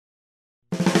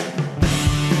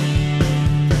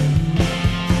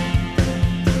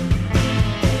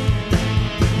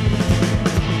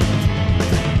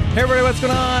what's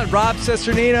going on? Rob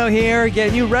Cesternino here,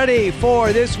 getting you ready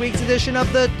for this week's edition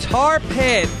of the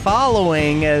TARpit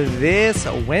following this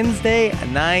Wednesday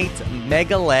night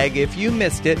mega leg. If you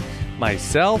missed it,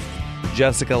 myself,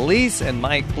 Jessica Liese, and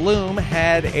Mike Bloom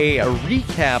had a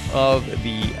recap of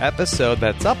the episode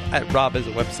that's up at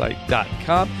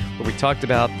robiswebsite.com, where we talked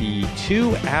about the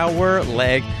 2-hour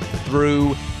leg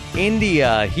through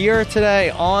India. Here today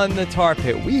on the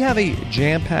TARpit, we have a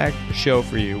jam-packed show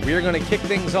for you. We are going to kick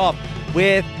things off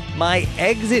with my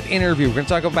exit interview. We're going to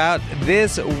talk about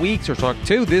this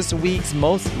week's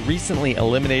most recently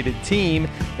eliminated team.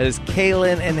 That is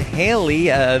Kaylin and Haley.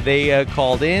 They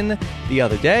called in the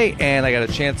other day, and I got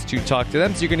a chance to talk to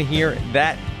them. So you're going to hear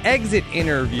that exit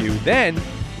interview. Then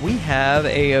we have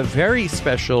a very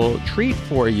special treat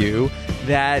for you,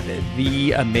 that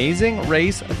the Amazing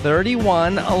Race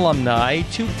 31 alumni,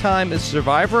 two-time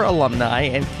Survivor alumni,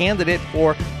 and candidate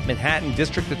for Manhattan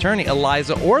District Attorney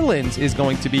Eliza Orlins is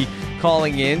going to be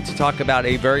calling in to talk about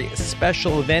a very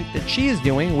special event that she is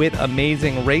doing with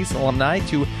Amazing Race alumni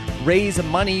to raise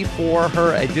money for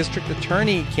her district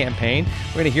attorney campaign.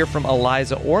 We're going to hear from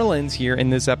Eliza Orlins here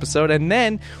in this episode, and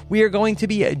then we are going to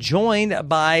be joined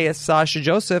by Sasha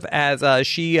Joseph as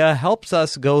she helps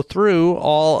us go through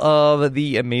all of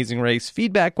the Amazing Race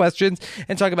feedback questions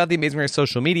and talk about the Amazing Race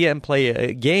social media and play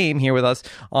a game here with us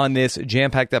on this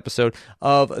jam-packed episode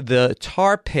of the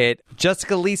TARpit.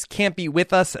 Jessica Liese can't be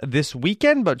with us this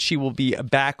weekend, but she will be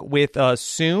back with us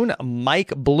soon.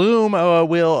 Mike Bloom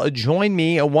will join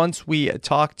me once we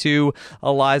talk to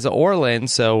Eliza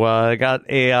Orlins. So I got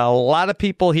a lot of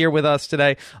people here with us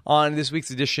today on this week's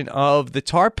edition of the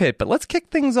TARpit. But let's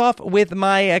kick things off with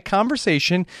my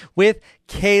conversation with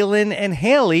Kaylin and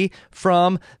Haley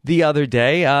from the other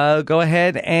day. Go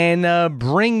ahead and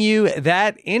bring you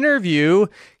that interview.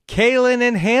 Kaylin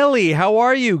and Haley, how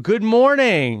are you? Good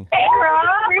morning. Hey, Rob.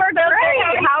 We're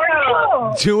great. How are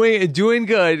you? Doing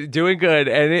good.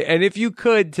 And if you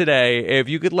could today, if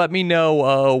you could let me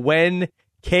know when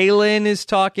Kaylin is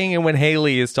talking and when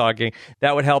Haley is talking,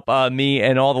 that would help me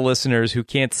and all the listeners who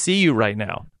can't see you right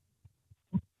now.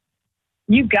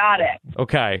 You got it.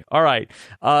 Okay. All right.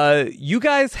 You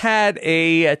guys had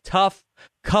a tough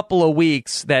couple of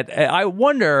weeks that I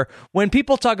wonder, when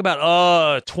people talk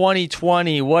about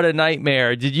 2020, what a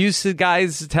nightmare, did you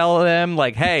guys tell them,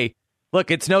 like, hey, look,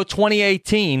 it's no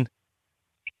 2018?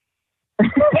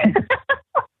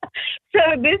 So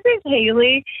this is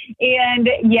Haley, and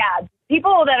yeah,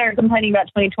 people that are complaining about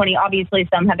 2020, obviously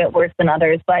some have it worse than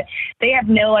others, but they have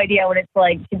no idea what it's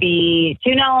like to be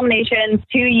 2 nominations,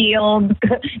 2 yields,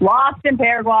 lost in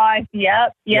Paraguay.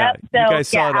 Yep. Yeah, So you guys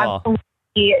saw it all. Absolutely.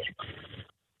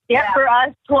 Yeah, for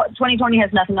us, 2020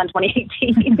 has nothing on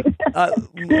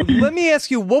 2018. Let me ask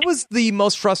you, what was the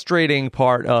most frustrating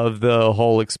part of the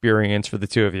whole experience for the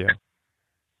two of you?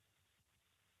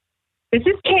 This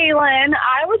is Kaylin.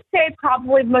 I would say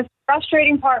probably the most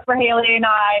frustrating part for Haley and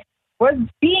I was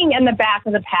being in the back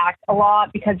of the pack a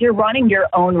lot, because you're running your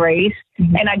own race.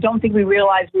 Mm-hmm. And I don't think we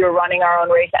realized we were running our own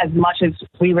race as much as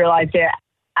we realized it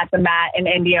at the mat in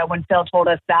India when Phil told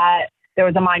us that there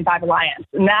was a Mind 5 alliance.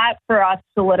 And that, for us,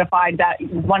 solidified that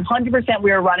 100%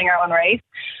 we were running our own race.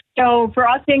 So for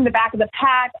us being the back of the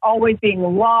pack, always being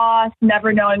lost,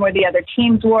 never knowing where the other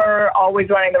teams were, always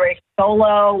running the race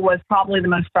solo, was probably the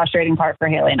most frustrating part for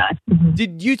Haley and I.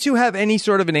 Did you two have any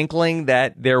sort of an inkling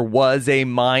that there was a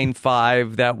Mind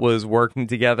 5 that was working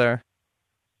together?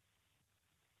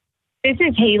 This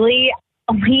is Haley.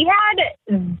 We had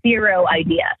zero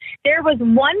idea. There was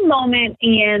one moment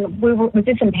was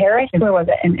this in Paris? Where was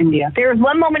it? In India. There was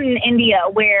one moment in India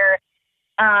where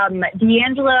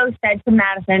D'Angelo said to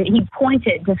Madison, he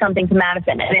pointed to something to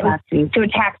Madison, and it was to a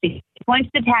taxi. He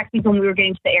pointed to taxis when we were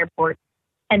getting to the airport.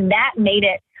 And that made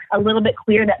it a little bit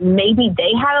clear that maybe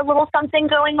they had a little something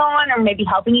going on, or maybe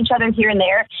helping each other here and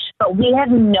there. But we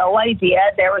had no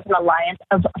idea there was an alliance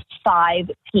of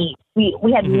 5 teams. We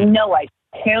had no idea.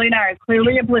 Haley and I are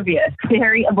clearly oblivious,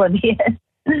 very oblivious.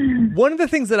 One of the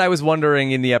things that I was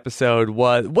wondering in the episode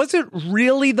was it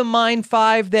really the Mind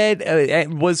 5 that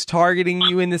was targeting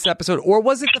you in this episode? Or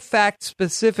was it the fact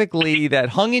specifically that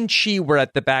Hung and Chi were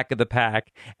at the back of the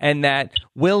pack, and that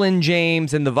Will and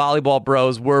James and the Volleyball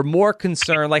Bros were more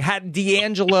concerned? Like, had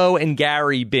D'Angelo and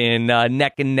Gary been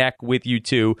neck and neck with you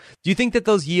two, do you think that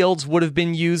those yields would have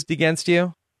been used against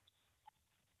you?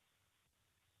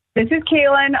 This is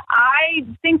Kaylin. I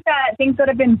think that things would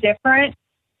have been different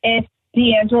if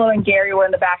D'Angelo and Gary were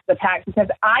in the back of the pack, because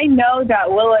I know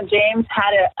that Will and James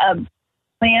had a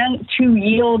plan to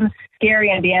yield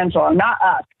Gary and D'Angelo, not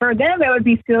us. For them, it would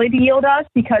be silly to yield us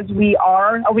because we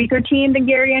are a weaker team than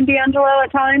Gary and D'Angelo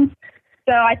at times.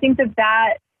 So I think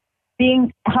that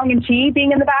being Hung and Chi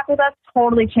being in the back with us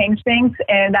totally changed things,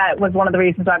 and that was one of the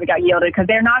reasons why we got yielded, because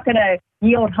they're not going to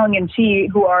yield Hung and Chi,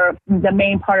 who are the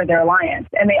main part of their alliance.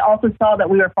 And they also saw that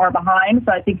we were far behind,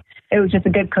 so I think it was just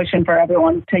a good cushion for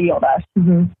everyone to yield us.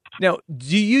 Mm-hmm. Now,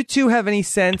 do you two have any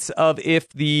sense of if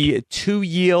the 2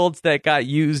 yields that got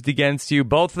used against you,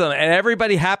 both of them, and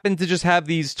everybody happened to just have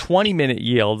these 20-minute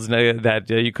yields that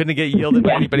you couldn't get yielded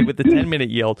by anybody with the 10-minute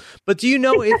yield, but do you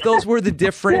know if those were the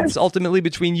difference ultimately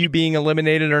between you being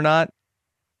eliminated or not?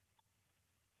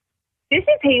 This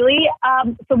is Haley.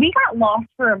 So we got lost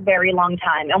for a very long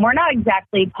time, and we're not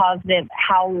exactly positive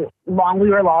how long we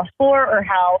were lost for or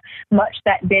how much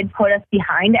that did put us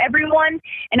behind everyone.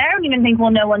 And I don't even think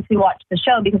we'll know once we watch the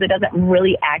show, because it doesn't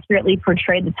really accurately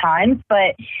portray the times.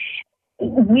 But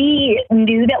we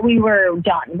knew that we were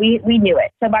done. We knew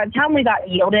it. So by the time we got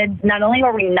yielded, not only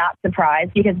were we not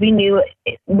surprised, because we knew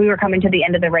we were coming to the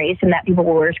end of the race and that people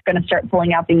were going to start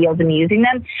pulling out the yields and using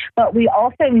them, but we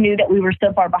also knew that we were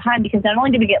so far behind, because not only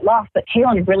did we get lost, but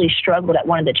Kaylin really struggled at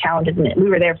one of the challenges, and we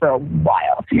were there for a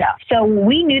while. Yeah. So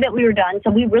we knew that we were done. So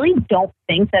we really don't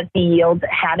think that the yields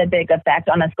had a big effect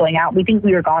on us going out. We think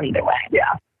we were gone either way.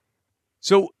 Yeah.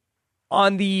 So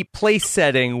on the place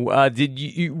setting, were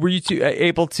you two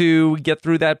able to get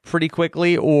through that pretty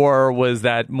quickly, or was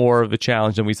that more of a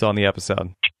challenge than we saw in the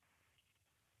episode?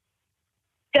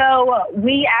 So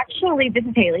we actually, this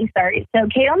is Haley, sorry. So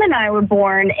Caitlin and I were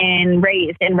born and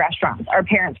raised in restaurants. Our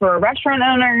parents were restaurant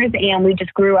owners, and we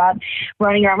just grew up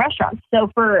running our own restaurants. So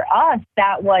for us,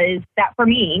 for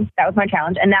me, that was my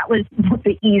challenge, and that was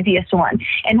the easiest one.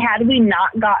 And had we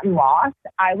not gotten lost,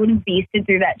 I would have beasted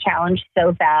through that challenge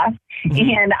so fast.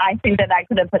 Mm-hmm. And I think that I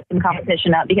could have put some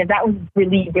competition up, because that was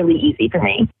really, really easy for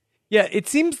me. Yeah, it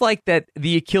seems like that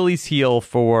the Achilles heel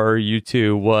for you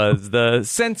two was the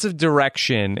sense of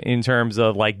direction in terms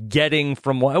of like getting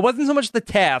from one. It wasn't so much the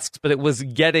tasks, but it was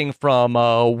getting from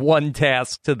one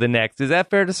task to the next. Is that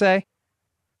fair to say?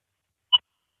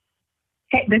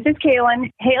 Hey, this is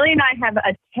Kaylin. Haley and I have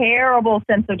a terrible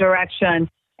sense of direction,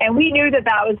 and we knew that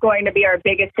was going to be our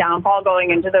biggest downfall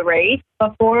going into the race.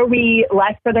 Before we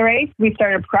left for the race, we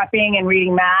started prepping and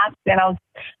reading maps, and I was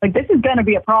like, this is going to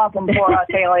be a problem for us,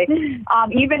 Haley.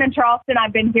 Even in Charleston,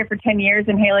 I've been here for 10 years,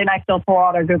 and Haley and I still pull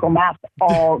out our Google Maps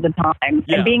all the time.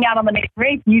 Yeah. And being out on the next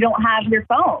race, you don't have your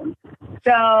phone.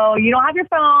 So you don't have your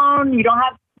phone, you don't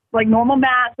have like normal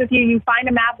maps with you. You find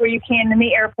a map where you can in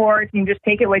the airport, you can just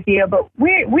take it with you. But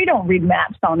we don't read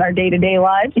maps on our day-to-day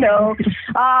lives. So,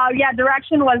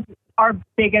 direction was our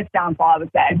biggest downfall, I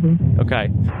would say.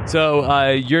 Okay.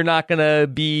 So you're not going to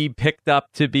be picked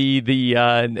up to be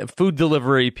the food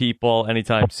delivery people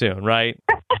anytime soon, right?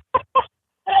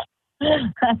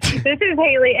 This is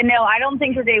Haley, and no, I don't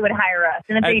think that they would hire us.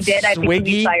 And if they did, I think we'd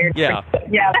be fired. Yeah, we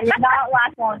would not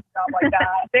last long stuff like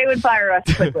that. They would fire us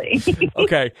quickly.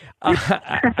 Okay.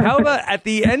 How about at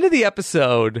the end of the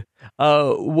episode,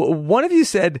 one of you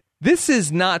said, "This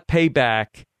is not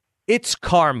payback, it's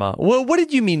karma." Well, what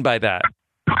did you mean by that?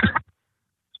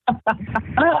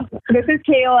 This is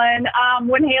Kaylin.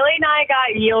 When Haley and I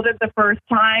got yielded the first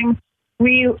time,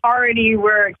 we already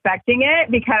were expecting it,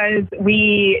 because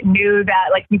we knew that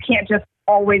like you can't just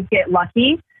always get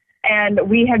lucky. And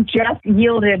we had just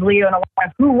yielded Leo and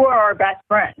Eliza, who were our best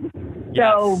friends.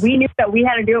 Yes. So we knew that we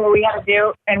had to do what we had to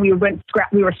do, and we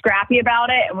were scrappy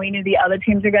about it, and we knew the other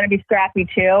teams are going to be scrappy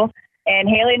too. And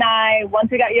Haley and I,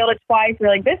 once we got yielded twice, we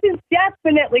were like, this is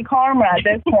definitely karma at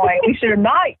this point. We should have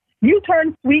not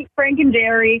U-turned Sweet Frank and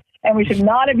Jerry, and we should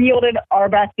not have yielded our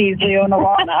besties, Leo and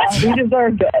Alana. We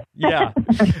deserved it.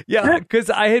 Yeah,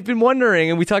 because I had been wondering,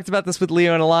 and we talked about this with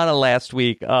Leo and Alana last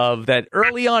week, of that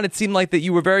early on it seemed like that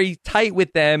you were very tight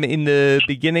with them in the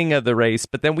beginning of the race,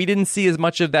 but then we didn't see as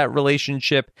much of that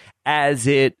relationship as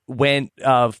it went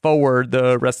forward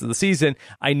the rest of the season.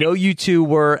 I know you two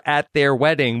were at their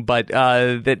wedding, but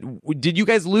did you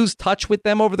guys lose touch with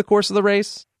them over the course of the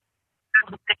race?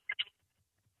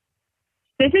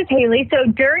 This is Haley.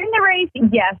 So during the race,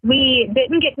 yes, we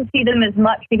didn't get to see them as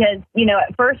much because,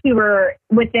 at first we were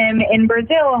with them in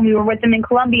Brazil and we were with them in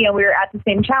Colombia. We were at the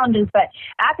same challenges. But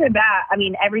after that,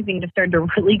 everything just started to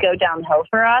really go downhill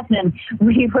for us, and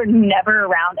we were never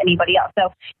around anybody else.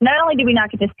 So not only did we not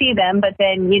get to see them, but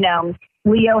then,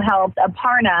 Leo helped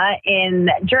Aparna in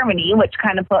Germany, which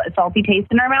kind of put a salty taste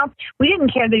in our mouth. We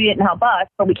didn't care that he didn't help us,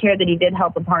 but we cared that he did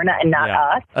help Aparna and not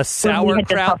us. A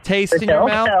sauerkraut taste in your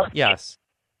mouth? So, yes.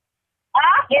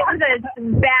 It was a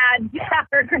bad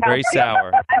sauerkraut. Very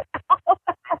sour.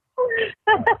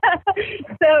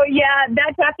 So, yeah,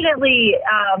 that definitely,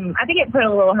 I think it put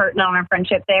a little hurt on our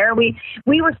friendship there. We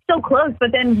were still close,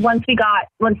 but then once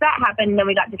that happened, then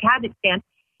we got to Kazakhstan.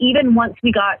 even once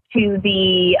we got to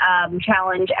the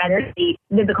challenge and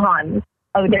the con.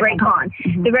 Oh, the Great Con.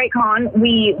 Mm-hmm. The Great Con,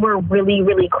 we were really,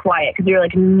 really quiet because we were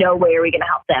like, no way are we going to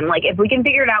help them. Like, if we can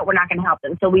figure it out, we're not going to help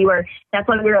them. So that's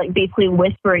why we were like basically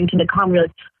whispering to the con. We were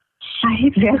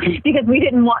like, because we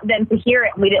didn't want them to hear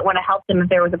it. We didn't want to help them if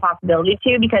there was a possibility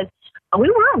to, because we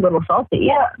were a little salty.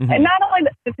 Yeah. Mm-hmm. And not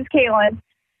only this is Kaylin,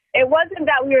 it wasn't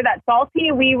that we were that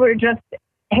salty. We were just,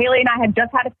 Haley and I had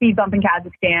just had a speed bump in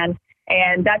Kazakhstan.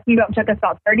 And that speed bump took us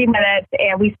about 30 minutes.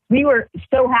 And we were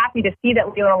so happy to see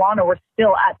that Leo and Alana were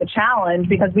still at the challenge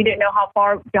because we didn't know how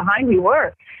far behind we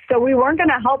were. So we weren't going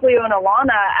to help Leo and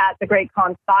Alana at the Great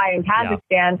Con Spy in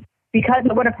Kazakhstan because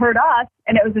it would have hurt us.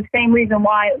 And it was the same reason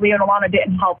why Leo and Alana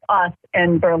didn't help us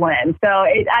in Berlin. So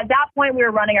at that point, we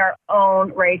were running our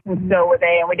own race, and so were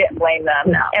they, and we didn't blame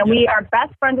them. No. And we are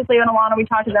best friends with Leo and Alana. We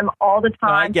talk to them all the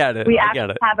time. I get it. We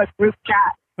actually have a group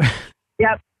chat.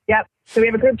 Yep. So we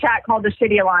have a group chat called the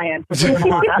Shitty Alliance.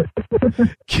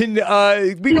 Can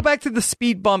we go back to the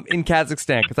speed bump in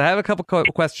Kazakhstan? Because I have a couple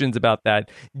questions about that.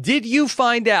 Did you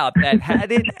find out that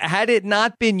had it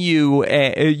not been you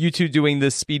two doing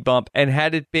this speed bump, and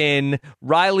had it been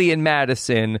Riley and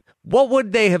Madison, what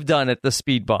would they have done at the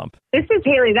speed bump? This is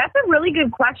Haley. That's a really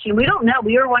good question. We don't know.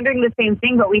 We were wondering the same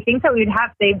thing, but we think that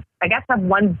I guess have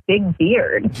one big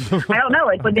beard. I don't know.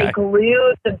 Like, would they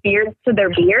glue the beards to their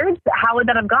beards? How would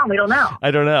that have gone? We don't know.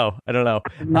 I don't know.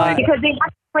 Because they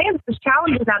had planned this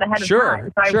challenges out ahead of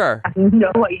time. So Sure. I have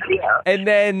no idea. And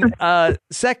then,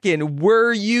 second,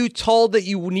 were you told that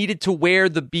you needed to wear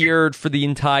the beard for the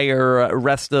entire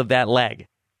rest of that leg?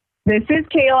 This is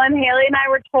Kaylin. Haley and I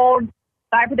were told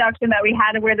by production that we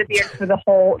had to wear the beard for the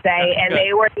whole day, and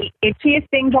they were the itchiest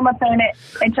things on the planet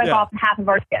and took off half of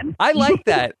our skin. I like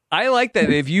that.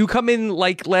 If you come in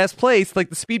like last place, like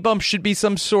the speed bump should be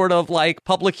some sort of like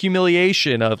public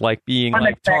humiliation of like being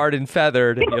like tarred and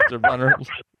feathered, and you have to run a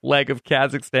leg of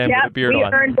Kazakhstan with a beard on. We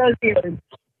earned those beards.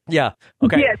 Yeah.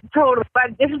 Okay. Yes, totally.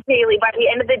 But this is Haley. By the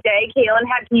end of the day, Kaylin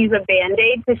had to use a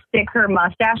Band-Aid to stick her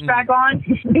mustache back on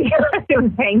because it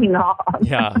was hanging off.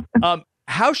 Yeah.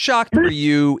 How shocked were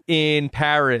you in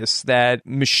Paris that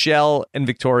Michelle and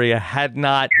Victoria had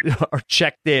not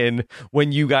checked in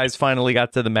when you guys finally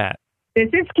got to the mat? This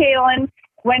is Kaylin.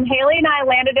 When Haley and I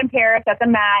landed in Paris at the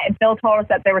mat and Phil told us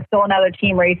that there was still another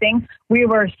team racing, we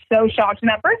were so shocked.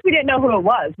 And at first, we didn't know who it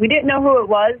was. We didn't know who it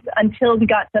was until we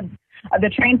got to the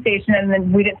train station, and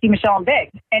then we didn't see Michelle and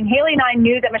Vic. And Haley and I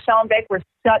knew that Michelle and Vic were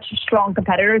such strong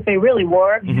competitors. They really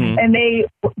were. Mm-hmm. And they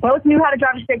both knew how to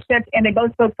drive a stick shift, and they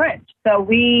both spoke French. So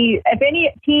if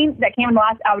any team that came in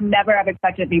last, I would never have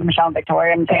expected to be Michelle and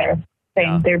Victoria. And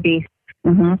they're beasts.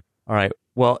 Mm-hmm. All right.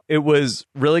 Well, it was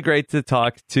really great to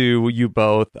talk to you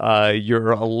both.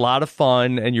 You're a lot of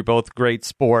fun, and you're both great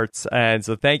sports. And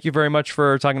so thank you very much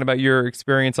for talking about your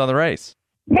experience on the race.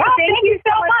 Yeah, thank you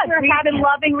so much. I've been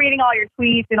loving reading all your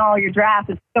tweets and all your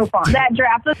drafts. It's so fun. That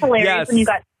draft was hilarious. Yes. When you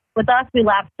got with us, we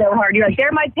laughed so hard. You're like,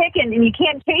 they're my picking, and you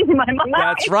can't change my mind.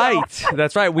 That's right.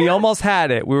 That's right. We almost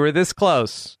had it. We were this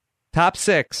close. Top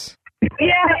 6.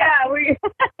 Yeah.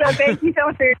 So thank you so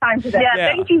much for your time today.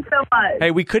 Yeah, thank you so much.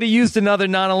 Hey, we could have used another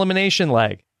non-elimination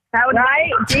leg. That would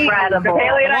be incredible. If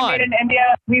Haley and I made in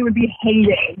India, we would be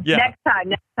hating. Yeah. Next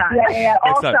time. Yeah.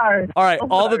 All stars. All right.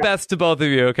 All the best to both of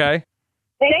you, okay?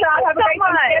 Thanks, have a great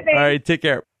Thanksgiving. All right, take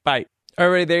care. Bye. All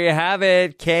right, there you have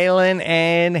it. Kaylin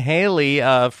and Haley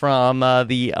from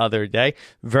the other day.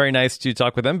 Very nice to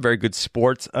talk with them. Very good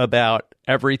sports about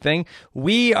everything.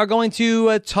 We are going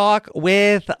to talk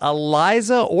with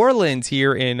Eliza Orlins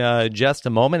here in just a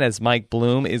moment, as Mike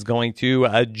Bloom is going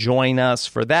to join us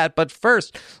for that. But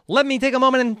first, let me take a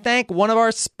moment and thank one of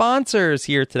our sponsors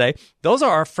here today. Those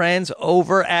are our friends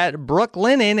over at Brook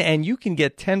Linen, and you can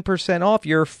get 10% off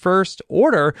your first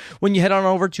order when you head on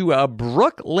over to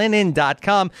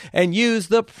brooklinen.com and use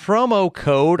the promo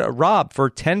code ROB for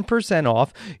 10%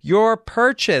 off your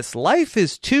purchase. Life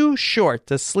is too short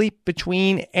to sleep between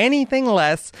anything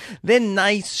less than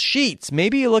nice sheets.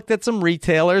 Maybe you looked at some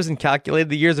retailers and calculated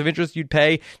the years of interest you'd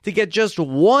pay to get just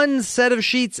one set of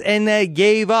sheets and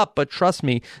gave up. But trust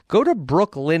me, go to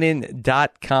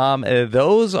brooklinen.com.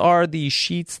 Those are the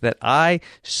sheets that I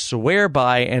swear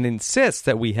by and insist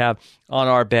that we have on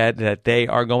our bed, that they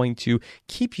are going to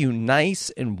keep you nice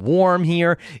and warm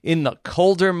here in the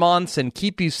colder months and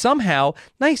keep you somehow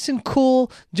nice and cool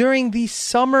during the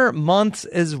summer months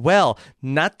as well.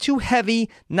 Not too heavy,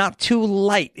 not too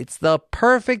light. It's the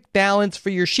perfect balance for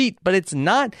your sheet, but it's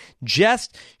not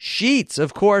just sheets.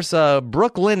 Of course,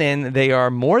 Brook Linen, they are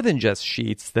more than just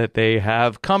sheets, that they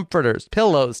have comforters,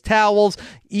 pillows, towels,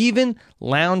 even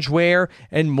loungewear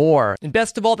and more. And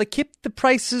best of all, they keep the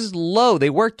prices low. They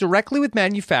work directly with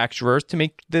manufacturers to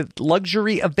make the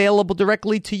luxury available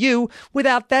directly to you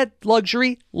without that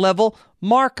luxury level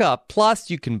markup.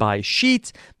 Plus, you can buy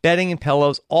sheets, bedding, and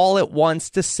pillows all at once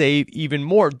to save even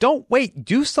more. Don't wait.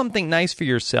 Do something nice for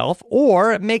yourself,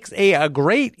 or it makes a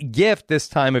great gift this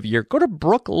time of year. Go to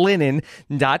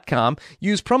brooklinen.com.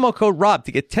 Use promo code ROB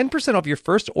to get 10% off your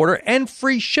first order and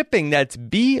free shipping. That's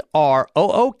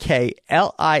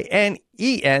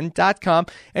BROOKLINEN.com.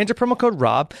 Enter promo code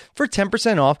ROB for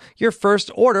 10% off your first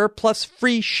order plus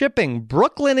free shipping.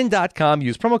 Brooklinen.com.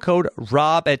 Use promo code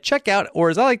ROB at checkout,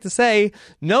 or as I like to say,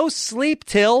 no sleep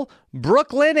till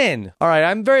Brooklinen. All right,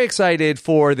 I'm very excited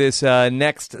for this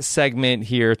next segment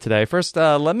here today. First,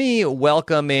 let me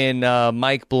welcome in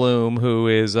Mike Bloom, who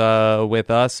is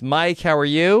with us. Mike, how are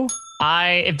you?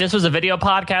 If this was a video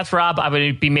podcast, Rob, I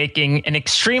would be making an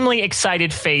extremely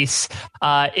excited face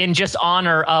in just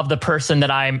honor of the person that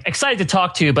I'm excited to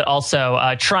talk to, but also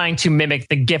trying to mimic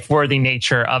the GIF-worthy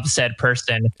nature of said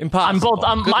person. Impossible.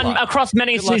 I'm across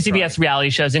many CBS reality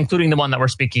shows, including the one that we're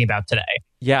speaking about today.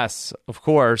 Yes, of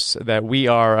course, that we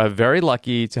are very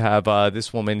lucky to have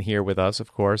this woman here with us,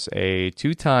 of course, a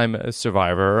two-time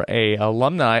survivor, a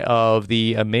alumni of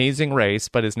The Amazing Race,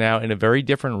 but is now in a very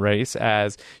different race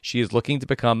as she is looking to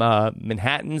become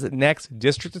Manhattan's next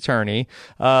district attorney.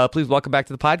 Please welcome back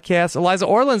to the podcast, Eliza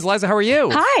Orlins. Eliza, how are you?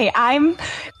 Hi, I'm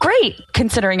great,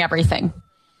 considering everything.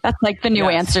 That's like the new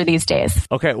answer these days.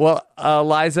 Okay, well,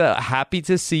 Eliza, happy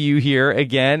to see you here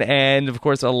again. And of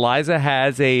course, Eliza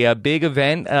has a big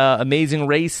event, Amazing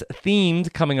Race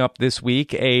themed, coming up this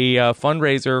week, a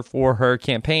fundraiser for her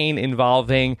campaign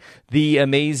involving The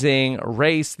Amazing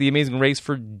Race. The Amazing Race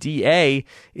for DA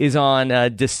is on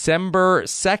December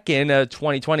 2nd,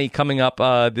 2020, coming up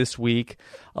this week.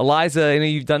 Eliza, I know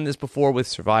you've done this before with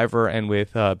Survivor and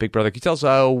with Big Brother. Can you tell us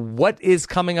what is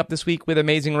coming up this week with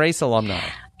Amazing Race alumni?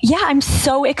 Yeah, I'm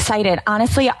so excited.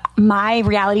 Honestly, my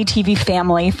reality TV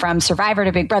family, from Survivor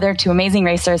to Big Brother to Amazing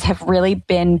Racers, have really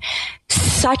been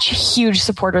such huge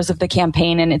supporters of the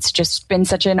campaign. And it's just been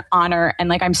such an honor.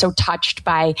 And I'm so touched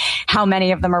by how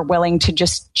many of them are willing to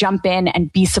just jump in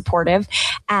and be supportive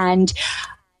and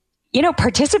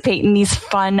participate in these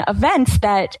fun events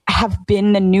that have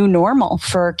been the new normal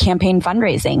for campaign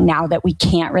fundraising now that we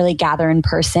can't really gather in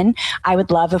person. I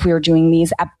would love if we were doing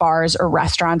these at bars or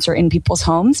restaurants or in people's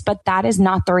homes, but that is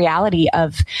not the reality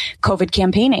of COVID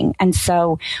campaigning. And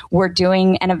so we're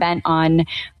doing an event on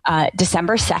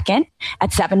December 2nd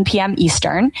at 7 p.m.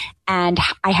 Eastern. And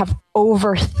I have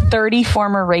over 30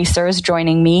 former racers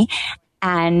joining me.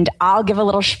 And I'll give a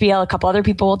little spiel. A couple other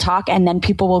people will talk, and then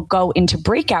people will go into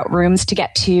breakout rooms to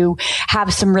get to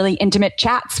have some really intimate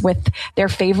chats with their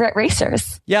favorite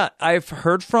racers. Yeah, I've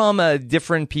heard from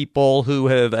different people who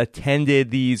have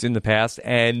attended these in the past,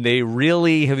 and they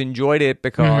really have enjoyed it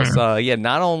because,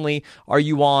 not only are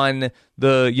you on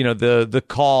the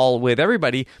call with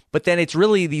everybody, but then it's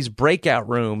really these breakout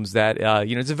rooms that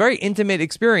it's a very intimate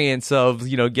experience of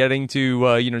getting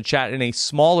to chat in a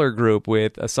smaller group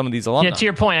with some of these alumni. Yeah, to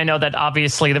your point, I know that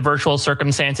obviously the virtual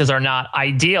circumstances are not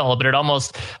ideal, but it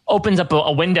almost opens up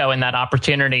a window in that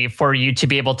opportunity for you to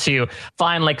be able to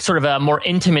find sort of a more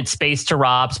intimate space, to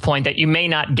Rob's point, that you may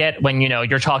not get when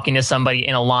you're talking to somebody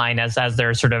in a line as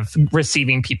they're sort of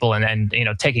receiving people and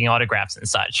taking autographs and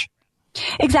such.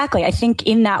 Exactly. I think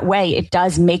in that way, it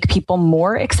does make people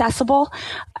more accessible.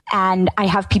 And I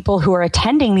have people who are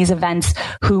attending these events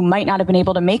who might not have been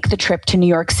able to make the trip to New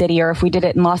York City, or if we did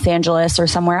it in Los Angeles or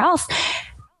somewhere else,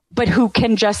 but who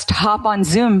can just hop on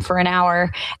Zoom for an hour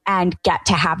and get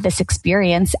to have this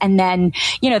experience. And then,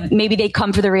 maybe they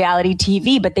come for the reality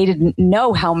TV, but they didn't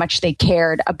know how much they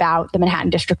cared about the Manhattan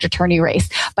District Attorney race.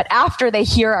 But after they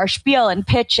hear our spiel and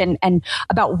pitch and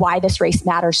about why this race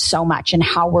matters so much and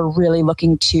how we're really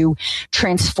looking to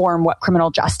transform what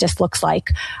criminal justice looks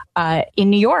like in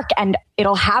New York, and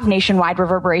it'll have nationwide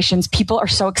reverberations. People are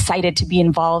so excited to be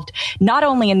involved, not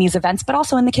only in these events, but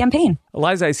also in the campaign.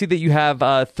 Eliza, I see that you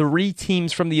have 3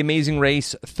 teams from the Amazing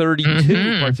Race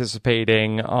 32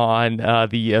 participating on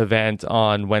the event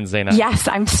on Wednesday night. Yes,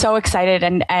 I'm so excited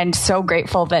and so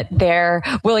grateful that they're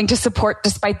willing to support,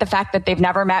 despite the fact that they've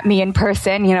never met me in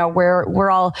person. We're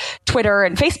all Twitter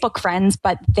and Facebook friends,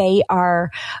 but they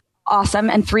are awesome.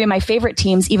 And 3 of my favorite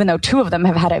teams, even though 2 of them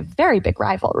have had a very big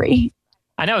rivalry.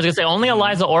 I know. I was going to say only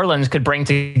Eliza Orlins could bring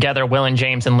together Will and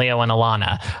James and Leo and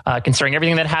Alana. Considering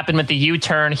everything that happened with the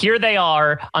U-turn, here they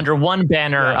are under one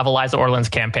banner of Eliza Orlins'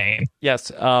 campaign.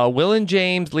 Yes, Will and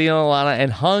James, Leo and Alana,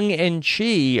 and Hung and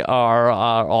Chi are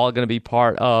all going to be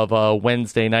part of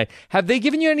Wednesday night. Have they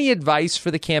given you any advice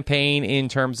for the campaign in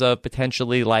terms of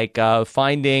potentially like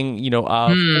finding,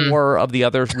 four of the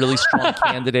other really strong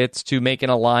candidates to make an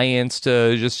alliance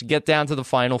to just get down to the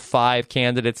final 5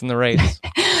 candidates in the race?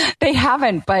 They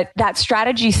haven't, but that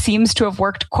strategy seems to have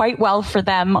worked quite well for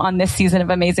them on this season of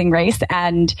Amazing Race.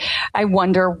 And I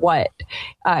wonder what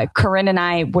Corinne and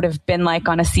I would have been like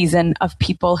on a season of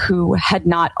people who had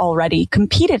not already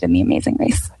competed in the Amazing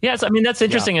Race. Yes, I mean, that's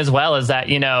interesting as well, is that,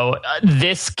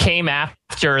 this came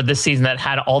after the season that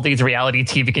had all these reality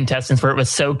TV contestants where it was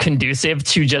so conducive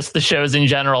to just the shows in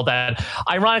general that,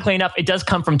 ironically enough, it does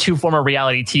come from 2 former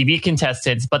reality TV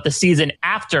contestants, but the season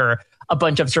after a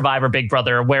bunch of Survivor Big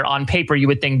Brother, where on paper you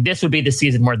would think this would be the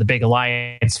season where the big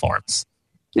alliance forms.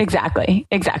 Exactly.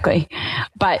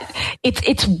 But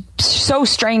it's so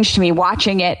strange to me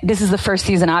watching it. This is the first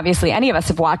season, obviously, any of us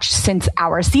have watched since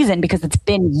our season because it's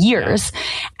been years.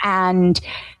 And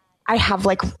I have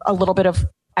like a little bit of,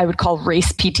 I would call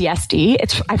race PTSD.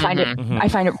 I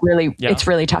find it really, it's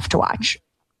really tough to watch.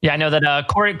 Yeah, I know that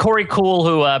Corey Cool,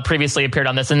 who previously appeared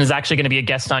on this and is actually going to be a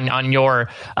guest on your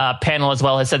panel as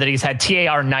well, has said that he's had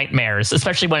TAR nightmares,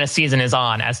 especially when a season is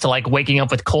on, as to like waking up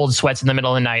with cold sweats in the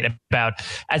middle of the night about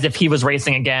as if he was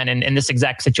racing again in this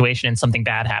exact situation and something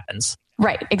bad happens.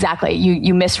 Right, exactly.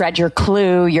 You misread your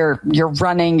clue. You're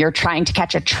running. You're trying to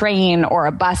catch a train or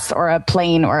a bus or a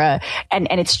plane and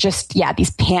it's just these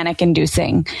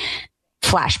panic-inducing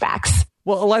flashbacks.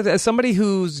 Well, Eliza, as somebody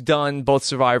who's done both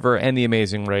Survivor and The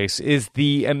Amazing Race, is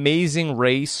The Amazing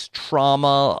Race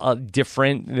trauma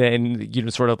different than,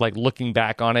 sort of like looking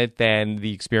back on it than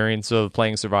the experience of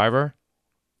playing Survivor?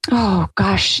 Oh,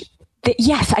 gosh.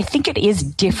 Yes, I think it is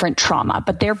different trauma,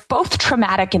 but they're both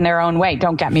traumatic in their own way.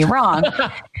 Don't get me wrong.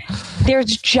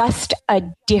 There's just a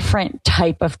different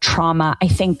type of trauma. I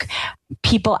think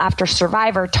people after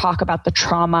Survivor talk about the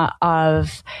trauma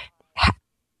of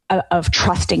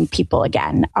trusting people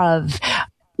again, of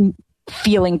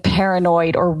feeling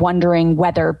paranoid or wondering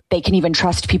whether they can even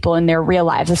trust people in their real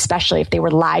lives, especially if they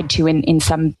were lied to in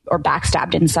some or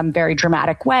backstabbed in some very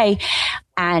dramatic way.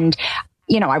 And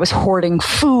I was hoarding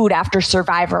food after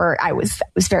Survivor. I was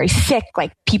very sick.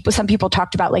 Like some people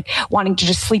talked about like wanting to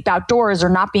just sleep outdoors or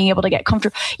not being able to get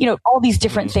comfortable, all these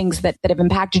different things that have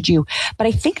impacted you. But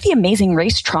I think the Amazing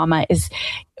Race trauma is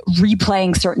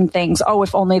replaying certain things. Oh,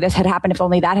 if only this had happened, if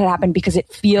only that had happened, because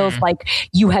it feels like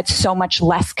you had so much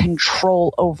less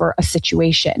control over a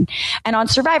situation. And on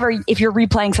Survivor, if you're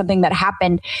replaying something that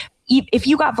happened, if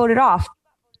you got voted off,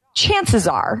 chances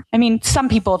are, I mean, some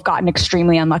people have gotten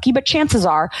extremely unlucky, but chances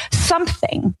are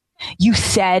something you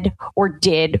said or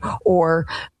did or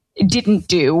didn't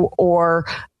do, or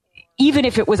even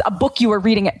if it was a book you were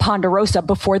reading at Ponderosa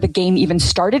before the game even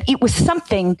started, it was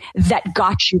something that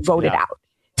got you voted out.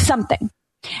 Something.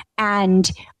 And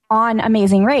on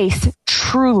Amazing Race,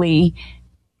 truly,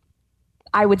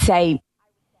 I would say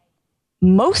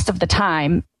most of the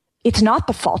time, it's not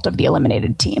the fault of the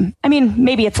eliminated team. I mean,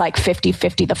 maybe it's like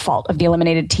 50-50 the fault of the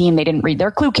eliminated team. They didn't read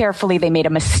their clue carefully. They made a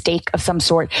mistake of some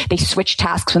sort. They switched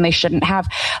tasks when they shouldn't have.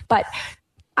 But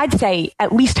I'd say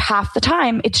at least half the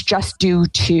time, it's just due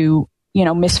to,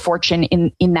 misfortune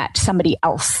in that somebody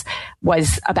else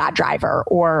was a bad driver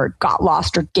or got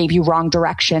lost or gave you wrong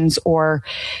directions or,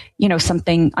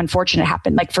 something unfortunate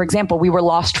happened. Like, for example, we were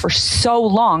lost for so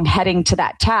long heading to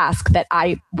that task that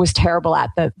I was terrible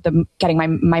at the getting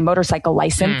my motorcycle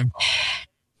license.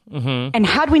 Mm-hmm. And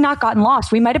had we not gotten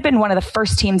lost, we might have been one of the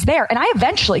first teams there. And I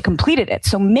eventually completed it.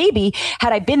 So maybe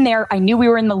had I been there, I knew we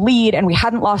were in the lead and we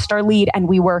hadn't lost our lead and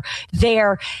we were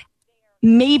there.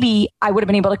 Maybe I would have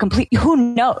been able to complete, who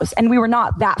knows? And we were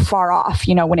not that far off,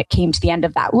 when it came to the end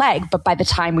of that leg. But by the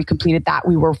time we completed that,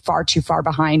 we were far too far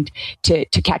behind to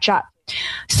catch up.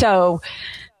 So,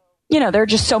 there are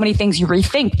just so many things you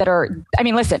rethink that are, I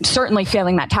mean, listen, certainly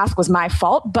failing that task was my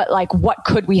fault, but like, what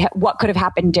could have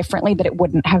happened differently that it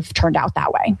wouldn't have turned out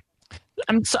that way?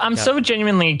 I'm so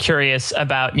genuinely curious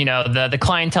about, the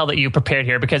clientele that you prepared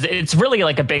here, because it's really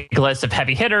like a big list of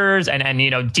heavy hitters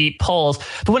and deep pulls.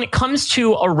 But when it comes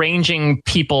to arranging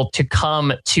people to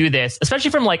come to this, especially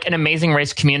from like an Amazing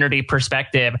Race community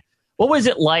perspective, what was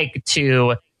it like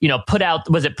to,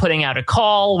 was it putting out a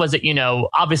call? Was it,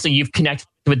 obviously you've connected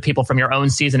with people from your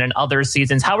own season and other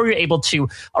seasons. How were you able to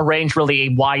arrange really a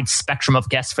wide spectrum of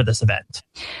guests for this event?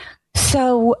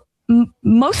 So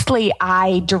mostly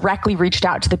I directly reached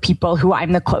out to the people who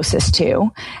I'm the closest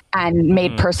to and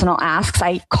made personal asks.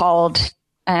 I called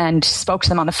and spoke to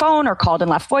them on the phone, or called and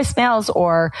left voicemails,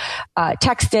 or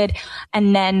texted.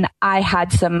 And then I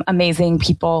had some amazing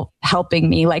people helping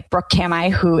me, like Brooke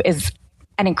Kamai, who is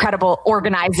an incredible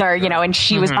organizer, you know, and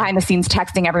she was behind the scenes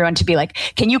texting everyone to be like,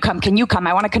 can you come? Can you come?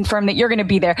 I want to confirm that you're going to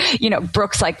be there. You know,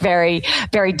 Brooke's like very,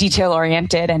 very detail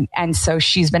oriented. And so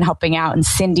she's been helping out, and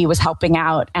Cindy was helping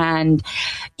out. And,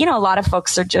 you know, a lot of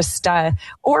folks are just,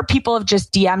 or people have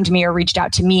just DM'd me or reached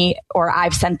out to me, or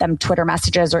I've sent them Twitter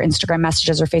messages or Instagram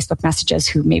messages or Facebook messages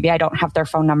who maybe I don't have their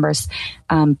phone numbers.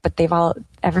 But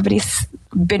everybody's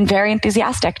been very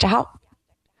enthusiastic to help.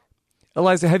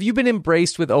 Eliza, have you been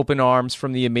embraced with open arms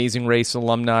from the Amazing Race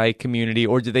alumni community,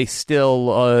 or do they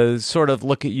still sort of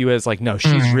look at you as like, no,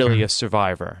 she's really a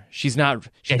survivor? She's not.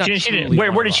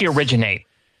 Where did she originate?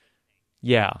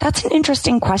 Yeah, that's an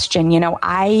interesting question. You know,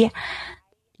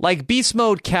 like Beast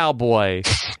Mode Cowboy.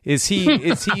 Is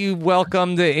he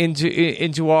welcomed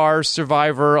into our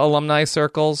Survivor alumni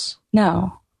circles?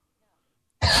 No.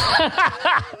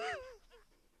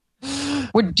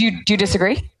 Do you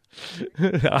disagree?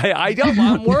 I don't.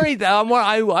 I'm worried. I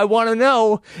want to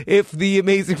know if the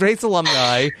Amazing Race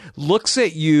alumni looks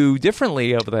at you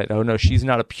differently over that. Oh no, she's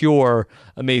not a pure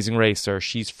Amazing Racer.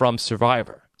 She's from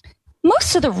Survivor.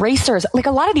 Most of the racers, like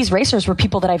a lot of these racers, were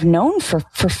people that I've known for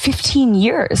 15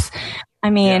 years.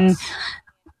 I mean,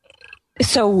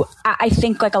 yes. So I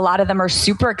think like a lot of them are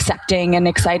super accepting and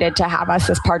excited to have us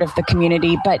as part of the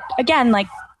community. But again, like,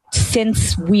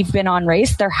 since we've been on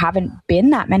Race, there haven't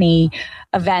been that many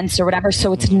events or whatever.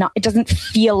 So it doesn't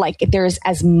feel like there's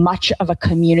as much of a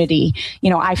community.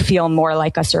 You know, I feel more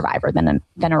like a survivor than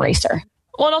a racer.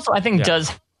 Well, and also I think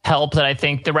does help that I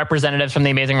think the representatives from the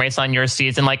Amazing Race on your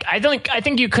season, like I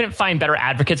think you couldn't find better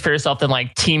advocates for yourself than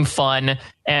like Team Fun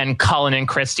and Colin and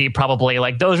Christy. Probably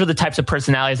like those are the types of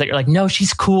personalities that you're like, no,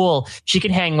 she's cool. She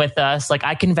can hang with us. Like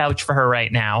I can vouch for her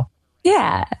right now.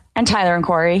 Yeah. And Tyler and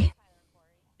Corey.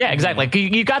 Yeah, exactly.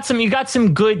 You got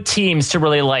some good teams to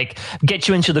really like get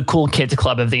you into the cool kids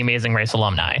club of the Amazing Race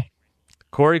alumni.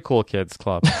 Corey Cool Kids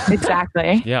Club.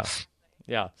 Exactly.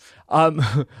 Yeah.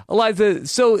 Eliza,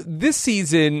 so this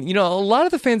season, you know, a lot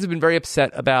of the fans have been very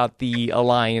upset about the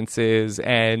alliances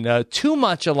and too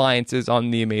much alliances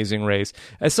on the Amazing Race.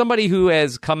 As somebody who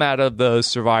has come out of the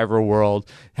Survivor world,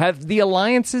 have the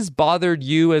alliances bothered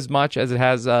you as much as it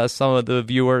has some of the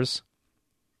viewers?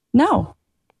 No.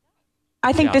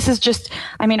 I think this is just,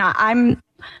 I mean, I'm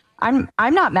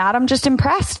not mad. I'm just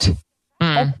impressed.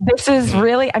 This is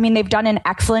really, I mean, they've done an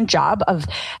excellent job of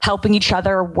helping each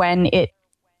other when it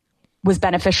was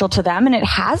beneficial to them, and it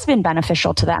has been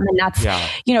beneficial to them. And that's,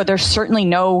 you know, there's certainly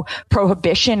no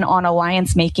prohibition on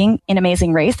alliance making in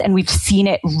Amazing Race. And we've seen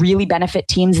it really benefit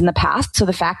teams in the past. So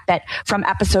the fact that from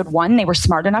episode 1, they were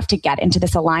smart enough to get into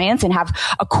this alliance and have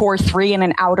a core 3 and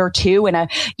an outer 2 and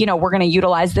we're going to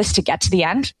utilize this to get to the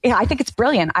end. Yeah, I think it's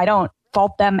brilliant. I don't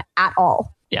fault them at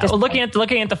all. Yeah, well, looking at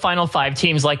the final 5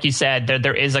 teams, like you said,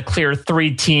 there is a clear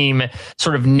 3-team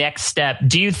sort of next step.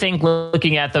 Do you think,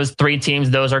 looking at those 3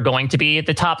 teams, those are going to be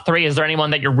the top 3? Is there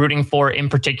anyone that you're rooting for in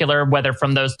particular, whether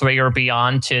from those 3 or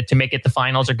beyond, to make it the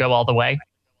finals or go all the way?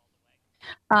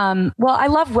 Well, I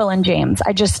love Will and James.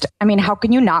 I mean, how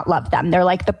can you not love them? They're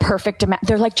like the perfect,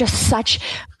 they're like just such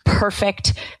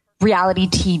perfect reality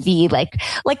TV,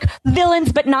 like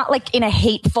villains, but not like in a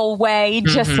hateful way,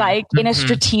 just like in a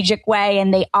strategic way.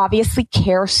 And they obviously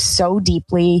care so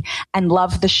deeply and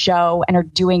love the show and are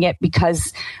doing it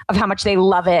because of how much they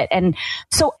love it. And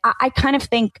so I kind of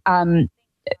think,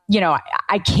 you know,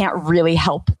 I can't really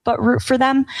help but root for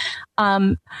them.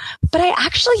 But I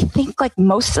actually think like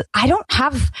I don't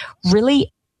have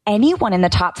really anyone in the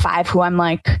top 5 who I'm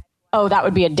like, oh, that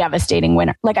would be a devastating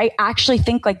winner. Like, I actually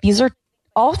think like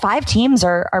all 5 teams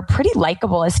are pretty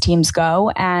likable as teams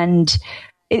go. And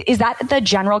is that the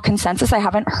general consensus? I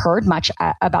haven't heard much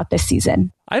about this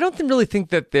season. I don't really think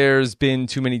that there's been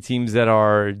too many teams that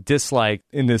are disliked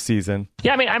in this season.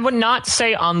 Yeah, I mean, I would not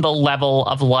say on the level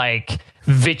of like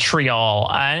vitriol.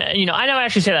 I know I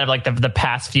actually say that of like the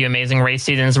past few Amazing Race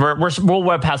seasons.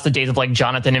 We're past the days of like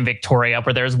Jonathan and Victoria,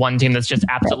 where there's one team that's just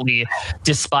absolutely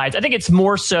despised. I think it's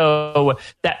more so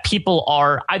that people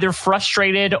are either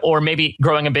frustrated or maybe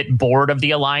growing a bit bored of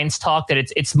the alliance talk. That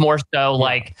it's more so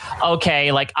like,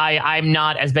 okay, like I'm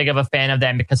not as big of a fan of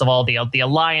them because of all the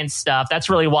alliance stuff. That's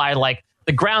really why like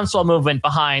the groundswell movement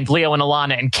behind Leo and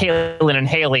Alana and Kaylin and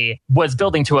Haley was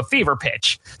building to a fever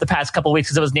pitch the past couple of weeks,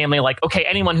 because it was namely like, okay,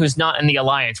 anyone who's not in the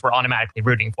alliance we're automatically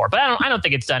rooting for. But I don't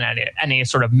think it's done any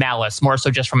sort of malice, more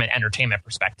so just from an entertainment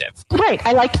perspective. Right.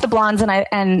 I liked the blondes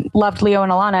and loved Leo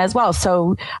and Alana as well.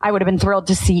 So I would have been thrilled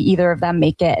to see either of them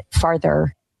make it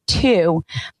farther too.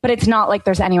 But it's not like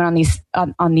there's anyone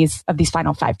on these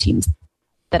final 5 teams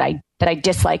that I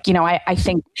dislike. You know, I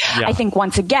think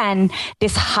once again,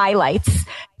 this highlights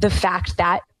the fact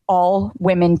that all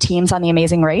women teams on The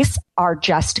Amazing Race are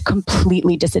just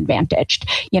completely disadvantaged.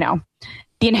 You know,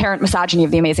 the inherent misogyny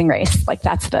of The Amazing Race, like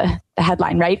that's the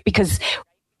headline, right? Because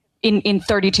in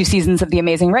 32 seasons of The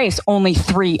Amazing Race, only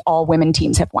 3 all women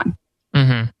teams have won.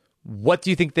 Mm-hmm. What do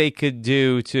you think they could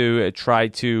do to try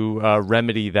to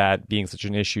remedy that being such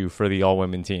an issue for the all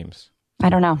women teams? I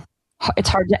don't know. It's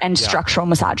hard to end structural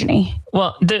misogyny.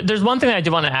 Well, there's one thing that I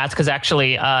do want to ask, because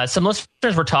actually some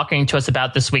listeners were talking to us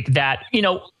about this week that, you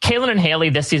know, Kaylin and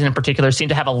Haley this season in particular seem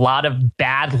to have a lot of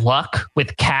bad luck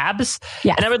with cabs.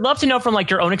 Yes. And I would love to know from like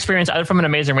your own experience, either from an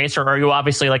Amazing Racer, or are you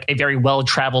obviously like a very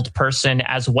well-traveled person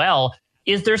as well?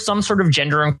 Is there some sort of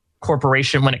gender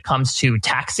incorporation when it comes to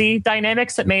taxi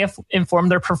dynamics that may have informed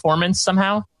their performance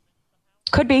somehow?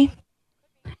 Could be.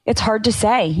 It's hard to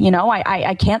say. You know,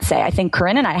 I can't say. I think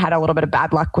Corinne and I had a little bit of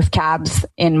bad luck with cabs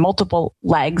in multiple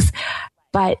legs,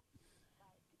 but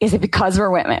is it because we're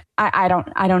women? I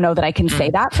don't know that I can say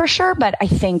that for sure, but I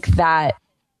think that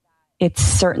there's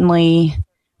certainly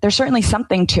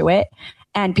something to it.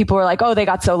 And people were like, oh, they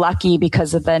got so lucky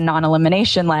because of the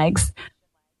non-elimination legs.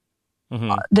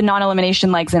 Mm-hmm. The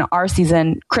non-elimination legs in our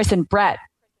season, Chris and Brett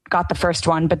got the first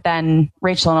one, but then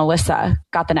Rachel and Alyssa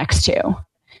got the next 2.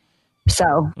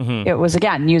 So it was,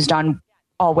 again, used on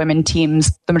all women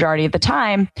teams the majority of the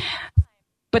time.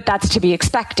 But that's to be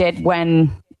expected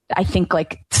when I think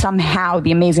like somehow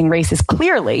The Amazing Race is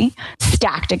clearly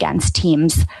stacked against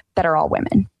teams that are all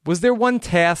women. Was there one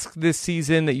task this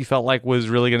season that you felt like was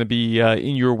really going to be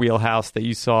in your wheelhouse that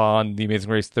you saw on The Amazing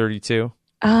Race 32?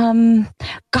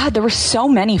 God, there were so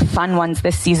many fun ones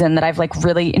this season that I've like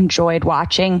really enjoyed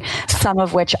watching, some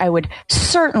of which I would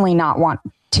certainly not want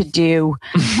to do.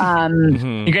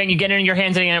 You getting your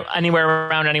hands anywhere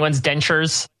around anyone's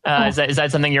dentures? Is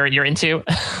that something you're into?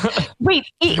 Wait,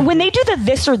 when they do the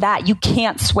this or that, you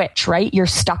can't switch, right? You're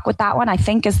stuck with that one, I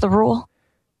think, is the rule.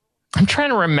 I'm trying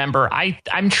to remember.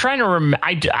 I'm trying to remember.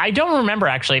 I don't remember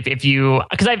actually if you,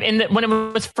 because when it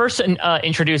was first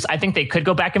introduced, I think they could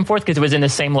go back and forth because it was in the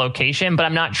same location, but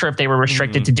I'm not sure if they were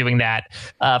restricted to doing that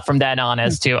from then on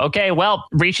as to, okay, well,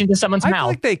 reach into someone's mouth. I feel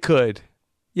like they could.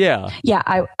 Yeah.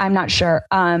 Yeah, I'm not sure.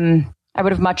 I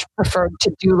would have much preferred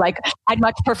to do I'd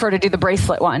much prefer to do the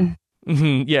bracelet one.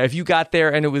 Mm-hmm. Yeah, if you got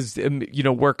there and it was,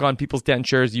 work on people's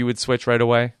dentures, you would switch right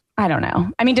away. I don't know.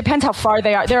 I mean, depends how far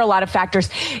they are. There are a lot of factors.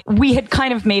 We had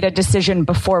kind of made a decision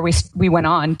before we went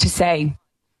on to say,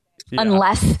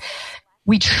 unless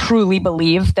we truly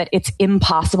believe that it's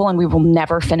impossible and we will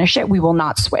never finish it, we will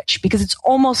not switch, because it's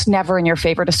almost never in your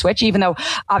favor to switch, even though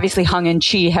obviously Hung and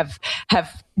Chi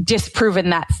have disproven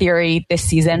that theory this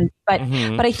season. But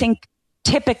I think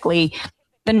typically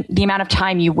the amount of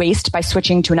time you waste by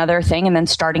switching to another thing and then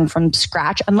starting from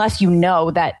scratch, unless you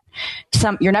know that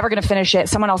you're never going to finish it,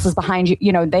 someone else is behind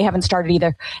you, they haven't started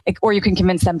either, or you can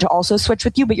convince them to also switch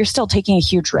with you, but you're still taking a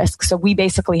huge risk. So we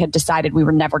basically had decided we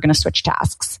were never going to switch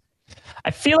tasks.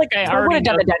 I feel like I already would have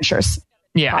done the dentures.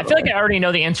 Yeah, probably. I feel like I already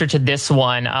know the answer to this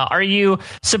one. Are you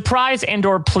surprised and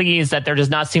or pleased that there does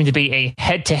not seem to be a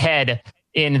head-to-head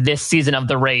in this season of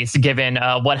the race, given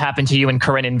what happened to you and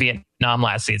Corinne in Vietnam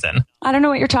last season? I don't know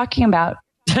what you're talking about.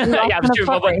 Yeah, it's true.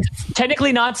 But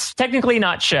technically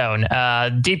not shown.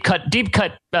 Deep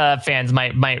cut fans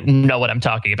might know what I'm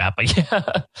talking about, but yeah.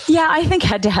 Yeah, I think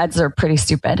head-to-heads are pretty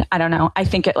stupid. I don't know. I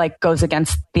think it goes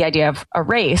against the idea of a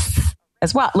race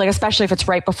as well, especially if it's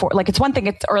right before, it's one thing,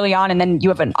 it's early on and then you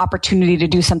have an opportunity to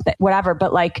do something, whatever,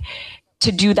 but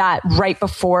to do that right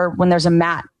before when there's a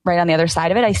mat right on the other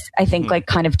side of it, I think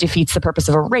kind of defeats the purpose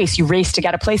of a race. You race to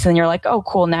get a place and then you're like, oh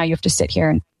cool, now you have to sit here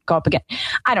and go up again.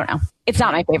 I don't know. It's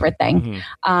not my favorite thing.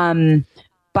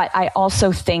 But I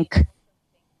also think,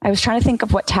 I was trying to think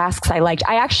of what tasks I liked.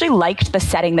 I actually liked the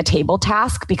setting the table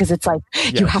task, because it's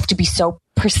you have to be so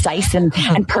precise and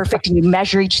perfect, and you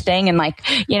measure each thing. And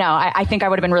I think I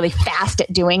would have been really fast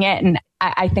at doing it. And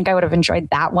I think I would have enjoyed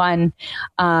that one.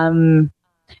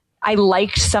 I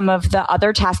liked some of the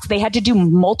other tasks. They had to do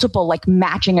multiple, like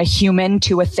matching a human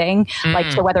to a thing.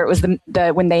 Like, so whether it was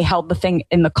the when they held the thing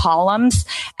in the columns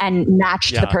and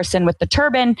matched the person with the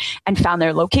turban and found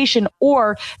their location,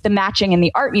 or the matching in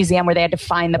the art museum where they had to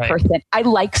find the person. I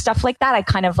like stuff like that. I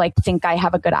kind of like think I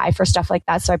have a good eye for stuff like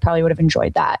that. So I probably would have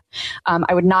enjoyed that.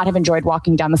 I would not have enjoyed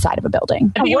walking down the side of a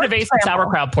building. And you would have aced the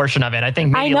sauerkraut portion of it. I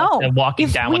think maybe walking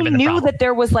down would have been the problem. We knew that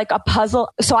there was like a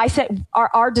puzzle. So I said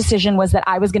our decision was that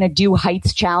I was going to do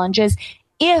heights challenges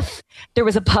if there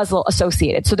was a puzzle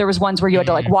associated. So there was ones where you had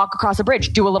to like walk across a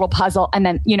bridge, do a little puzzle, and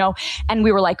then, you know, and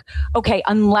we were like, okay,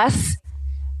 unless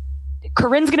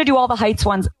Corinne's going to do all the heights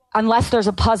ones, unless there's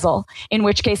a puzzle, in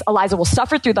which case Eliza will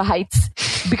suffer through the heights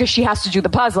because she has to do the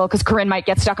puzzle, because Corinne might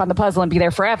get stuck on the puzzle and be there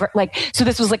forever. Like, so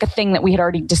this was like a thing that we had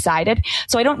already decided.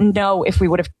 So I don't know if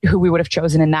who we would have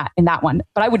chosen in that one,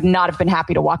 but I would not have been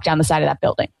happy to walk down the side of that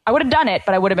building. I would have done it,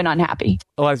 but I would have been unhappy.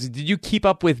 Eliza, did you keep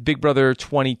up with Big Brother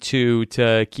 22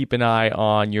 to keep an eye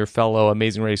on your fellow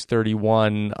Amazing Race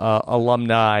 31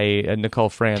 alumni, Nicole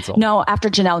Franzel? No, after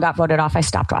Janelle got voted off, I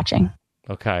stopped watching.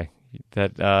 Okay.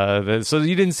 So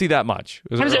you didn't see that much.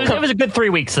 It was a good 3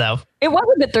 weeks, though. It was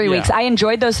a good 3 weeks. I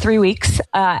enjoyed those 3 weeks.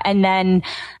 And then,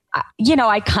 you know,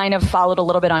 I kind of followed a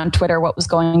little bit on Twitter what was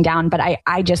going down, but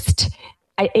it's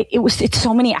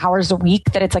so many hours a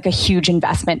week that it's like a huge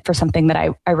investment for something that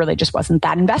I really just wasn't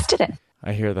that invested in.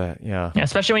 I hear that. Yeah.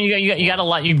 Especially when you got a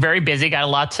lot, you're very busy, got a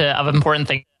lot of important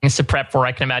things to prep for.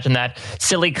 I can imagine that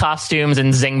silly costumes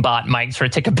and Zingbot might sort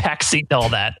of take a backseat to all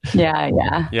that.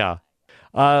 Yeah.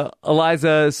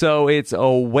 Eliza, so it's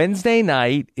a Wednesday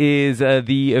night is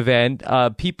the event.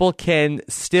 People can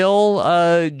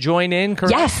still join in,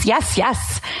 correct?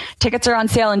 Yes. Tickets are on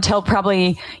sale until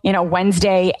probably, you know,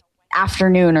 Wednesday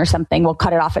afternoon or something. We'll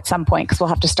cut it off at some point because we'll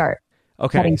have to start.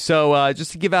 Okay, so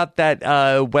just to give out that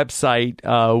website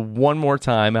one more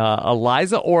time,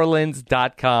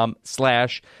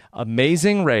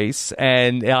 ElizaOrlins.com/amazing race,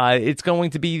 and it's going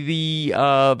to be the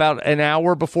about an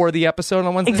hour before the episode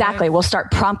on Wednesday. Exactly. Night? We'll start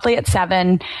promptly at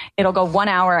 7. It'll go 1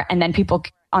 hour, and then people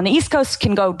on the East Coast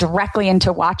can go directly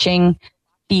into watching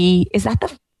is it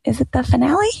the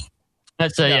finale?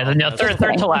 That's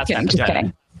third to last. I'm just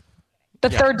kidding. The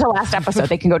third to last episode.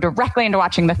 They can go directly into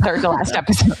watching the third to last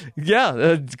episode.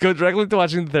 Go directly to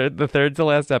watching the third to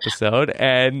last episode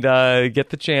and get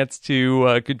the chance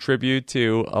to contribute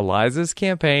to Eliza's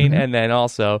campaign, and then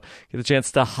also get the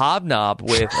chance to hobnob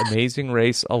with Amazing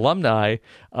Race alumni.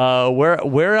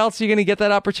 Where else are you going to get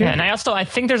that opportunity? Yeah, and I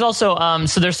think there's also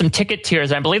so there's some ticket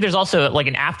tiers. I believe there's also like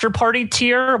an after party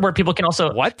tier where people can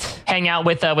also hang out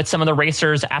with some of the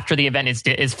racers after the event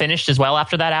is finished as well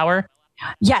after that hour.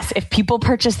 Yes, if people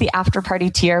purchase the after party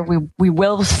tier, we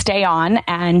will stay on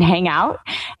and hang out.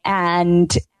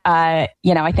 And, I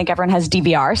think everyone has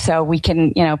DVR, so we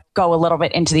can, go a little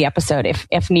bit into the episode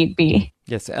if need be.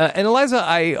 Yes. And Eliza,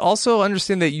 I also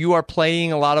understand that you are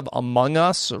playing a lot of Among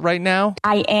Us right now.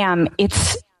 I am.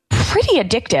 It's pretty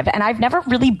addictive. And I've never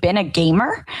really been a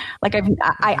gamer. Like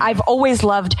I've always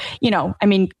loved,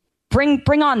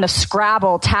 Bring on the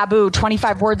Scrabble, Taboo,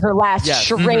 25 words or less,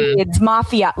 charades,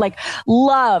 Mafia, like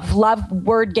love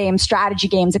word games, strategy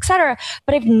games, etc.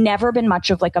 But I've never been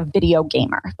much of like a video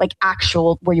gamer, like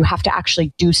actual where you have to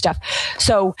actually do stuff.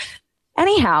 So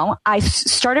anyhow, I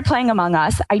started playing Among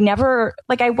Us. I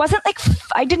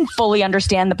didn't fully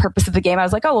understand the purpose of the game. I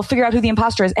was like, oh, we'll figure out who the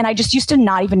imposter is. And I just used to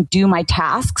not even do my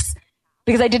tasks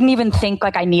because I didn't even think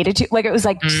like I needed to. Like it was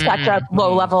like such a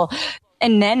low level.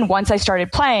 And then once I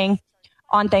started playing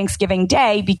on Thanksgiving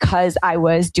Day, because I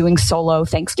was doing solo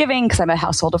Thanksgiving, because I'm a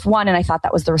household of one, and I thought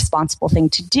that was the responsible thing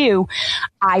to do,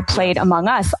 I played Among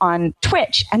Us on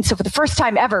Twitch. And so for the first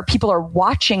time ever, people are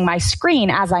watching my screen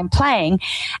as I'm playing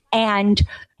and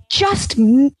just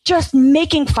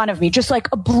making fun of me, just like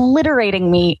obliterating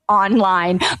me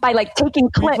online by like taking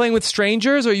clips. Were you playing with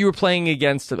strangers or you were playing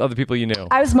against other people you knew?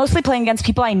 I was mostly playing against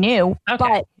people I knew,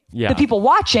 but the people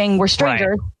watching were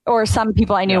strangers or some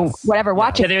people I knew, whatever,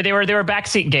 watching. Yeah, they were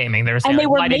backseat gaming. They were saying,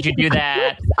 why did you do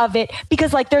that? Of it,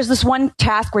 because like there's this one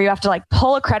task where you have to like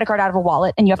pull a credit card out of a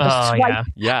wallet and you have to swipe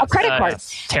a credit card.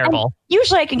 Terrible. And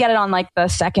usually I can get it on like the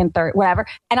second, third, whatever.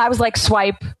 And I was like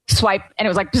swipe, and it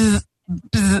was like bzz,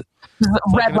 bzz,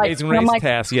 red light. Amazing Race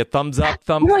task. You get thumbs up,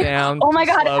 thumbs down. Oh my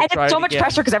God. And it's so much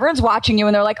pressure because everyone's watching you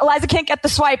and they're like, Eliza can't get the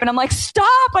swipe. And I'm like,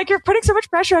 stop. Like you're putting so much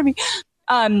pressure on me.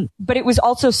 But it was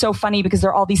also so funny because there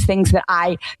are all these things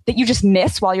that you just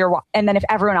miss while you're, and then if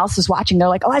everyone else is watching, they're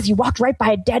like, Eliza, you walked right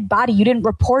by a dead body. You didn't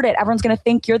report it. Everyone's going to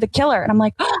think you're the killer. And I'm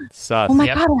like, oh my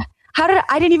God,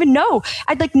 I didn't even know.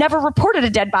 I'd like never reported a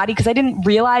dead body because I didn't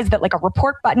realize that like a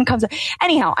report button comes up.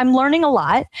 Anyhow, I'm learning a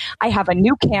lot. I have a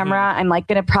new camera. I'm like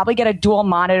going to probably get a dual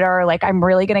monitor. Like I'm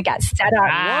really going to get set up.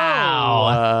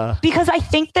 Wow. Because I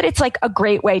think that it's like a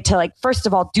great way to like, first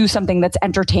of all, do something that's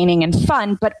entertaining and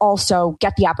fun, but also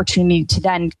get the opportunity to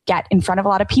then get in front of a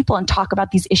lot of people and talk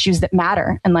about these issues that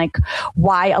matter. And like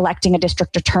why electing a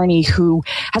district attorney who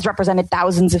has represented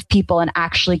thousands of people and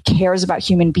actually cares about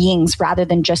human beings rather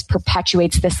than just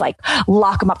perpetuates this like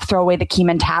lock them up, throw away the key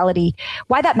mentality,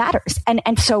 why that matters.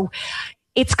 And so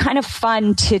it's kind of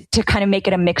fun to kind of make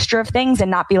it a mixture of things and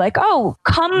not be like, oh,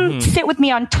 come sit with me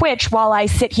on Twitch while I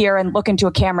sit here and look into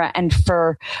a camera and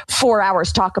for 4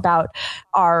 hours talk about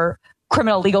our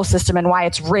criminal legal system and why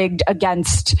it's rigged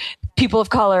against people of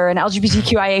color and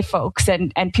LGBTQIA folks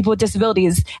and people with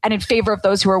disabilities and in favor of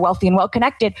those who are wealthy and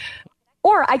well-connected.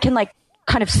 Or I can like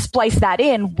kind of splice that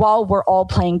in while we're all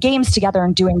playing games together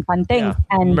and doing fun things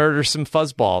and murder some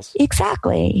fuzzballs.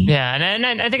 Exactly. Yeah.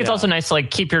 And I think it's also nice to like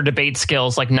keep your debate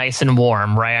skills like nice and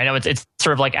warm, right? I know it's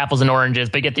sort of like apples and oranges,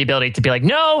 but you get the ability to be like,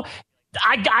 no,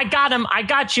 I got him. I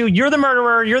got you. You're the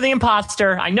murderer. You're the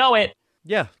imposter. I know it.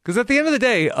 Yeah, because at the end of the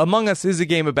day, Among Us is a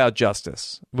game about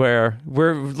justice, where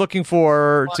we're looking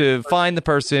to find the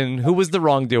person who was the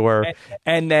wrongdoer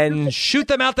and then shoot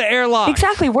them out the airlock.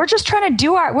 Exactly. We're just trying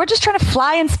to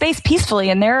fly in space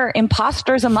peacefully, and there are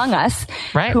imposters among us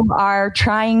who are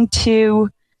trying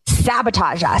to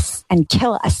sabotage us and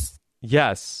kill us.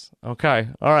 Yes. Okay.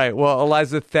 All right. Well,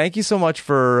 Eliza, thank you so much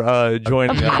for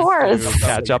joining us. Of course. To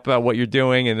catch up about what you're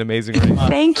doing and Amazing Race.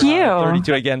 Thank you.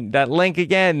 32 again. That link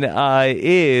again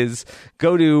is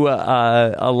go to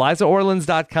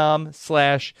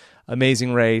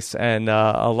ElizaOrlins.com/Amazing Race. And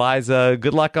Eliza,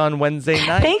 good luck on Wednesday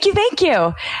night. Thank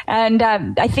you. And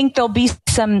I think there'll be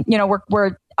some,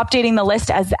 we're updating the list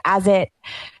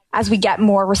as we get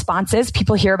more responses.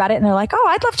 People hear about it and they're like, oh,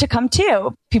 I'd love to come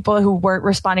too. People who weren't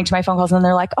responding to my phone calls and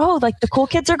they're like, oh, like the cool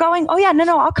kids are going. Oh yeah,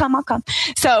 no, I'll come.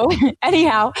 So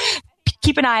anyhow,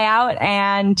 keep an eye out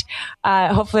and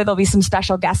hopefully there'll be some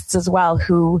special guests as well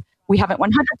who we haven't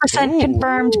 100%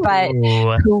 confirmed, but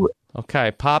who.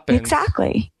 Okay, pop in.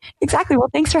 Exactly. Well,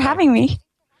 thanks for having me.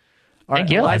 All right,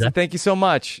 thank you, Eliza. Thank you so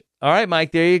much. All right,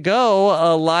 Mike, there you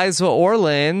go. Eliza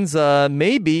Orlins,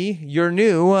 maybe your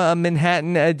new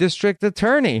Manhattan District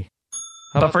Attorney.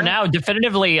 But for now,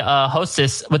 definitively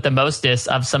hostess with the mostest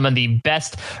of some of the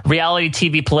best reality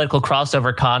TV political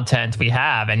crossover content we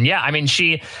have. And yeah, I mean,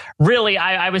 she really,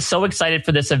 I was so excited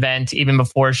for this event even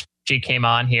before she came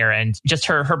on here, and just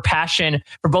her passion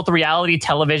for both the reality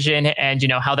television and,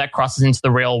 how that crosses into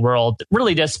the real world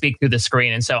really does speak through the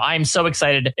screen. And so I'm so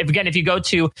excited. If you go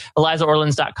to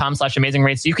ElizaOrlins.com/Amazing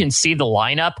Race, you can see the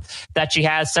lineup that she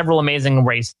has. Several Amazing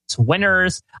Race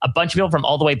winners, a bunch of people from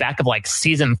all the way back of like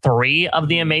season 3 of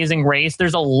the Amazing Race.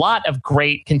 There's a lot of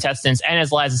great contestants. And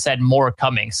as Liza said, more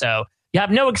coming. So you have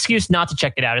no excuse not to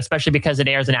check it out, especially because it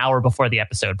airs an hour before the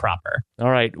episode proper. All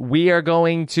right. We are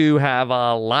going to have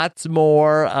lots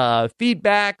more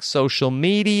feedback, social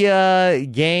media,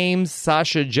 games.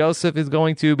 Sasha Joseph is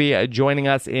going to be joining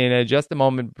us in just a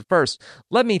moment. But first,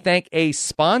 let me thank a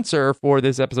sponsor for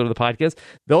this episode of the podcast.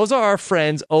 Those are our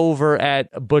friends over at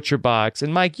ButcherBox.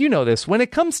 And Mike, you know this. When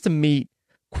it comes to meat,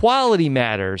 quality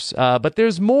matters, but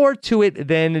there's more to it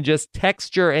than just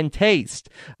texture and taste.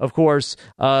 Of course,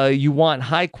 you want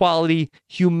high quality,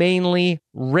 humanely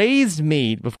raised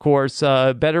meat. Of course,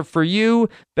 better for you,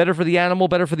 better for the animal,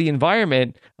 better for the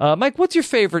environment. Mike, what's your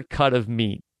favorite cut of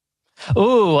meat?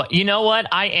 Ooh, you know what?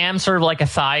 I am sort of like a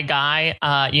thigh guy.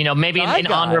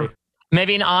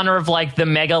 Maybe in honor of like the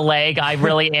mega leg, I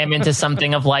really am into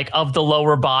something of the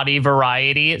lower body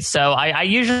variety. So I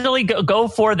usually go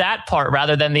for that part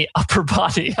rather than the upper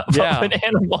body of an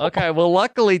animal. Okay, well,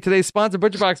 luckily today's sponsor,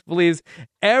 ButcherBox, believes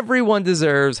everyone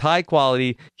deserves high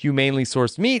quality, humanely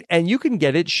sourced meat, and you can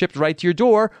get it shipped right to your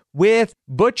door with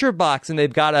ButcherBox. And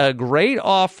they've got a great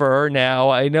offer now.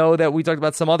 I know that we talked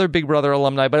about some other Big Brother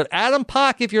alumni, but Adam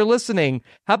Pock, if you're listening,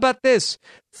 how about this?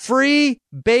 Free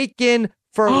bacon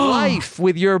for life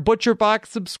with your ButcherBox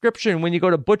subscription when you go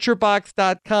to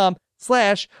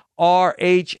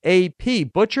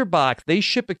butcherbox.com/RHAP. ButcherBox, they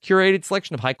ship a curated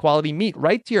selection of high-quality meat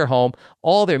right to your home.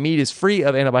 All their meat is free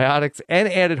of antibiotics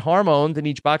and added hormones, and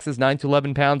each box has 9 to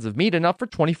 11 pounds of meat, enough for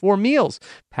 24 meals.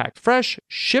 Packed fresh,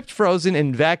 shipped frozen,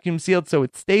 and vacuum sealed so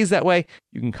it stays that way.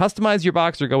 You can customize your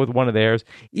box or go with one of theirs.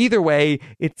 Either way,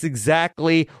 it's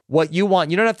exactly what you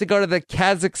want. You don't have to go to the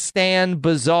Kazakhstan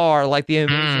bazaar like the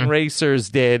Amazing Racers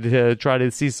did to try to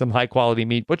see some high-quality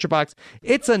meat. ButcherBox,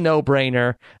 it's a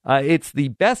no-brainer. It's the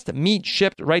best best meat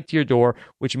shipped right to your door,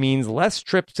 which means less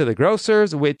trips to the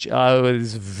grocers, which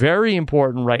is very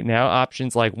important right now.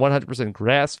 Options like 100%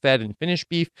 grass-fed and finished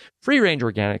beef, free-range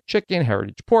organic chicken,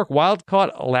 heritage pork,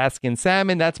 wild-caught Alaskan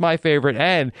salmon, that's my favorite,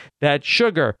 and that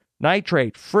sugar,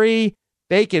 nitrate-free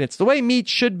bacon. It's the way meat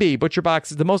should be.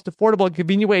 ButcherBox is the most affordable and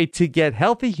convenient way to get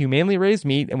healthy, humanely raised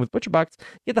meat. And with ButcherBox, you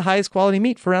get the highest quality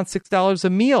meat for around $6 a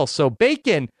meal. So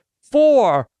bacon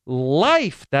for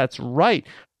life. That's right.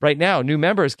 Right now, new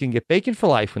members can get bacon for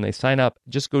life when they sign up.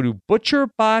 Just go to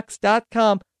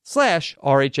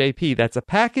butcherbox.com/RHAP. That's a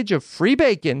package of free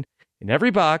bacon in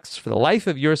every box for the life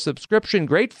of your subscription.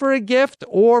 Great for a gift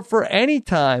or for any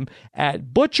time at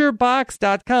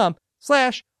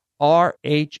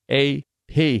butcherbox.com/RHAP.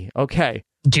 Okay.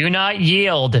 Do not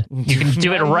yield. You can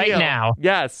do it right now.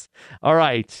 Yes. All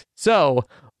right. So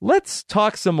let's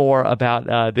talk some more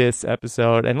about this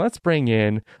episode, and let's bring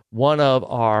in one of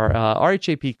our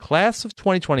RHAP Class of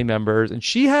 2020 members. And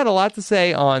she had a lot to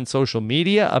say on social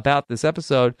media about this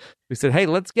episode. We said, hey,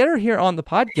 let's get her here on the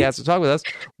podcast to talk with us.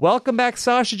 Welcome back,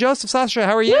 Sasha Joseph. Sasha,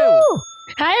 how are you? Woo!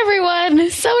 Hi, everyone.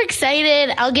 So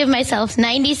excited. I'll give myself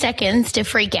 90 seconds to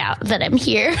freak out that I'm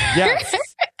here. Yes.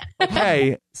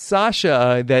 Okay,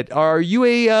 Sasha, are you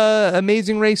a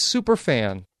Amazing Race super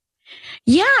fan?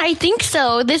 Yeah, I think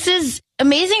so.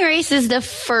 Amazing Race is the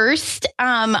first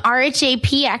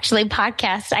RHAP actually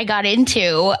podcast I got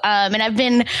into, and I've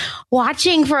been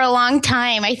watching for a long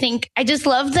time. I think I just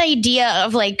love the idea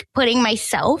of like putting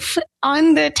myself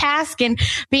on the task and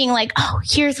being like, oh,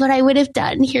 here's what I would have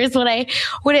done. Here's what I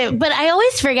would have. But I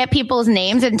always forget people's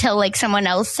names until like someone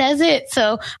else says it.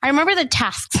 So I remember the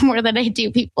tasks more than I do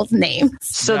people's names.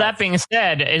 So that being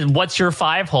said, what's your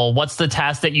 5-hole? What's the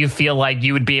task that you feel like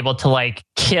you would be able to like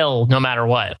kill no matter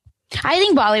what? I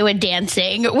think Bollywood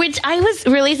dancing, which I was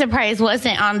really surprised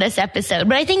wasn't on this episode,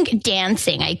 but I think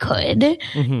dancing I could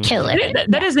kill it.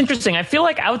 That is interesting. I feel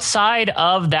like outside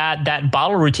of that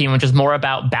bottle routine, which is more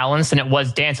about balance than it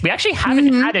was dance, we actually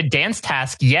haven't had a dance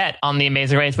task yet on The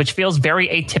Amazing Race, which feels very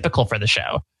atypical for the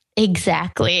show.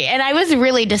 Exactly. And I was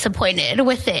really disappointed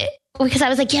with it because I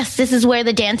was like, yes, this is where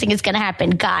the dancing is going to happen.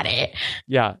 Got it.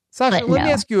 Yeah. Sasha, let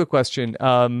me ask you a question.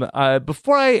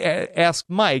 Before I ask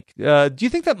Mike, do you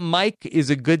think that Mike is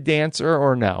a good dancer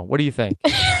or no? What do you think?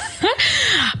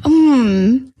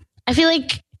 I feel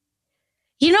like,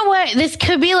 you know what? This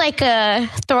could be like a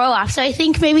throw off. So I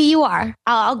think maybe you are.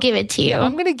 I'll give it to you. Yeah,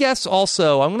 I'm going to guess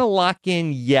also. I'm going to lock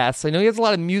in yes. I know he has a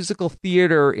lot of musical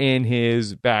theater in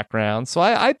his background. So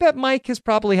I bet Mike has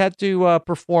probably had to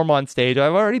perform on stage.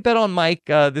 I've already bet on Mike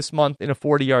this month in a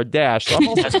 40-yard dash. So I'm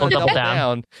also going to double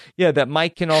down. Yeah, that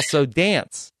Mike can also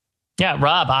dance. Yeah,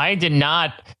 Rob, I did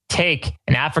not take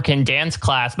an African dance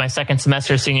class my second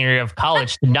semester senior year of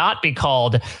college to not be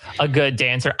called a good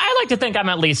dancer. I like to think I'm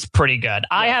at least pretty good.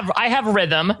 Yeah. I have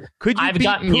rhythm. Could you beat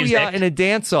got music Puya in a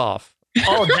dance off?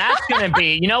 Oh, that's going to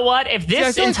be, you know what? If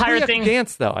this entire thing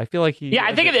dance though, I feel like he. Yeah,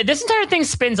 I think if this entire thing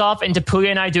spins off into Puya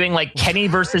and I doing like Kenny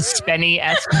versus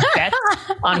Spenny-esque bets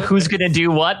on who's going to do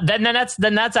what, then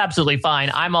that's absolutely fine.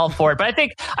 I'm all for it. But I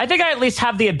think I at least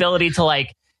have the ability to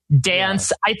like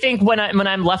dance. Yeah. I think when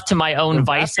I'm left to my own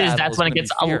vices, that's when it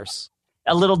gets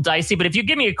a little dicey. But if you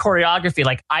give me a choreography,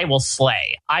 like I will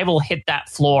slay. I will hit that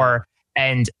floor,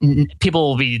 and people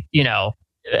will be,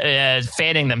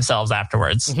 fanning themselves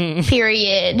afterwards.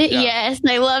 Period. Yeah. Yes,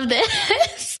 I love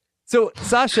this. So,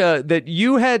 Sasha, that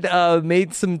you had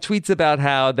made some tweets about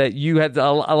how that you had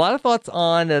a lot of thoughts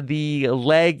on the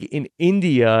leg in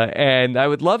India, and I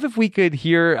would love if we could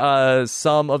hear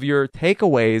some of your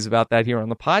takeaways about that here on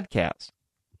the podcast.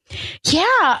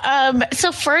 Yeah.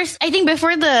 So first, I think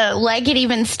before the leg had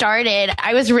even started,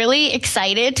 I was really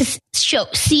excited to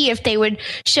see if they would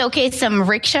showcase some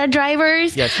rickshaw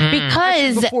drivers. Yes.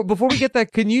 Because before we get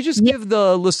that, can you just give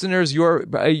the listeners your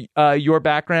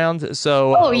background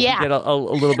so we get a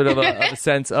little bit of a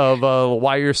sense of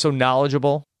why you're so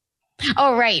knowledgeable?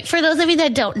 Oh, right. For those of you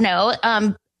that don't know,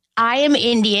 I am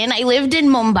Indian. I lived in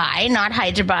Mumbai, not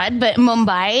Hyderabad, but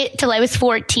Mumbai till I was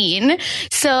 14.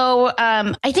 So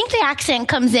I think the accent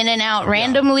comes in and out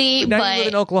randomly. But now you live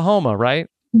in Oklahoma, right?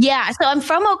 Yeah. So I'm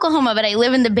from Oklahoma, but I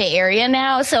live in the Bay Area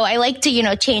now. So I like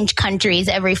to, change countries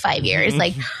every 5 years,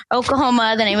 like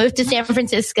Oklahoma. Then I moved to San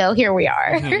Francisco. Here we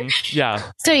are. Yeah.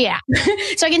 So yeah.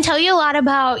 So I can tell you a lot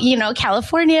about,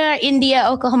 California, India,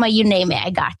 Oklahoma, you name it. I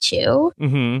got you.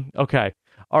 Okay.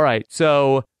 All right.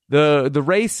 So the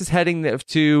race is heading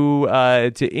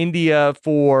to India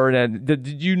for. Did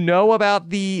you know about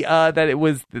the that it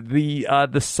was the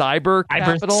cyber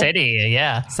capital? City?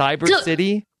 Yeah,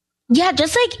 City. Yeah,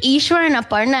 just like Ishwar and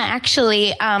Aparna.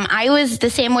 Actually, I was the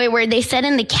same way where they said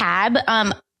in the cab.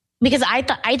 because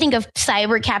I think of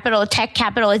cyber capital, tech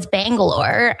capital as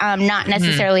Bangalore, not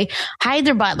necessarily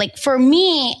Hyderabad. Like for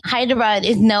me, Hyderabad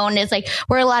is known as like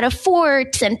where a lot of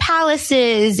forts and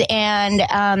palaces and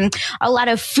a lot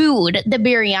of food. The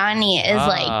biryani is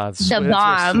like the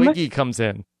bomb. Swiggy comes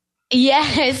in.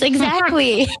 Yes,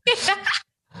 exactly.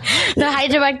 The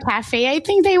Hyderabad Cafe, I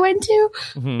think they went to.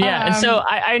 Yeah, and so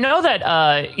I know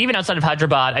that even outside of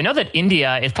Hyderabad, I know that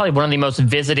India is probably one of the most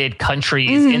visited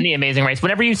countries in the Amazing Race.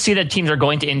 Whenever you see that teams are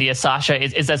going to India, Sasha,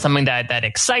 is that something that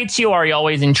excites you? Or are you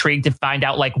always intrigued to find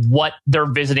out like what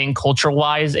they're visiting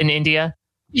culture-wise in India?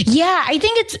 Yeah, I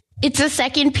think it's a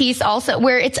second piece also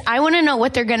where I want to know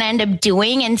what they're going to end up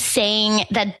doing and saying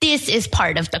that this is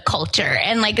part of the culture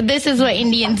and like this is what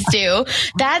Indians do.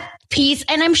 That piece,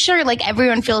 and I'm sure like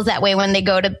everyone feels that way when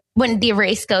the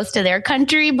race goes to their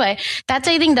country, but that's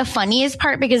I think the funniest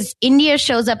part because India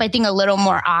shows up I think a little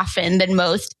more often than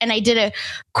most. And I did a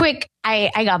quick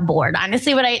I got bored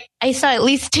honestly, but I saw at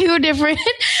least 2 different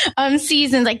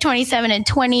seasons like 27 and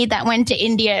 20 that went to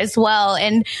India as well.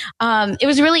 And it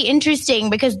was really interesting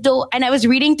because and I was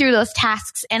reading through those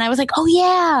tasks and I was like, oh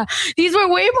yeah, these were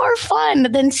way more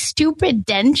fun than stupid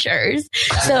dentures.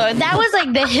 So that was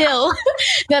like the hill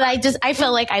that I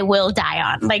felt like I will die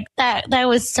on. Like that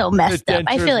was so messed up.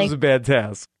 I feel like was a bad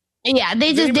task. Yeah,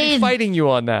 they fighting you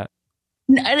on that.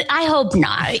 I hope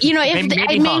not. You know,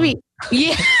 if maybe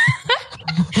yeah.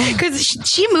 Because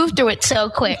she moved through it so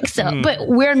quick. So, but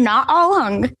we're not all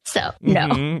hung. So,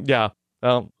 no. Yeah.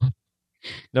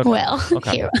 Okay. Well,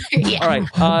 okay. Yeah. All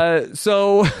right.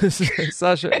 So,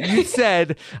 Sasha, you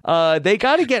said they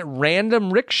got to get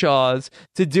random rickshaws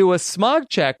to do a smog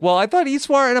check. Well, I thought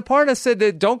Iswar and Aparna said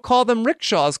that don't call them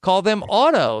rickshaws, call them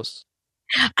autos.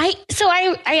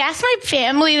 I asked my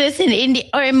family this in India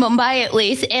or in Mumbai at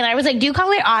least, and I was like, do you call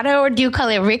it auto or do you call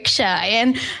it rickshaw?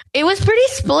 And it was pretty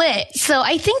split. So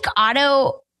I think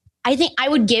auto, I think I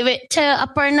would give it to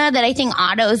Aparna that I think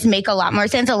autos make a lot more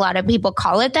sense. A lot of people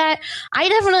call it that. I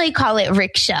definitely call it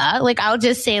rickshaw. Like I'll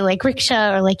just say like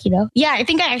rickshaw or like, you know, yeah, I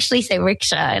think I actually say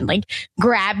rickshaw and like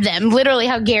grab them. Literally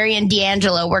how Gary and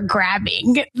D'Angelo were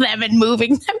grabbing them and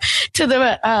moving them to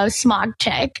the smog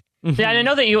check. Yeah, and I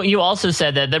know that you also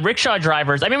said that the rickshaw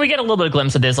drivers, I mean, we get a little bit of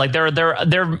glimpse of this. Like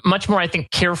they're much more, I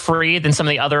think, carefree than some of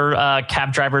the other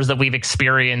cab drivers that we've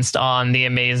experienced on the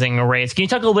Amazing Race. Can you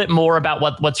talk a little bit more about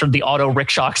what sort of the auto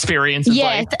rickshaw experience is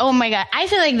like? Yes. Oh my God. I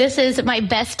feel like this is my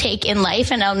best take in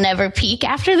life and I'll never peak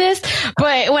after this.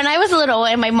 But when I was little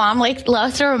and my mom like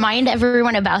loves to remind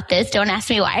everyone about this, don't ask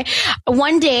me why.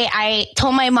 One day I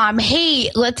told my mom,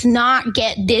 hey, let's not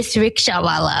get this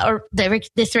rickshawala or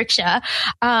this rickshaw.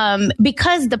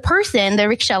 Because the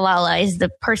rickshawala is the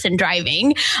person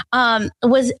driving,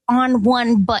 was on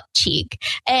one butt cheek.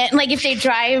 And like if they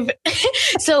drive,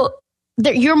 so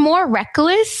you're more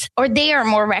reckless or they are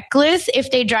more reckless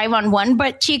if they drive on one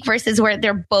butt cheek versus where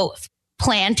they're both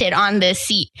planted on the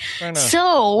seat.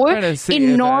 So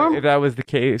if that was the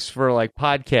case for like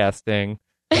podcasting.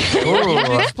 Can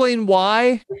you explain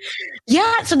why?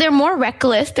 Yeah, so they're more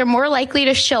reckless. They're more likely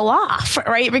to show off,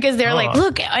 right? Because they're like,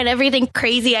 look at everything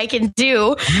crazy I can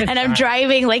do. And I'm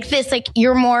driving like this. Like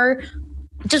you're more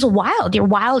just wild. You're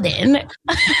wild in.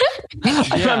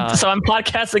 So I'm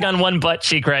podcasting on one butt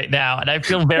cheek right now, and I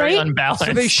feel very unbalanced.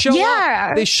 So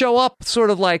they show up sort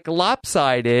of like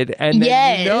lopsided, and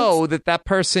then you know that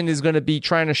person is going to be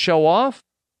trying to show off.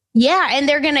 Yeah, and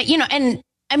they're going to, you know, and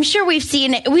I'm sure we've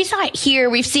seen it. We saw it here.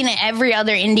 We've seen it every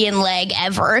other Indian leg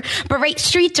ever. But right,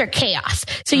 streets are chaos.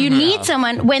 So you need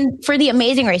someone for the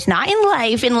Amazing Race, not in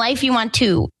life. In life, you want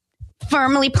to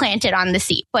firmly planted on the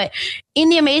seat. But in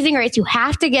the Amazing Race, you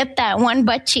have to get that one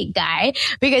butt cheek guy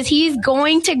because he's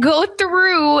going to go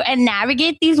through and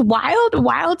navigate these wild,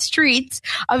 wild streets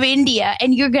of India,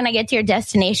 and you're going to get to your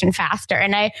destination faster.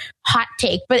 And hot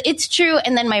take, but it's true.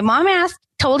 And then my mom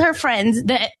told her friends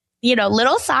that, you know,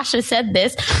 little Sasha said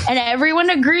this and everyone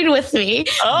agreed with me.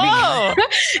 Oh,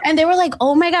 and they were like,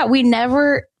 oh my God, we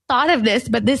never thought of this,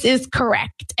 but this is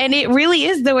correct. And it really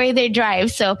is the way they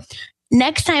drive. So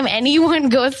next time anyone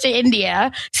goes to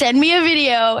India, send me a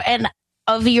video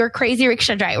of your crazy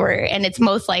rickshaw driver, and it's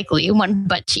most likely one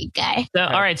butt cheek guy. So,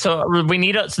 all right, so we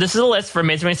need so this is a list for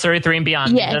Amazing Race 33 and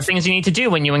beyond. Yes. The things you need to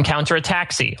do when you encounter a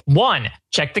taxi. 1,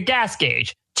 check the gas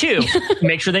gauge. 2,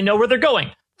 make sure they know where they're going.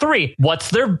 3,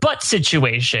 what's their butt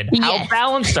situation? How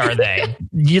balanced are they?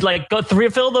 You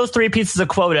fill those 3 pieces of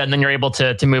quota, and then you're able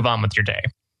to move on with your day.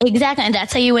 Exactly, and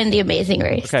that's how you win the Amazing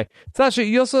Race. Okay. Sasha,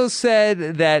 you also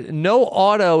said that no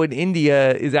auto in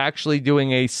India is actually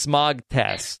doing a smog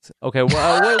test. Okay,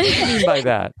 well, what do you mean by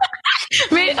that?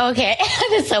 Okay,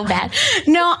 that's so bad.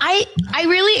 No, I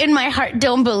really in my heart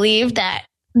don't believe that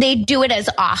they do it as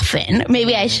often.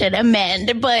 Maybe I should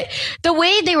amend, but the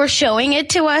way they were showing it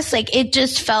to us, like it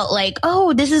just felt like,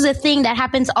 oh, this is a thing that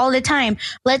happens all the time.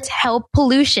 Let's help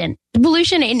pollution.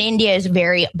 Pollution in India is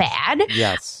very bad.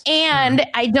 Yes. And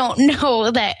I don't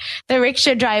know that the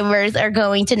rickshaw drivers are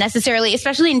going to necessarily,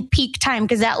 especially in peak time,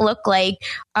 because that looked like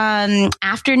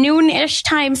afternoon-ish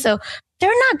time. So they're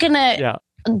not going to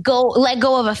let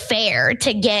go of a fare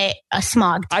to get a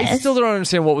smog test. I still don't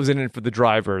understand what was in it for the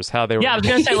drivers, how they were. Yeah, I was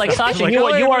going to say, like, Sasha, like, you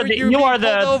are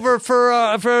the over for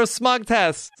a smog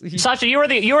test. Sasha, you are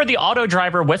the auto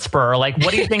driver whisperer. Like, what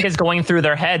do you think is going through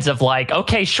their heads of like,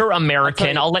 okay, sure,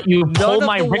 American, I'll let you pull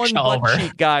my rickshaw over.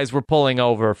 Cheek guys were pulling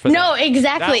over for no,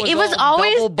 exactly. It was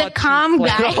always the calm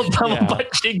guys. Double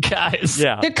butt cheek guys.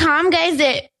 Yeah, the calm guys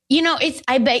that. You know,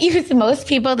 I bet you it's most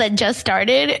people that just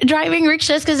started driving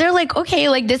rickshaws because they're like, okay,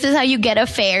 like this is how you get a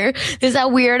fare. This is how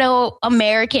weirdo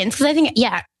Americans, because I think,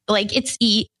 like it's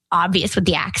obvious with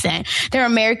the accent. They're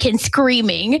Americans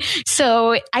screaming.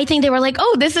 So I think they were like,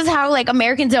 oh, this is how like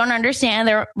Americans don't understand.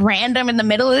 They're random in the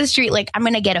middle of the street. Like, I'm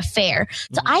going to get a fare.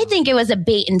 So I think it was a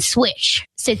bait and switch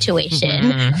situation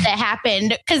that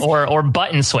happened. Or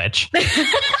button switch.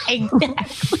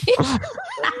 Exactly.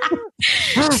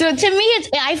 So to me,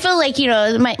 I feel like, you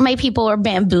know, my people were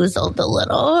bamboozled a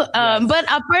little, but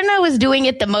Aparna was doing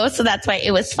it the most. So that's why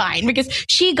it was fine, because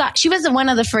she was one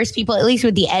of the first people, at least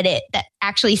with the edit, that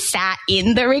actually sat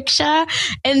in the rickshaw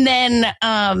and then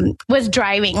was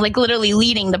driving, like literally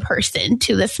leading the person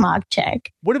to the smog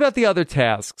check. What about the other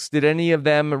tasks? Did any of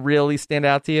them really stand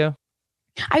out to you?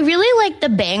 I really like the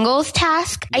bangles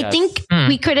task. Yes. I think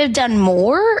we could have done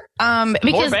more.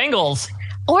 Because more bangles.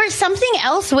 Or something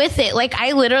else with it. Like,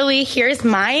 I literally, here's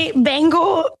my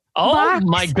bangle box.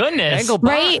 My goodness. Bangle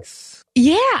box. Right?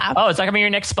 Yeah. Oh, is that going to be your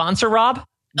next sponsor, Rob?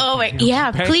 Oh,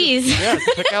 yeah, please. Yeah,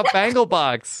 check out Bangle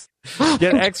Box.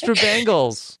 Get extra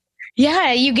bangles.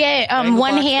 Yeah, you get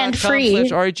one hand free.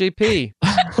 RHAP.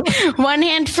 One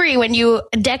hand free when you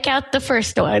deck out the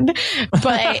first one.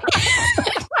 But...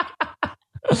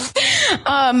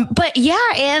 but yeah,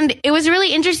 and it was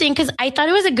really interesting because I thought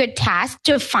it was a good task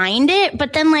to find it,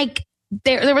 but then like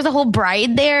there was a whole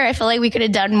bride there. I feel like we could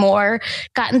have done more,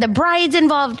 gotten the brides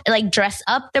involved, like dress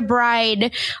up the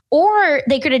bride, or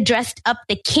they could have dressed up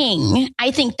the king.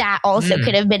 I think that also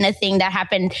could have been a thing that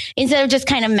happened instead of just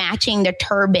kind of matching the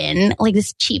turban, like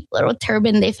this cheap little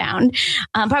turban they found,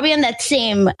 probably on that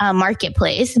same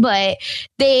marketplace, but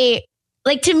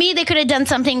like, to me, they could have done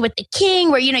something with the king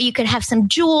where, you know, you could have some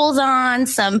jewels on,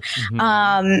 some,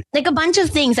 like a bunch of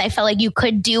things I felt like you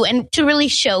could do and to really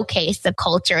showcase the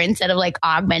culture instead of like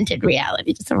augmented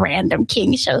reality. Just a random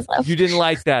king shows up. You didn't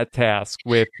like that task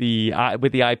with the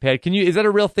iPad. Is that a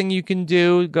real thing you can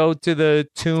do? Go to the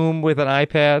tomb with an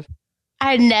iPad?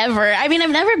 I've never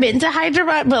been to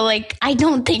Hyderabad, but like, I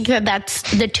don't think that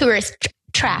that's the tourist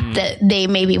trap that they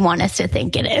maybe want us to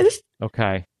think it is.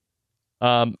 Okay.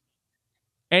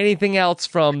 Anything else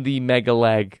from the mega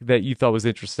leg that you thought was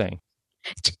interesting?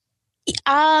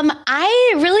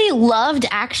 I really loved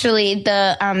actually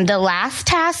the last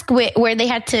task where they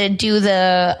had to do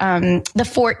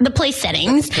the place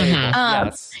settings.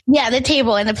 Yes. Yeah, the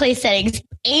table and the place settings.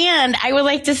 And I would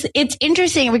like to, it's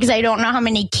interesting because I don't know how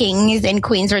many kings and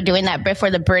queens were doing that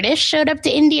before the British showed up to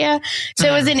India. So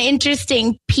it was an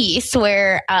interesting piece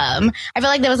where I feel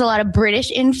like there was a lot of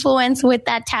British influence with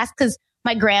that task because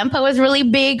my grandpa was really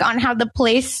big on how the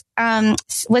place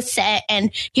was set, and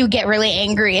he would get really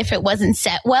angry if it wasn't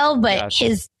set well, but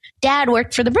his dad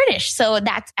worked for the British, so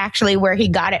that's actually where he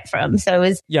got it from. So it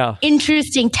was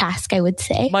interesting task, I would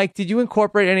say. Mike, did you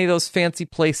incorporate any of those fancy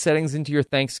place settings into your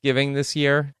Thanksgiving this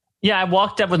year? Yeah, I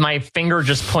walked up with my finger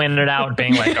just pointed out,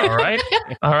 being like, all right.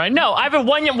 No, I have a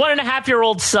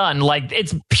 1.5-year-old son. Like,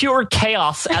 it's pure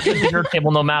chaos at the dinner table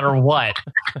no matter what.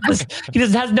 He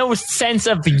just has no sense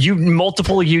of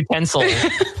multiple utensils.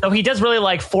 So he does really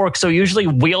like forks. So he usually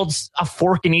wields a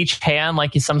fork in each hand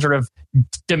like he's some sort of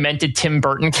demented Tim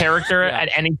Burton character at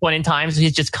any point in time. So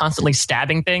he's just constantly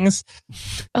stabbing things.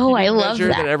 Oh, I love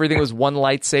that. Everything was one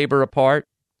lightsaber apart.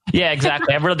 Yeah,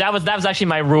 exactly. That was actually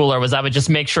my ruler. Was I would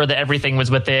just make sure that everything was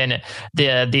within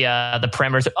the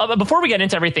parameters. But before we get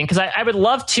into everything, because I would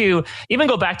love to even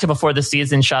go back to before the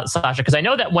season shot, Sasha, because I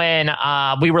know that when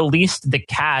we released the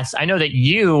cast, I know that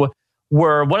you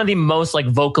were one of the most like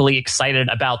vocally excited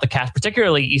about the cast,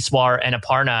 particularly Iswar and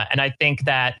Aparna. And I think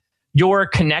that your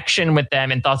connection with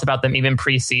them and thoughts about them even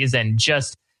pre-season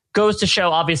just goes to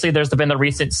show, obviously, there's been the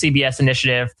recent CBS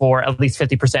initiative for at least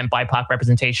 50% BIPOC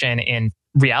representation in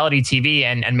reality TV,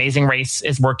 and Amazing Race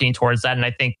is working towards that. And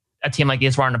I think a team like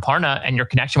Iswar and Aparna and your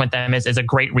connection with them is a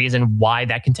great reason why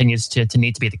that continues to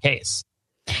need to be the case.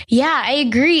 Yeah, I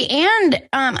agree. And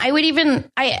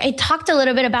I talked a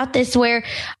little bit about this where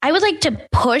I would like to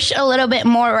push a little bit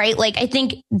more, right? Like, I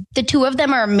think the two of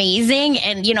them are amazing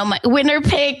and, my winner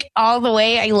pick all the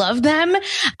way. I love them.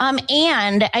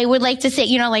 And I would like to say,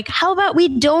 like, how about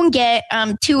we don't get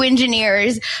 2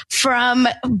 engineers from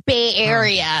Bay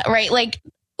Area, right? Like,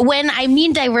 when I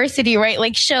mean diversity, right?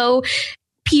 Like, show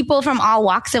people from all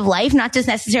walks of life, not just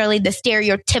necessarily the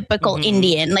stereotypical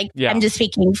Indian. Like, I'm just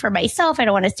speaking for myself. I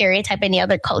don't want to stereotype any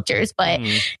other cultures, but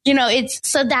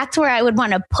so that's where I would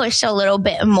want to push a little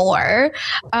bit more,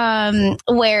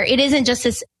 where it isn't just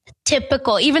this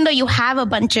typical, even though you have a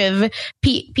bunch of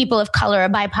people of color or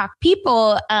BIPOC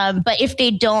people, but if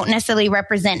they don't necessarily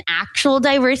represent actual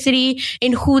diversity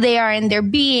in who they are in their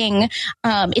being,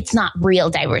 it's not real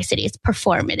diversity. It's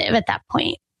performative at that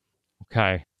point.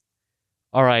 Okay.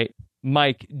 All right,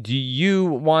 Mike, do you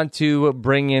want to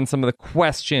bring in some of the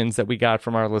questions that we got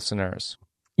from our listeners?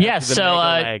 Yes,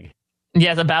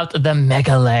 yes, about the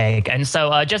mega leg. And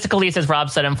so Jessica Liese, as Rob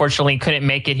said, unfortunately couldn't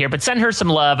make it here, but send her some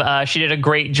love. She did a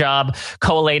great job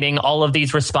collating all of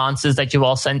these responses that you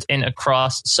all sent in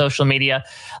across social media.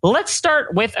 Let's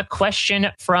start with a question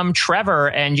from Trevor.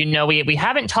 And, we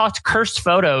haven't talked cursed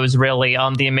photos really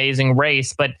on The Amazing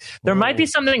Race, but there might be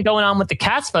something going on with the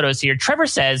cast photos here. Trevor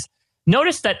says,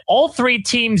 notice that all 3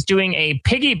 teams doing a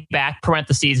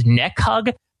piggyback (neck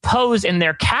hug) pose in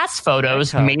their cast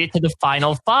photos made it to the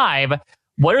final 5.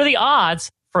 What are the odds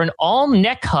for an all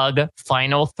neck hug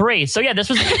final 3? So this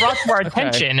was brought to our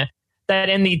attention that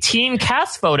in the team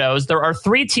cast photos, there are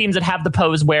 3 teams that have the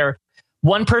pose where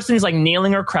one person is like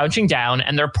kneeling or crouching down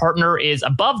and their partner is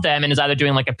above them and is either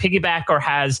doing like a piggyback or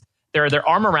has their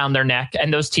arm around their neck.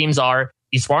 And those teams are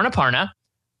Eastwar and Aparna,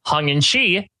 Hung and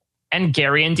Chi, and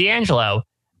Gary and D'Angelo.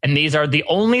 And these are the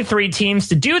only 3 teams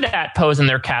to do that pose in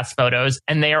their cast photos.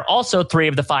 And they are also 3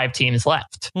 of the 5 teams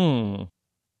left.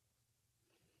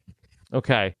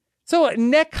 Okay. So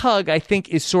neck hug, I think,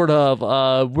 is sort of,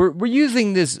 we're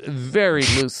using this very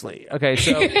loosely. Okay.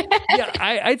 So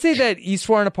I'd say that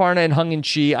Eastwar and Aparna and Hung and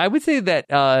Chi, I would say that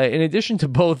in addition to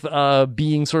both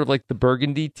being sort of like the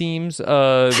Burgundy teams,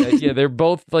 they're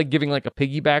both like giving like a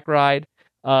piggyback ride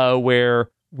where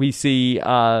we see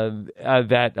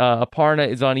that Aparna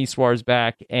is on Eastwar's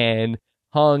back and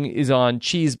Hung is on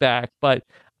Chi's back. But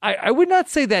I would not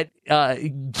say that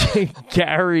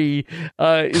Gary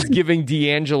is giving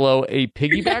D'Angelo a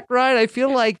piggyback ride. I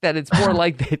feel like that it's more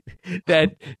like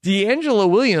that D'Angelo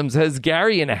Williams has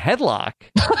Gary in a headlock.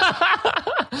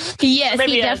 Yes,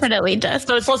 he definitely does.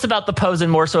 So it's less about the pose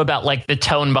and more so about like the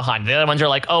tone behind it. The other ones are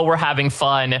like, oh, we're having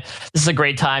fun. This is a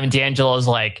great time. And D'Angelo's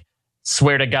like,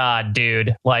 swear to God,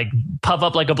 dude, like puff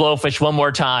up like a blowfish one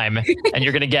more time and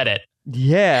you're going to get it.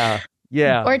 Yeah.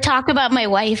 Or talk about my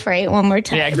wife, right? One more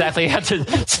time. Yeah, exactly.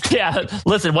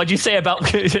 Listen, what'd you say about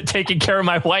taking care of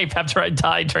my wife after I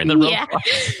died during the road?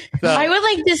 I would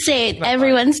like to say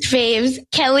everyone's faves,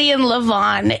 Kelly and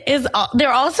Lavon,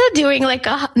 they're also doing like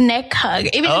a neck hug.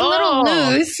 It was a little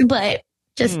loose, but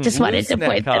just wanted to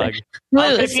point that out.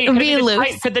 Loose.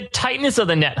 Could the tightness of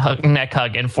the neck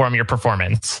hug inform your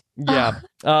performance? Yeah.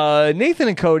 Nathan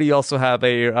and Cody also have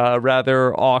a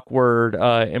rather awkward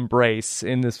embrace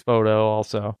in this photo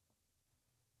also.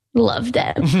 Love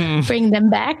them. Bring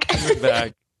them back. So,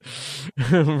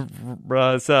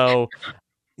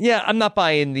 I'm not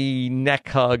buying the neck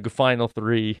hug final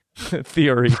 3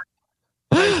 theory.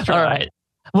 All right.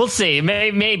 We'll see.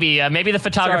 Maybe the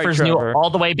photographers knew all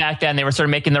the way back then. They were sort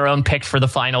of making their own picks for the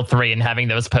final 3 and having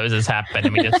those poses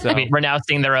happen. And we're now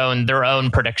seeing their own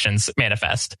predictions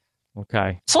manifest.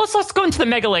 Okay. So let's go into the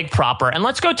Mega Lake proper, and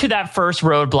let's go to that first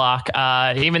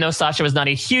roadblock. Even though Sasha was not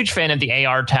a huge fan of the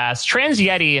AR task, Trans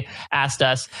Yeti asked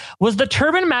us, was the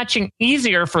turban matching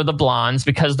easier for the blondes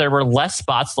because there were less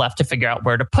spots left to figure out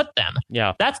where to put them?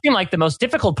 Yeah. That seemed like the most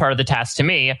difficult part of the task to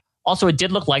me. Also, it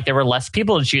did look like there were less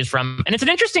people to choose from. And it's an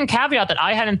interesting caveat that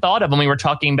I hadn't thought of when we were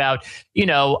talking about,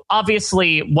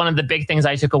 obviously one of the big things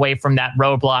I took away from that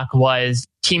roadblock was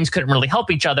teams couldn't really help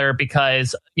each other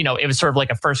because, it was sort of like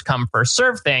a first come, first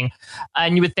serve thing.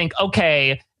 And you would think,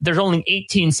 okay, there's only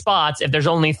 18 spots. If there's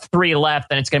only 3 left,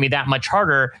 then it's going to be that much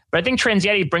harder. But I think Trans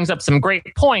Yeti brings up some great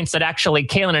points that actually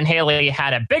Kaylin and Haley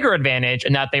had a bigger advantage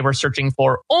in that they were searching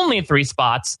for only 3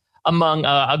 spots among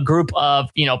a group of,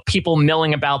 people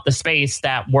milling about the space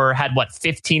that had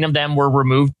 15 of them were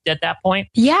removed at that point.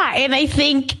 Yeah. And I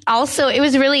think also it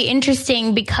was really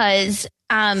interesting because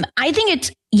I think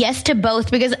it's yes to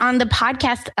both, because on the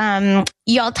podcast,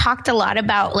 y'all talked a lot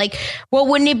about like, well,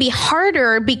 wouldn't it be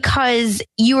harder because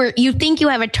you think you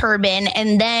have a turban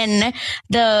and then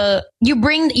you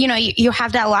bring, you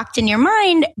have that locked in your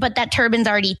mind, but that turban's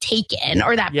already taken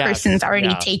or that person's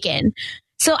already taken.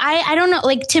 So I don't know,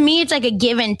 like to me, it's like a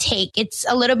give and take. It's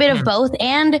a little bit of both.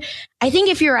 And I think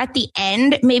if you're at the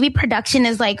end, maybe production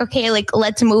is like, okay, like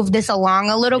let's move this along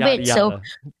a little bit. So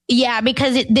yeah,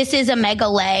 because this is a mega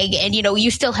leg and, you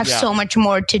still have so much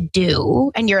more to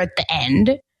do and you're at the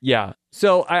end. Yeah.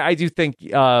 So I do think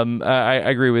I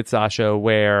agree with Sasha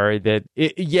where that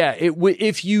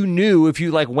if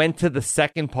you like went to the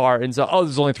second part and so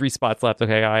there's only 3 spots left,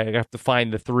 okay, I have to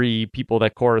find the 3 people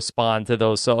that correspond to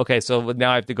those. So so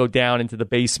now I have to go down into the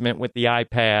basement with the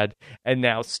iPad and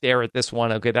now stare at this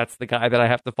one. Okay, that's the guy that I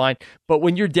have to find. But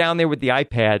when you're down there with the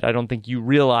iPad, I don't think you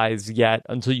realize yet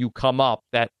until you come up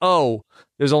that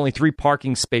there's only 3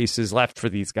 parking spaces left for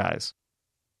these guys.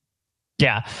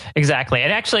 Yeah, exactly.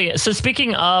 And actually, so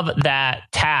speaking of that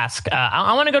task,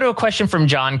 I want to go to a question from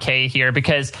John K here,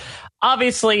 because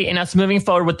obviously in us moving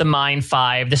forward with the Mine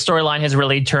 5, the storyline has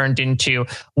really turned into,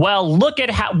 well, look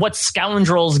at what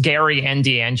scoundrels Gary and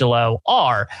D'Angelo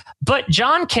are. But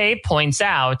John K points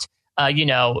out,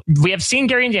 we have seen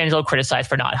Gary and D'Angelo criticized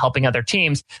for not helping other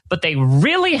teams, but they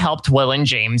really helped Will and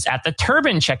James at the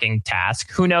turban checking task.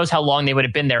 Who knows how long they would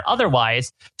have been there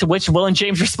otherwise, to which Will and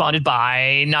James responded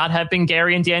by not helping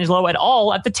Gary and D'Angelo at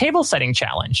all at the table setting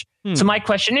challenge. So my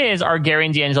question is, are Gary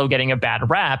and D'Angelo getting a bad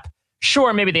rap?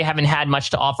 Sure, maybe they haven't had much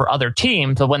to offer other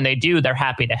teams, but when they do, they're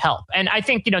happy to help. And I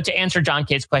think, to answer John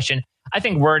K's question, I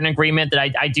think we're in agreement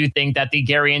that I do think that the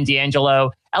Gary and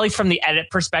D'Angelo, at least from the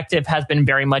edit perspective, has been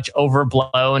very much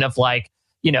overblown of like,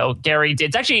 Gary did.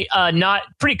 It's actually not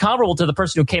pretty comparable to the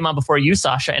person who came on before you,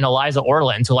 Sasha, and Eliza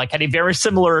Orlins, who like had a very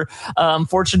similar,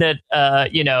 fortunate,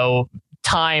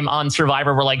 time on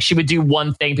Survivor where like she would do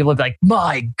one thing, people would be like,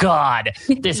 my God,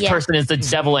 this person is the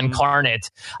devil incarnate.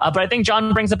 But I think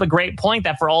John brings up a great point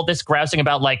that for all this grousing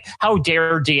about like, how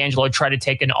dare D'Angelo try to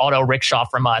take an auto rickshaw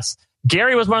from us?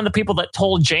 Gary was one of the people that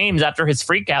told James after his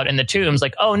freak out in the tombs,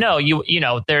 like, oh no,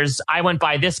 I went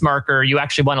by this marker. You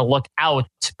actually want to look out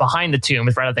behind the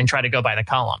tombs rather than try to go by the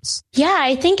columns. Yeah,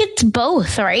 I think it's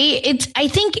both, right? I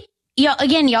think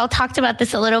y'all talked about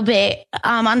this a little bit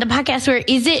on the podcast, where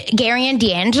is it Gary and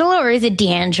D'Angelo or is it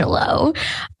D'Angelo?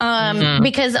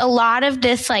 Because a lot of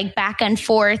this like back and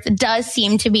forth does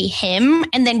seem to be him.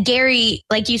 And then Gary,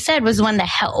 like you said, was the one that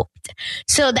helped.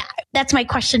 So that's my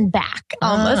question back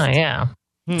almost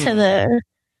to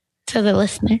the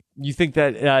listener. You think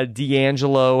that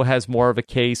D'Angelo has more of a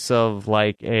case of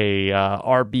like a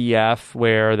RBF,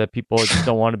 where that people just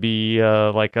don't want to be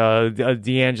like a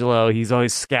D'Angelo? He's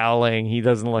always scowling. He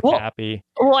doesn't look happy.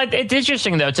 Well, it's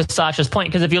interesting, though, to Sasha's point,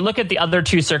 because if you look at the other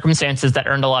 2 circumstances that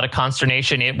earned a lot of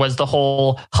consternation, it was the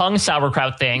whole hung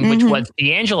sauerkraut thing, which was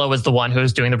D'Angelo was the one who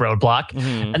was doing the roadblock.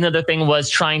 Another thing was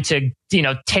trying to,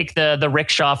 take the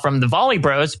rickshaw from the Volley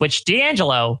Bros, which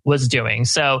D'Angelo was doing.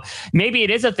 So maybe it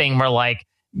is a thing where like,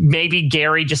 maybe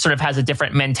Gary just sort of has a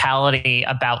different mentality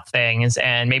about things,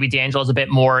 and maybe D'Angelo's a bit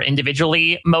more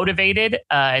individually motivated.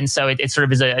 And so it sort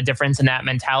of is a difference in that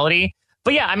mentality.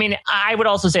 But yeah, I mean, I would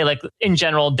also say, like, in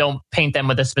general, don't paint them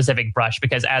with a specific brush,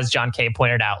 because as John K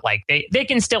pointed out, like they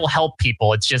can still help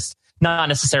people. It's just not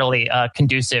necessarily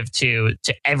conducive to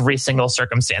every single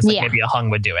circumstance like maybe a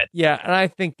hung would do it. Yeah, and I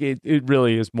think it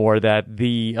really is more that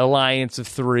the alliance of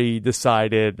 3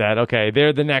 decided that, okay,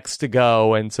 they're the next to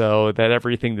go, and so that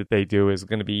everything that they do is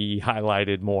going to be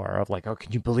highlighted more of like, oh,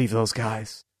 can you believe those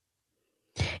guys?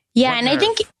 Yeah, and I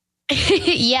think...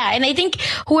 yeah, and I think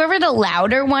whoever the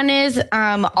louder one is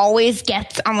always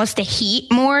gets almost the heat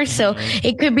more. So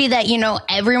it could be that,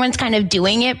 everyone's kind of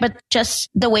doing it, but just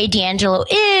the way D'Angelo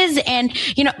is. And,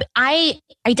 I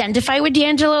identify with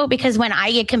D'Angelo because when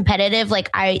I get competitive, like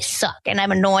I suck and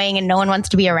I'm annoying and no one wants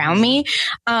to be around me.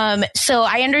 So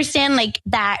I understand like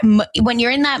that when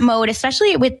you're in that mode,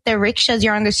 especially with the rickshaws,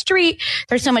 you're on the street,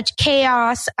 there's so much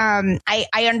chaos. I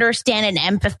understand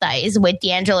and empathize with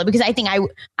D'Angelo because I think I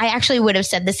actually would have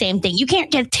said the same thing. You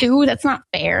can't get 2. That's not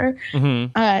fair. So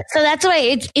that's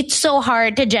why it's so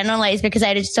hard to generalize, because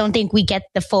I just don't think we get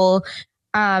the full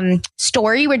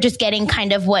story. We're just getting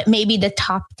kind of what maybe the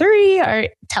top 3 are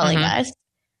telling us.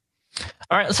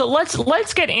 All right, so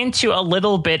let's get into a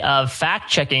little bit of fact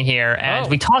checking here, and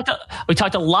we talked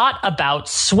a lot about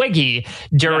Swiggy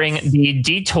during the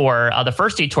detour, the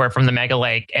first detour from the Mega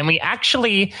Lake, and we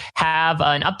actually have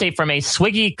an update from a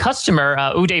Swiggy customer.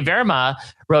 Uday Verma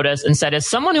wrote us and said, as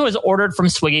someone who has ordered from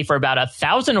Swiggy for about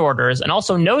 1,000 orders and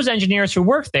also knows engineers who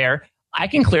work there, I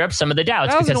can clear up some of the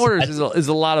doubts. 1,000 orders is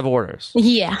a lot of orders.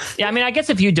 Yeah. Yeah, I mean, I guess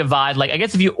if you divide,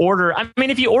 if you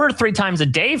order 3 times a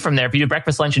day from there, if you do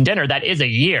breakfast, lunch, and dinner, that is a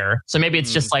year. So maybe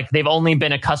it's just like they've only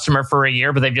been a customer for a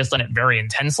year, but they've just done it very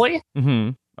intensely.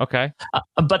 Mm-hmm. Okay.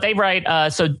 But they write,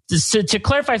 so to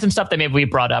clarify some stuff that maybe we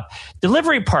brought up,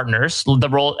 delivery partners, the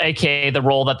role, aka the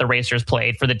role that the racers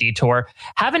played for the detour,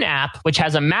 have an app which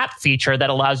has a map feature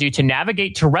that allows you to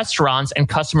navigate to restaurants and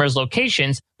customers'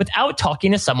 locations without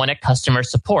talking to someone at customer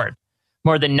support.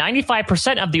 More than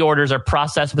 95% of the orders are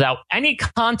processed without any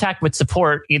contact with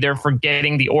support, either for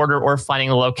getting the order or finding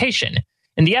the location.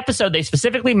 In the episode, they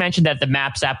specifically mentioned that the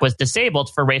Maps app was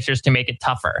disabled for racers to make it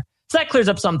tougher. So that clears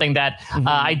up something that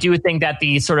I do think that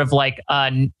the sort of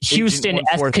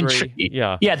Houston-esque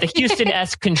the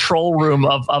Houston-esque control room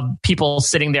of people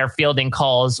sitting there fielding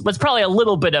calls was probably a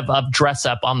little bit of dress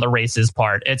up on the race's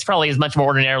part. It's probably as much more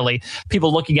ordinarily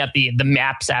people looking at the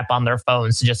Maps app on their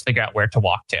phones to just figure out where to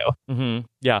walk to. Mm-hmm.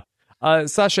 Yeah.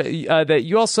 Sasha, that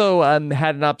you also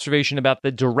had an observation about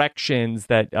the directions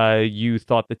that you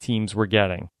thought the teams were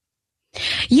getting.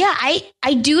 Yeah,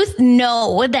 I do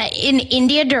know that in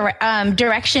India,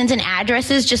 directions and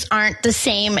addresses just aren't the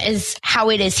same as how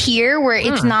it is here, where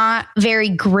it's not very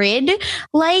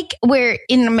grid-like, where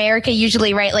in America,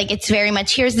 usually, right, like it's very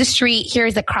much, here's the street,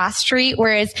 here's the cross street,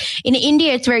 whereas in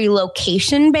India, it's very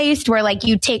location-based, where like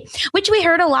you take, which we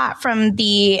heard a lot from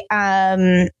the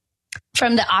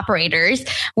operators,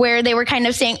 where they were kind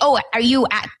of saying, oh, are you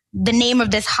at the name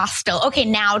of this hostel? Okay,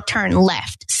 now turn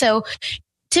left. So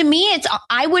to me,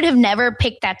 I would have never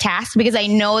picked that task because I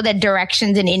know that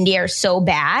directions in India are so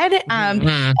bad.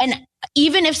 And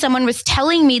even if someone was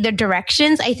telling me the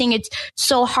directions, I think it's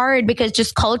so hard because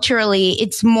just culturally,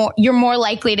 you're more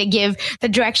likely to give the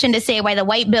direction to say by the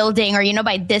white building or,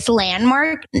 by this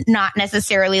landmark, not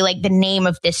necessarily like the name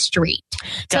of this street.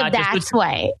 So that's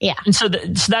why, yeah. And so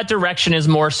that direction is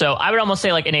more so, I would almost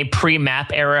say like in a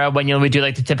pre-map era when we do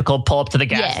like the typical pull up to the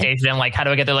gas station and like, how do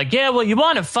I get there? Like, yeah, well, you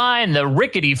want to find the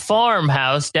rickety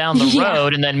farmhouse down the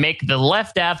road and then make the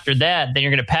left after that. Then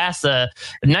you're going to pass a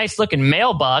nice looking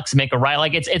mailbox and make a right.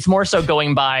 Like it's more so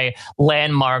going by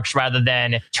landmarks rather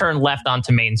than turn left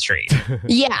onto Main Street.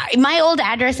 Yeah. My old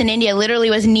address in India literally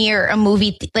was near a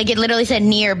movie. It literally said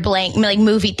near blank, like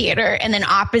movie theater and then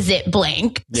opposite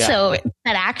blank. Yeah. So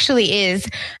that actually is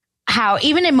how,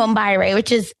 even in Mumbai, right,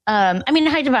 which is,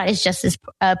 Hyderabad is just as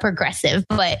progressive,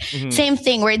 but same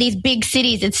thing where these big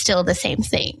cities, it's still the same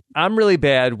thing. I'm really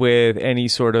bad with any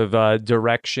sort of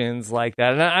directions like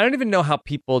that. And I don't even know how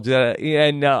people do that.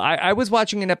 And I was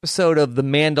watching an episode of The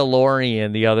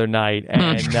Mandalorian the other night,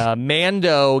 and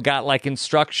Mando got like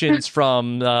instructions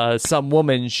from some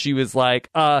woman. She was like,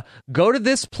 go to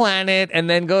this planet and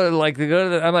then go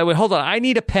to I'm like, wait, hold on. I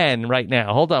need a pen right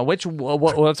now. Hold on.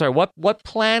 I'm sorry. What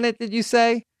planet did you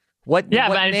say? What name?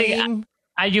 I think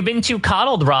you've been too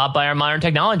coddled, Rob, by our modern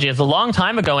technology. It's a long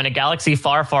time ago in a galaxy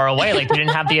far, far away. Like, you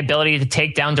didn't have the ability to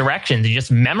take down directions. You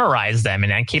just memorize them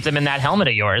and keep them in that helmet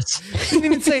of yours. You didn't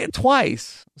even say it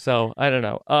twice. So, I don't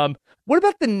know. What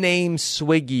about the name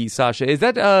Swiggy, Sasha? Is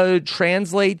that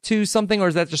translate to something, or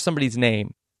is that just somebody's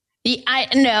name?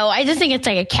 I just think it's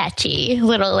like a catchy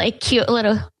little, like, cute,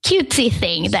 little cutesy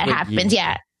thing that happens.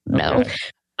 Yeah. No. Okay.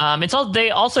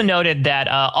 They also noted that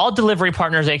all delivery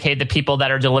partners, aka the people that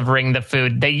are delivering the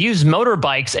food, they use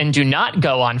motorbikes and do not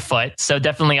go on foot. So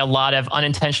definitely a lot of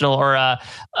unintentional or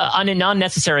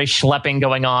unnecessary schlepping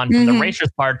going on from the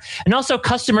racer's part. And also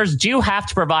customers do have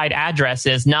to provide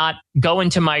addresses, not go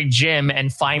into my gym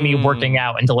and find me working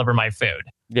out and deliver my food.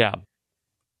 Yeah.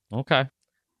 Okay.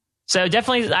 So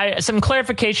definitely some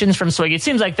clarifications from Swiggy. It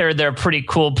seems like they're a pretty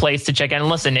cool place to check in. And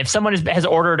listen, if someone has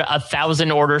ordered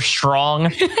 1,000 orders strong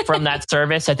from that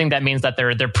service, I think that means that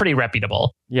they're pretty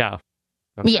reputable. Yeah.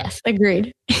 Okay. Yes,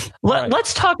 agreed.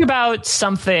 Let's talk about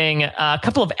something, a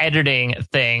couple of editing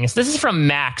things. This is from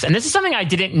Max, and this is something I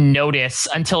didn't notice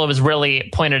until it was really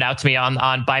pointed out to me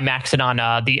by Max and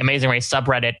on the Amazing Race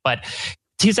subreddit. But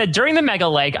he said, during the mega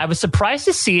leg, I was surprised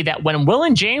to see that when Will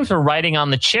and James were riding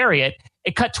on the chariot,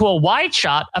 it cut to a wide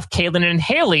shot of Kaylin and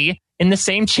Haley in the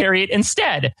same chariot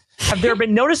instead. Have there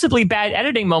been noticeably bad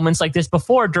editing moments like this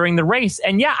before during the race?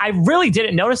 And yeah, I really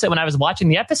didn't notice it when I was watching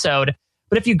the episode.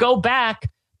 But if you go back,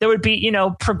 there would be,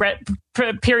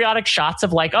 periodic shots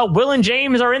of like, oh, Will and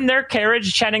James are in their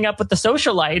carriage chatting up with the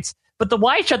socialites. But the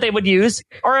wide shot they would use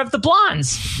are of the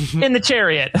blondes in the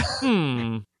chariot.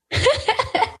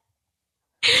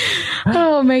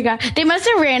 Oh my God. They must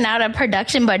have ran out of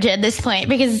production budget at this point,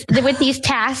 because with these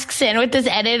tasks and with this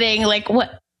editing, like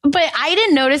But I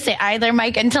didn't notice it either,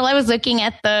 Mike, until I was looking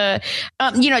at the,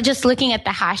 just looking at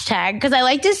the hashtag. Because I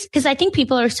like this, because I think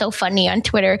people are so funny on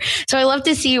Twitter. So I love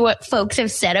to see what folks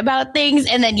have said about things.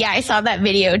 And then, I saw that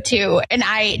video too. And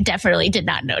I definitely did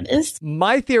not notice.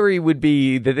 My theory would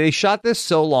be that they shot this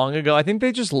so long ago. I think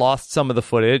they just lost some of the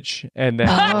footage. And then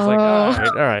it was like,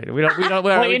 all right. We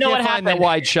can't find the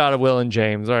wide shot of Will and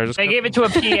James. All right, they gave it to a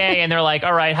PA and they're like,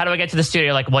 all right, how do I get to the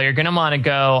studio? Like, well, you're going to want to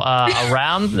go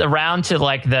around to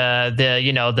like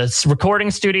the recording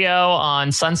studio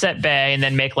on Sunset Bay, and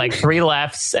then make like 3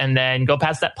 lefts, and then go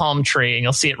past that palm tree, and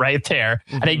you'll see it right there.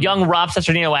 Mm-hmm. And a young Rob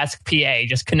Cesternino-esque PA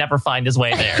just could never find his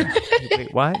way there.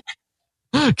 Wait, what?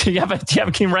 Can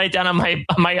you write it down on my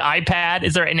iPad?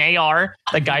 Is there an AR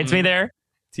that guides me there?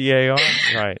 TAR,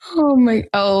 right?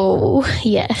 Oh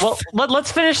yes. Well,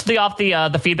 let's finish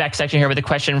the feedback section here with a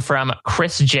question from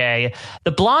Chris J.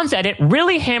 The Blondes edit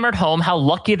really hammered home how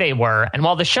lucky they were, and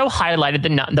while the show highlighted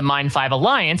the Mind 5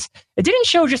 alliance, it didn't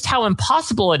show just how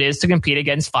impossible it is to compete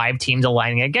against 5 teams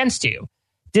aligning against you.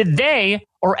 Did they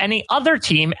or any other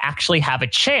team actually have a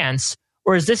chance,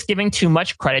 or is this giving too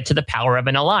much credit to the power of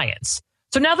an alliance?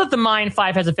 So now that the Mind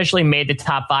 5 has officially made the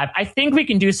top 5, I think we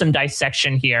can do some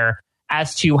dissection here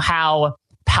as to how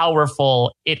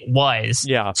powerful it was.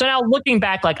 Yeah. So now looking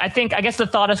back, I guess the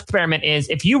thought experiment is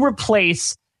if you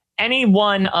replace any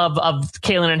one of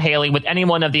Kaylin and Haley with any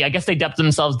one of I guess they dubbed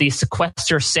themselves the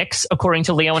Sequester 6, according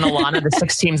to Leo and Alana, the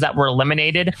 6 teams that were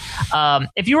eliminated.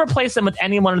 If you replace them with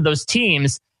any one of those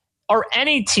teams, are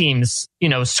any teams,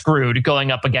 screwed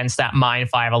going up against that Mind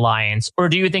 5 alliance? Or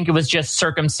do you think it was just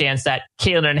circumstance that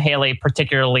Kaylin and Haley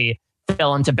particularly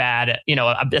fell into bad,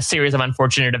 a series of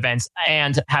unfortunate events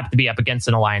and have to be up against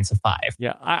an alliance of 5?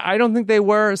 Yeah, I don't think they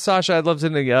were. Sasha, I'd love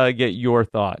to get your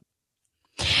thought.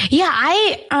 Yeah,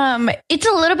 it's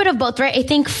a little bit of both, right? I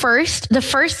think the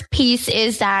first piece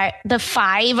is that the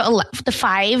five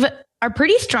are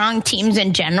pretty strong teams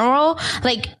in general.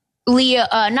 Like Leo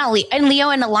and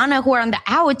Alana, who are on the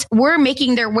outs, were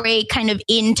making their way kind of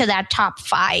into that top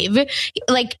 5,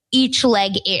 like each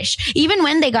leg ish. Even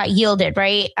when they got yielded,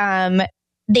 right?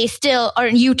 They still, or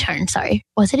U-turn, sorry.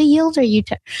 Was it a yield or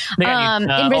U-turn?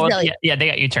 In Brazil. Yeah, they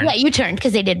got U-turned. Yeah, U-turned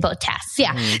because they did both tests.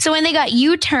 Yeah. Mm-hmm. So when they got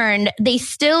U-turned, they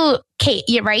still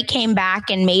came back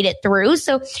and made it through.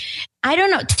 So I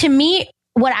don't know. To me,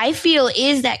 what I feel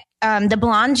is that the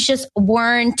Blondes just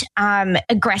weren't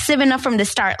aggressive enough from the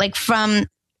start, like from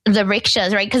the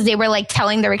rickshaws, right? Because they were like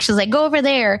telling the rickshaws, like, go over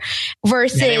there,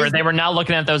 versus they were now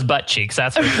looking at those butt cheeks.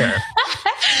 That's for sure.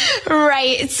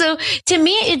 Right. So to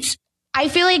me, I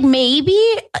feel like maybe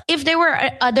if there were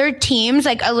other teams,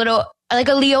 like a Leo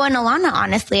and Alana,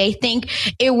 honestly, I think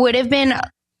it would have been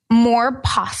more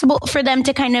possible for them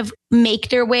to kind of make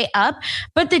their way up.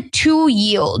 But the 2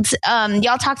 yields,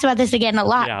 y'all talked about this again a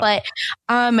lot, but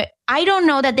I don't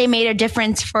know that they made a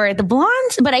difference for the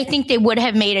Blondes, but I think they would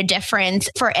have made a difference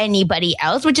for anybody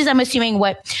else, which is, I'm assuming,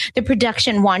 what the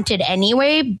production wanted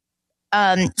anyway.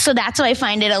 So that's why I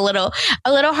find it a little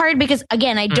hard, because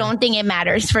again, I don't think it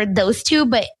matters for those 2,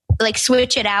 but like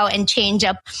switch it out and change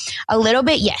up a little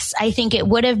bit. Yes, I think it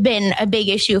would have been a big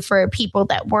issue for people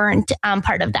that weren't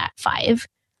part of that 5.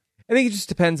 I think it just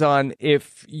depends on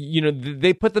if,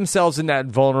 they put themselves in that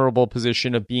vulnerable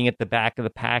position of being at the back of the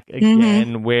pack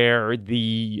again, where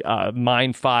the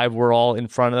Mind 5 were all in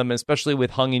front of them, especially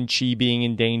with Hung and Chi being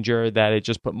in danger, that it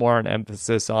just put more an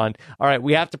emphasis on, all right,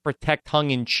 we have to protect Hung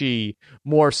and Chi,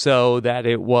 more so that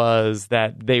it was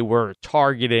that they were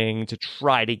targeting to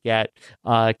try to get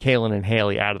Kaylin and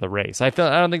Haley out of the race. I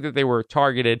don't think that they were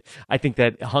targeted. I think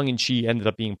that Hung and Chi ended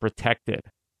up being protected.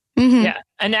 Mm-hmm. Yeah.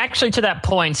 And actually, to that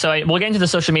point, we'll get into the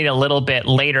social media a little bit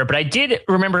later, but I did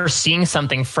remember seeing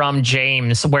something from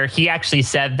James where he actually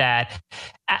said that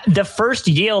the first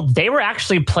yield they were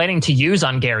actually planning to use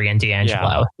on Gary and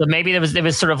D'Angelo. Yeah. So maybe it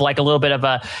was sort of like a little bit of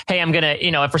a, hey, I'm going to,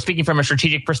 if we're speaking from a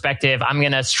strategic perspective, I'm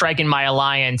going to strike in my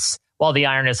alliance while the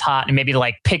iron is hot and maybe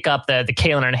like pick up the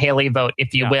Kaylin and Haley vote,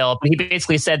 if you will. But he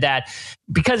basically said that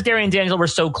because Gary and D'Angelo were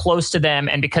so close to them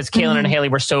and because Kaylin and Haley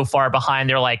were so far behind,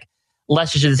 they're like,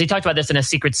 let's just do this. He talked about this in a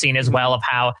secret scene as well, of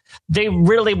how they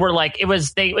really were like, it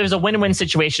was a win-win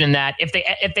situation in that if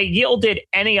they yielded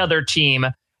any other team,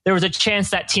 there was a chance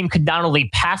that team could not only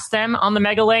pass them on the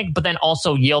mega leg, but then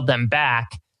also yield them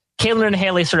back. Kaylin and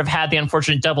Haley sort of had the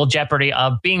unfortunate double jeopardy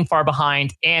of being far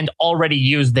behind and already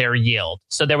used their yield.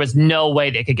 So there was no way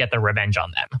they could get their revenge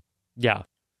on them. Yeah.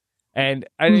 And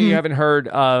I know you haven't heard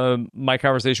my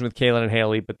conversation with Kaylin and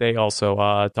Haley, but they also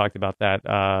talked about that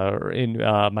in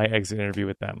my exit interview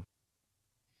with them.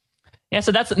 Yeah,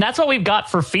 so that's what we've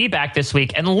got for feedback this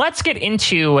week. And let's get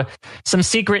into some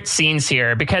secret scenes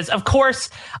here, because, of course,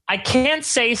 I can't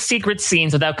say secret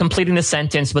scenes without completing the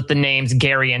sentence with the names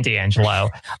Gary and D'Angelo.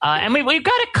 And we've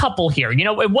got a couple here. You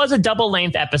know, it was a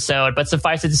double-length episode, but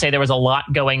suffice it to say there was a lot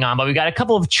going on. But we've got a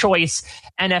couple of choice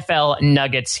NFL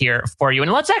nuggets here for you.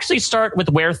 And let's actually start with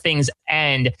where things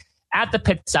end at the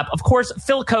pit stop. Of course,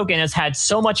 Phil Kogan has had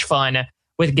so much fun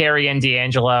with Gary and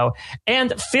D'Angelo.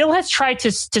 And Phil has tried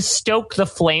to stoke the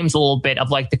flames a little bit of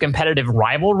like the competitive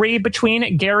rivalry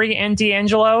between Gary and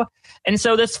D'Angelo. And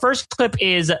so this first clip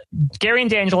is Gary and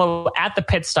D'Angelo at the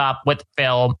pit stop with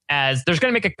Phil, as there's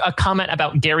going to make a comment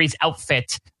about Gary's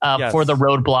outfit for the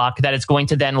roadblock that is going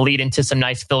to then lead into some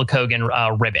nice Phil Kogan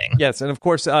ribbing. Yes, and of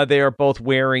course they are both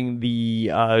wearing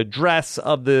the dress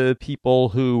of the people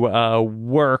who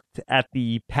worked at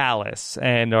the palace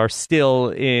and are still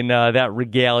in that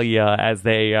regalia as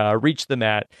they reach the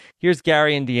mat. Here's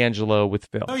Gary and D'Angelo with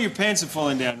Phil. Oh, your pants are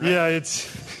falling down, right?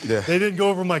 Yeah, they didn't go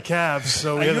over my calves.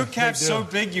 So are your calves so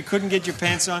big you couldn't get your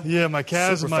pants on? Yeah, my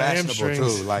calves and my hamstrings.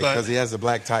 Too, like, because he has the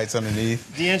black tights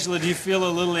underneath. D'Angelo, do you feel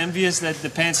a little envious that the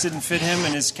pants didn't fit him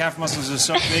and his calf muscles are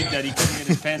so big that he couldn't get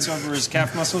his pants over his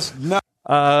calf muscles? No.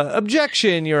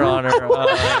 Objection, Your Honor.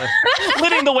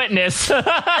 Living the witness. Let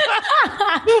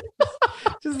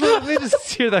me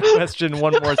just hear that question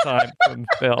one more time from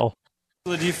Phil.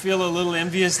 Do you feel a little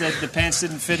envious that the pants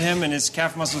didn't fit him and his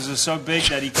calf muscles are so big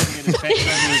that he couldn't get his pants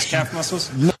over his calf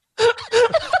muscles? No.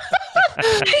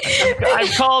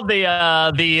 I've called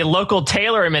the local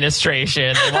tailor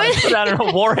administration. They want to put out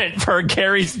a warrant for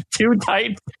Gary's too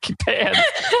tight pants.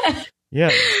 Yeah,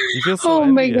 he feels so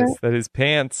envious that his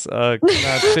pants cannot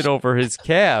fit over his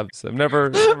calves. I've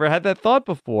never had that thought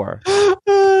before.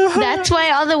 That's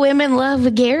why all the women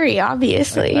love Gary,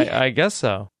 obviously. I guess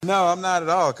so. No, I'm not at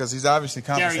all, because he's obviously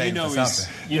compensating Gary, for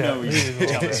something.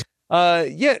 He's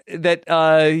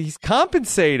he's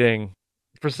compensating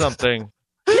for something.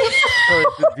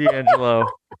 D'Angelo.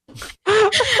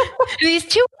 These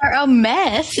two are a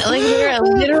mess. Like they're a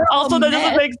literal also, that mess.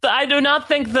 doesn't make. I do not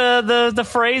think the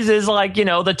phrase is like, you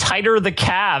know, the tighter the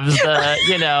calves. I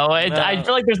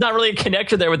feel like there's not really a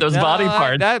connection there with those body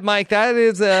parts. That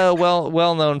is a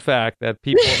well known fact that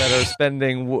people that are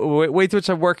spending way too much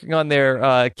time working on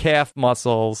their calf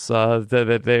muscles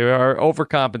that they are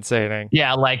overcompensating.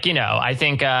 Yeah, like, you know, I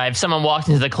think if someone walked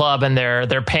into the club and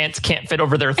their pants can't fit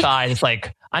over their thighs, it's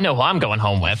like, I know who I'm going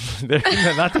home with. They're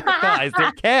not their thighs,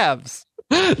 they're calves.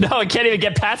 No, it can't even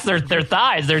get past their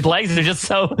thighs. Their legs are just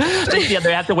so... they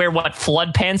have to wear,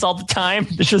 flood pants all the time?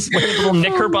 They're just wearing little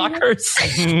knickerbockers.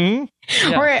 Mm-hmm.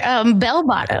 Yeah. Or bell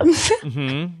bottoms.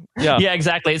 Mm-hmm. Yeah,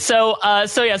 exactly. So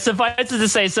suffice it to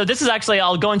say, so this is actually,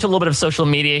 I'll go into a little bit of social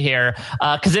media here,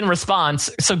 because in response,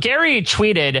 so Gary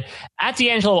tweeted, at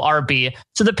D'Angelo RB,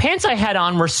 so the pants I had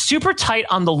on were super tight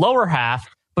on the lower half,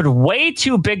 but way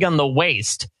too big on the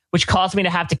waist, which caused me to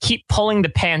have to keep pulling the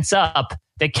pants up.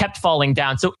 They kept falling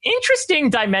down. So interesting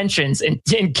dimensions in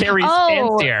Gary's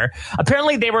pants here.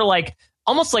 Apparently they were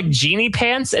almost like genie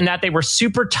pants in that they were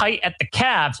super tight at the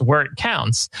calves where it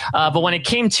counts. But when it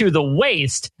came to the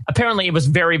waist, apparently it was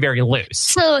very, very loose.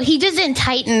 So he doesn't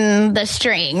tighten the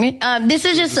string. This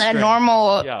is just a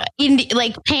normal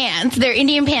pants. They're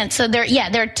Indian pants. So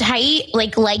they're tight,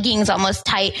 like leggings, almost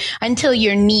tight until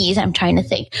your knees. I'm trying to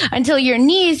think. Until your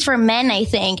knees for men, I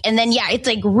think. And then, it's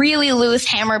like really loose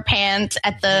hammer pants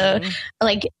at the,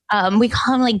 we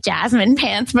call them Jasmine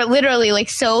pants, but literally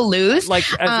so loose. Like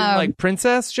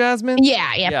Princess Jasmine?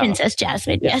 Yeah, Princess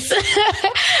Jasmine, yes.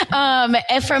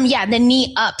 From the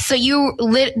knee up. So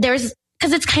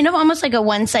because it's kind of almost like a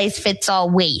one size fits all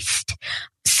waist.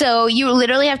 So you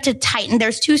literally have to tighten.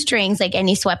 There's two strings, like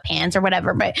any sweatpants or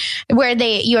whatever, but where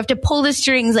you have to pull the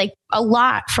strings a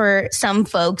lot for some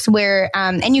folks where,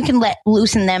 and you can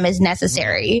loosen them as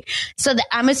necessary. So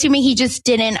I'm assuming he just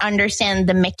didn't understand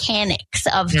the mechanics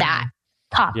of that.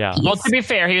 Top piece. Well, to be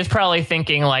fair, he was probably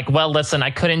thinking listen,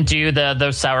 I couldn't do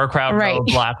those sauerkraut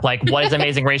roadblock. What is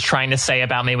Amazing Race trying to say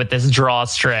about me with this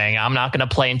drawstring? I'm not going to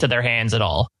play into their hands at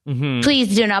all. Mm-hmm.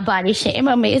 Please do not body shame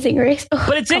Amazing Race.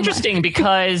 But it's interesting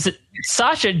because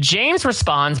Sasha James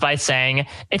responds by saying,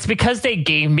 it's because they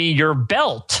gave me your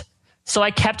belt. So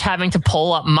I kept having to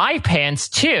pull up my pants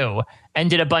too. And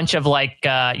did a bunch of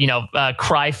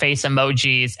cry face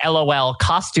emojis, LOL,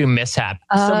 costume mishap.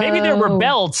 So maybe there were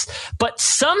belts, but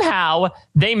somehow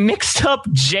they mixed up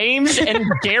James and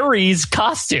Gary's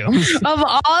costumes. Of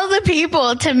all the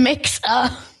people to mix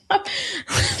up,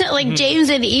 James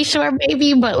and Ishwar,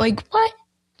 maybe, but what?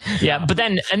 Yeah, but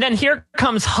then here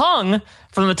comes Hung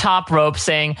from the top rope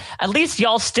saying, at least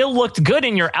y'all still looked good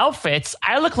in your outfits.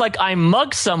 I look like I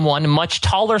mugged someone much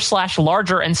taller /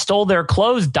 larger and stole their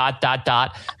clothes, ...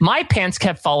 My pants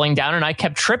kept falling down and I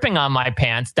kept tripping on my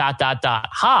pants, ...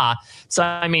 Ha. So,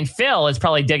 I mean, Phil is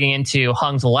probably digging into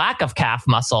Hung's lack of calf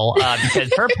muscle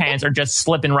because her pants are just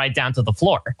slipping right down to the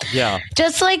floor. Yeah.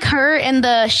 Just like her in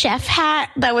the chef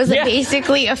hat that was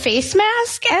basically a face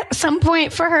mask at some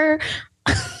point for her.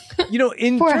 You know,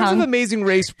 in terms of Amazing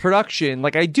Race production,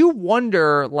 like, I do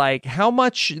wonder, like, how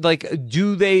much, like,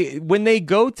 do they, when they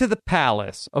go to the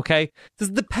palace, okay,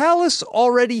 does the palace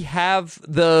already have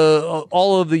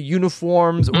all of the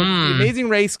uniforms? Or the Amazing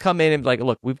Race come in and be like,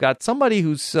 look, we've got somebody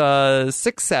who's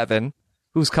 6'7",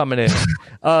 who's coming in,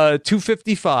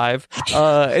 255,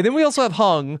 and then we also have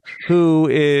Hung, who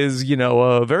is, you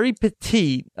know, very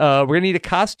petite. We're gonna need a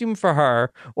costume for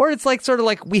her, or it's like sort of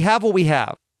like we have what we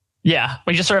have. Yeah,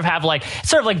 we just sort of have like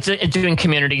doing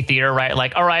community theater, right?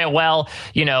 Like, all right, well,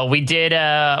 you know, we did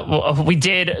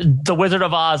The Wizard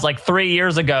of Oz like 3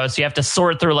 years ago, so you have to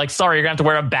sort through like, sorry, you're gonna have to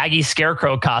wear a baggy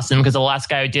scarecrow costume because the last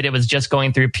guy who did it was just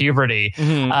going through puberty.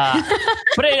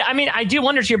 But I mean, I do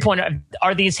wonder, to your point,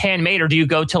 are these handmade, or do you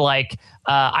go to like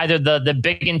either the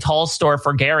big and tall store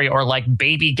for Gary or like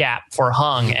Baby Gap for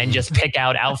Hung and just pick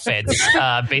out outfits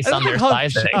based on their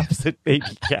sizing? At Baby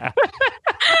Gap.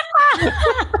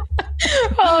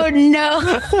 Oh no.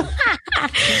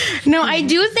 No, I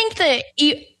do think that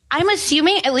I'm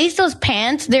assuming at least those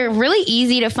pants, they're really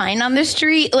easy to find on the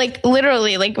street, like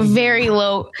literally like very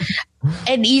low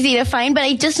and easy to find, but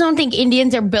I just don't think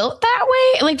Indians are built that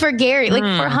way. Like for Gary, like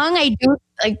for Hung, I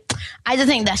just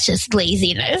think that's just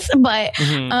laziness. But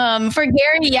for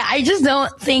Gary, yeah, I just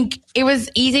don't think it was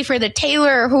easy for the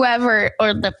tailor or whoever,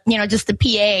 or the, you know, just the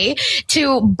PA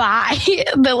to buy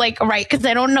the right, because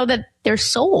I don't know that they're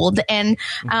sold, and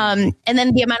then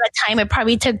the amount of time it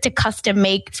probably took to custom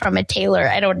make from a tailor.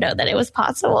 I don't know that it was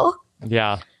possible.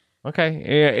 Yeah. Okay.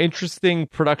 Yeah, interesting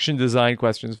production design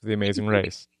questions for the Amazing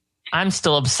Race. I'm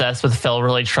still obsessed with Phil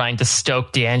really trying to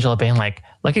stoke D'Angelo, being like,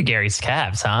 look at Gary's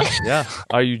calves, huh? Yeah.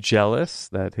 Are you jealous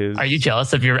that his... Are you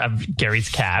jealous of Gary's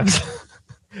calves?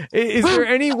 Is there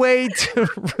any way to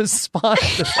respond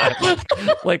to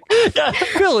that? Like,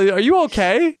 Phil, are you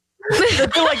okay? I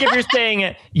feel like if you're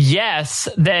saying yes,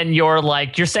 then you're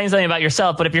saying something about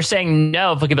yourself. But if you're saying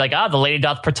no, if we could be like, the lady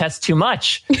doth protest too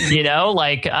much, you know,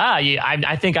 like,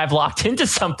 I think I've locked into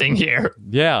something here.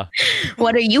 Yeah.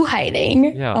 What are you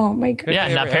hiding? Yeah. Oh my God. Yeah,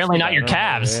 apparently not your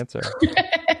calves.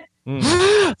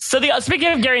 So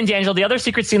speaking of Gary and D'Angelo, the other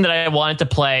secret scene that I wanted to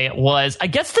play was, I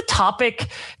guess the topic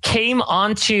came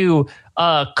onto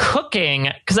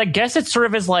cooking, because I guess it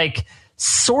sort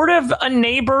of a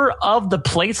neighbor of the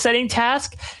plate setting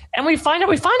task. And we find out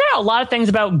a lot of things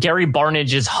about Gary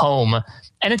Barnage's home.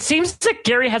 And it seems that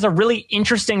Gary has a really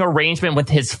interesting arrangement with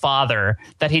his father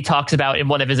that he talks about in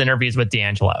one of his interviews with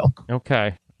D'Angelo.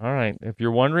 Okay. All right. If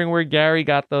you're wondering where Gary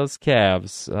got those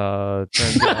calves, talk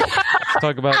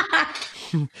about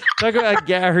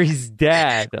Gary's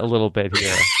dad a little bit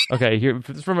here. Okay, here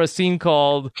from a scene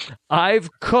called "I've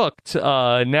Cooked,"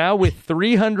 now with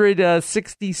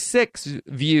 366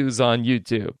 views on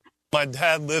YouTube. My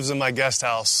dad lives in my guest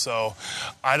house, so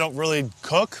I don't really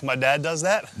cook. My dad does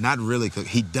that. Not really cook.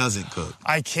 He doesn't cook.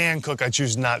 I can cook. I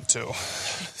choose not to.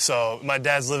 So my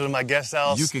dad's living in my guest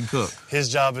house. You can cook. His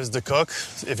job is to cook.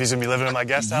 If he's going to be living in my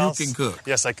guest house. You can cook.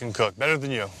 Yes, I can cook. Better than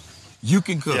you. You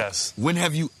can cook? Yes. When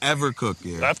have you ever cooked,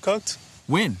 Gary? I've cooked.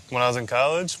 When? When I was in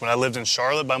college. When I lived in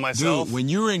Charlotte by myself. Dude, when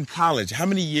you were in college, how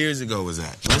many years ago was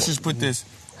that? Let's just put this...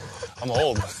 I'm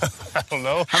old. I don't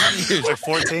know. How many years? Like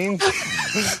 14.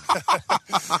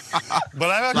 But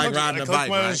I like riding a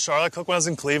bike, when I was in right? Charlotte. I cooked when I was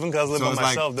in Cleveland because I lived by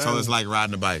myself then. So it's like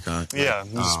riding a bike, huh? Yeah,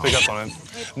 just pick up on it.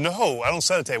 No, I don't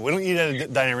set a table. We don't eat at a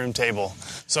dining room table.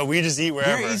 So we just eat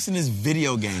wherever. You're eating his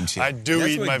video game shit. I do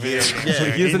eat my video game.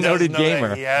 Yeah. He's a noted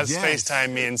gamer. He has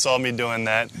FaceTimed me and saw me doing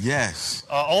that. Yes.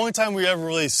 Only time we ever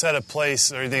really set a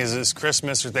place or anything is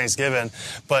Christmas or Thanksgiving,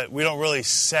 but we don't really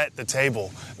set the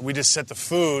table. We just set the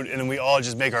food, and then we all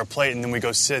just make our plate, and then we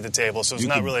go sit at the table. So it's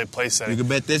not really a place setting. You can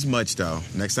bet this much, though.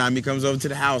 Next time he comes over to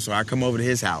the house or I come over to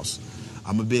his house,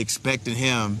 I'm going to be expecting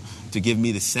him to give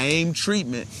me the same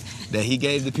treatment that he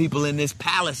gave the people in this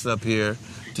palace up here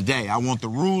today. I want the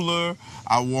ruler.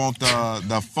 I want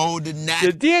the folded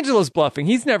napkin. D'Angelo's bluffing.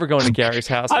 He's never going to Gary's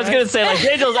house. I was going to say, like,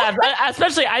 D'Angelo's,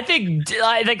 especially, I think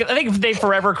they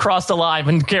forever crossed the line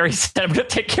when Gary said, I'm going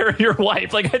to take care of your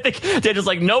wife. Like, I think D'Angelo's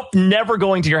like, nope, never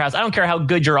going to your house. I don't care how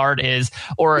good your art is,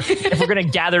 or if we're going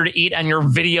to gather to eat on your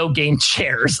video game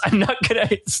chairs. I'm not going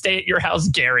to stay at your house,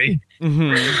 Gary.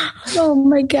 Mm-hmm. Oh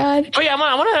my God. Oh yeah,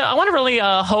 I want to really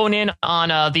hone in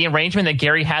on the arrangement that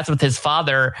Gary has with his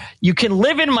father. You can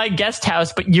live in my guest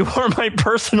house, but you are my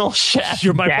personal chef.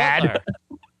 You're my Dad. butler.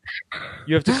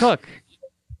 You have to cook.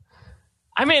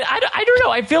 I mean, I don't know.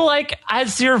 I feel like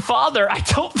as your father, I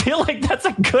don't feel like that's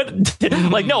a good...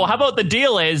 Like, no, how about the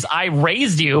deal is I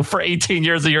raised you for 18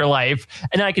 years of your life,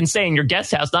 and I can stay in your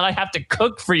guest house. Not I have to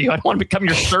cook for you. I don't want to become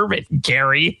your servant,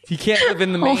 Gary. He can't live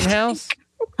in the main house?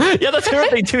 Yeah, that's another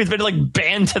thing, too. He's been, like,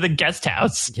 banned to the guest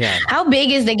house. Yeah. How big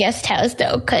is the guest house,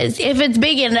 though? Because if it's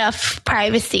big enough,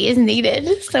 privacy is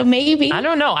needed. So maybe. I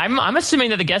don't know. I'm assuming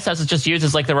that the guest house is just used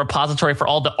as, like, the repository for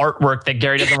all the artwork that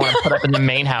Gary doesn't want to put up in the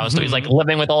main house. So he's, like,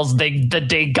 living with all the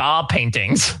Degas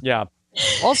paintings. Yeah.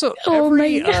 Also,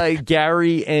 every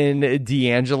Gary and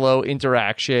D'Angelo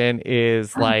interaction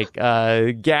is like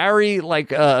Gary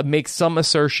makes some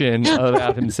assertion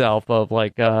about himself of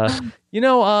like I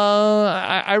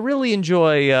really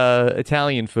enjoy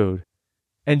Italian food,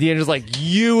 and D'Angelo's like,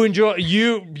 you eat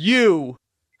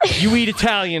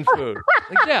Italian food.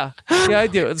 Like, yeah, I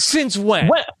do. Since when?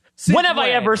 When have I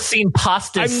ever seen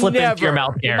pasta slip into your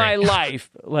mouth, Gary? In my life,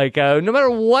 like no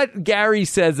matter what Gary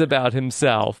says about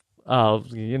himself.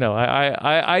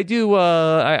 I do.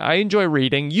 I enjoy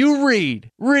reading. You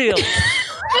read, really?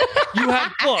 You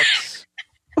have books.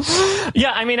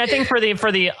 Yeah, I mean, I think for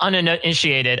the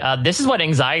uninitiated, this is what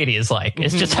anxiety is like.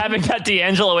 It's just having that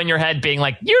D'Angelo in your head, being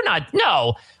like, "You're not.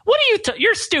 No, what are you?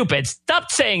 You're stupid. Stop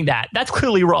saying that. That's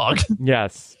clearly wrong."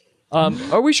 Yes.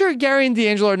 Are we sure Gary and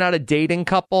D'Angelo are not a dating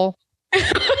couple?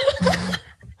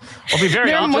 I'll be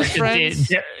very honest.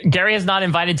 Gary has not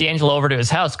invited D'Angelo over to his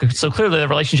house, so clearly the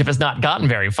relationship has not gotten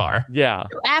very far. Yeah.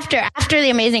 After the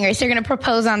Amazing Race, they're going to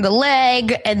propose on the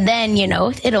leg, and then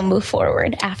it'll move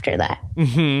forward after that.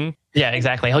 Mm-hmm. Yeah,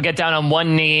 exactly. He'll get down on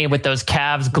one knee with those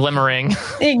calves glimmering.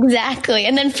 Exactly.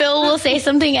 And then Phil will say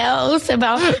something else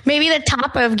about maybe the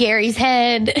top of Gary's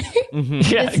head. Mm-hmm.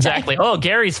 Yeah, exactly. Oh,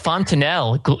 Gary's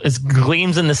fontanelle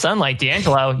gleams in the sunlight.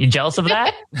 D'Angelo, you jealous of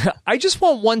that? I just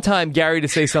want one time Gary to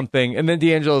say something, and then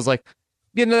D'Angelo's like,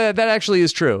 that actually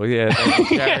is true. Yeah,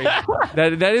 Gary,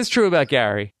 that is true about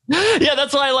Gary. Yeah,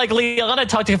 that's why Liana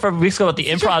talked to him for weeks ago about the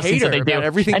improv scenes that they do.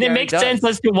 Everything and Gary it makes does. sense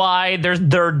as to why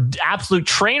they're absolute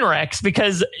train wrecks,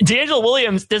 because D'Angelo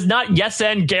Williams does not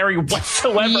yes-end Gary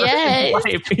whatsoever in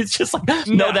life. He's just like,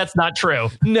 no, that's not true.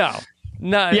 No,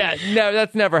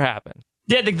 that's never happened.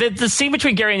 Yeah, the scene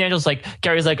between Gary and D'Angelo's like,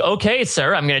 Gary's like, okay,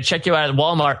 sir, I'm going to check you out at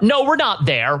Walmart. No, we're not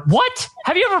there. What?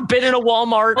 Have you ever been in a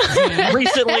Walmart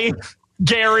recently?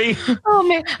 Gary. Oh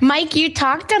man, Mike, you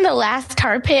talked on the last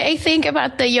TARpit, I think,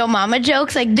 about the Yo Mama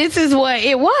jokes. Like, this is what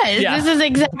it was. Yeah. This is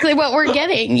exactly what we're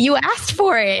getting. You asked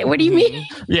for it. What do you mean?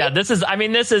 Yeah, this has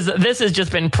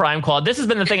just been prime quality. This has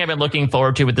been the thing I've been looking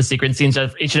forward to with the secret scenes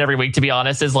each and every week, to be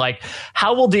honest, is like,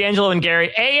 how will D'Angelo and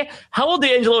Gary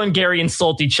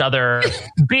insult each other?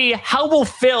 B, how will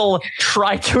Phil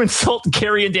try to insult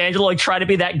Gary and D'Angelo, like try to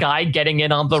be that guy getting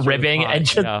in on the ribbing and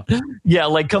just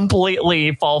like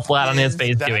completely fall flat on his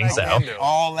face doing so.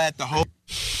 All at the whole.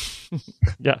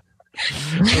 Yeah.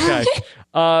 Okay.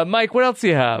 Mike, what else do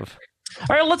you have?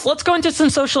 All right, let's go into some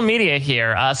social media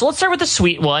here. So let's start with the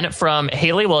sweet one from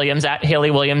Haley Williams at Haley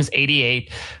Williams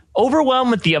 88.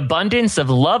 Overwhelmed with the abundance of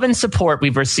love and support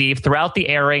we've received throughout the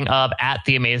airing of At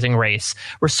the Amazing Race.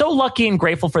 We're so lucky and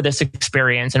grateful for this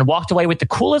experience, and walked away with the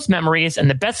coolest memories and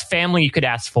the best family you could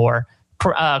ask for.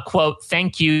 Quote,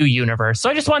 thank you, universe. So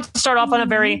I just want to start off on a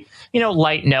very,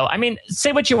 light note. I mean,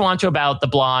 say what you want to about the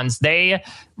Blondes. They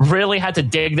really had to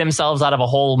dig themselves out of a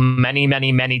hole many,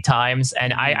 many, many times.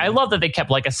 And I love that they kept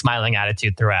like a smiling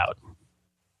attitude throughout.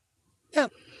 Yeah,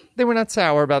 they were not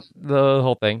sour about the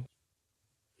whole thing.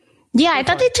 Yeah, I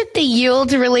thought they took the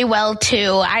yield really well,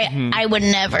 too. I would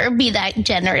never be that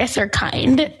generous or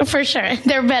kind, for sure.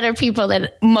 They're better people than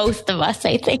most of us,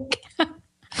 I think.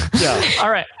 Yeah.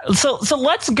 All right. So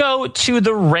let's go to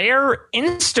the rare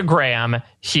Instagram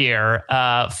here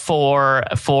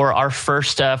for our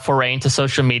first foray into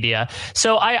social media.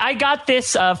 So I got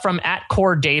this from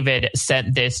 @CoreDavid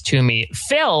sent this to me.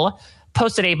 Phil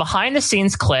posted a behind the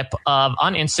scenes clip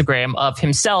on Instagram of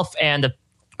himself, and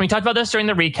we talked about this during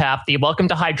the recap, the Welcome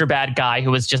to Hyderabad guy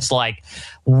who was just like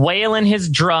wailing his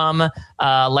drum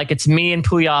like it's me and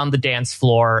Puya on the dance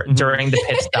floor during the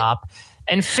pit stop.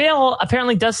 And Phil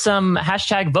apparently does some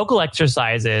hashtag vocal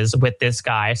exercises with this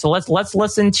guy. So let's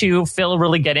listen to Phil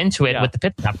really get into it with the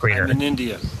pit stop greeter. I'm in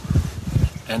India,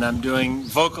 and I'm doing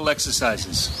vocal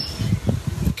exercises.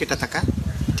 Kitataka.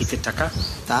 Tikataka.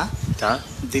 Ta. Ta.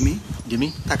 Dimi.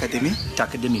 Dimi. Taka dimi.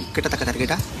 Taka dimi. Kitataka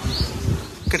tarikita.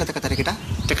 Kitataka tarikita.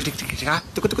 Tikataka.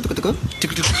 Tuku tuku tuku tuku.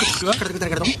 Kitataka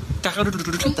tarikita.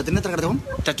 Tadina tarikita.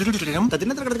 Tadina tarikita.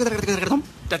 Tadina tarikita.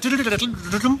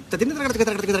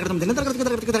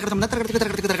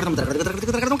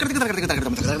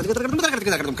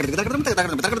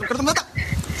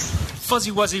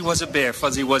 Fuzzy Wuzzy was a bear.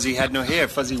 Fuzzy Wuzzy had no hair.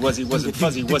 Fuzzy Wuzzy wasn't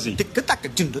Fuzzy Wuzzy.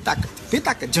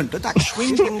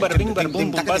 Swing bing bada bing bada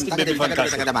boom boom busted baby fun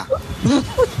castle.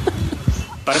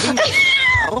 Bada bing.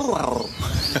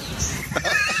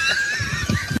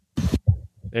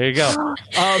 There you go.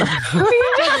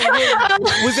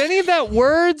 Was any of that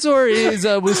words, or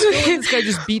was this guy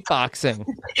just beatboxing?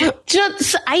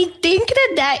 I think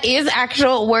that is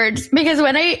actual words, because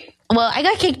when I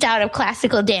got kicked out of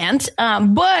classical dance,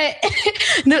 but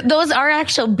those are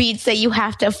actual beats that you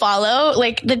have to follow.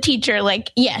 Like the teacher,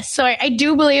 yes. So I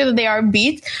do believe that they are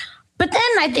beats. But then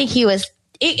I think he was.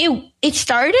 It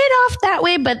started off that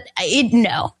way, but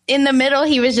no. In the middle,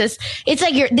 he was just. It's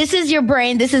like this is your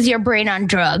brain on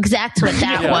drugs. That's what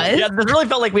that was. Yeah, it really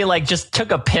felt like we just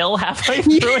took a pill halfway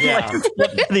through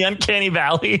the uncanny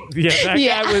valley. Yeah, that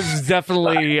guy was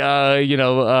definitely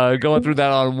going through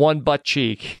that on one butt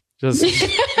cheek. Just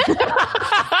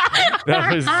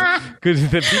that was good.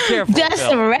 Be careful. Just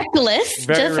Phil. reckless.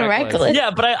 Very just reckless. Yeah,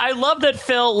 but I love that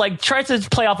Phil tries to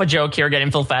play off a joke here, get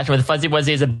in Phil fashion with Fuzzy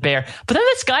Wuzzy as a bear. But then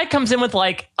this guy comes in with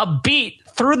a beat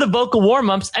through the vocal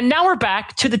warm-ups, and now we're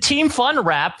back to the Team Fun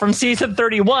rap from season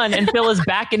 31, and Phil is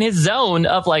back in his zone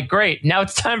of great, now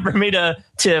it's time for me to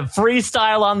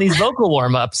freestyle on these vocal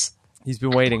warm-ups. He's been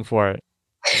waiting for it.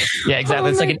 Yeah, exactly.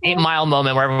 It's like an 8 Mile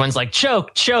moment where everyone's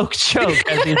choke, choke, choke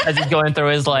as he's going through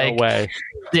his no way.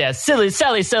 Yeah, silly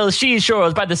Sally sells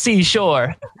seashores by the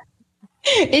seashore.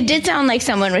 It did sound like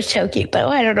someone was choking, though.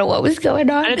 I don't know what was going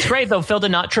on. And it's great, though. Phil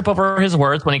did not trip over his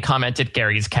words when he commented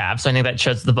Gary's calf. So I think that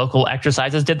shows the vocal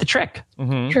exercises did the trick.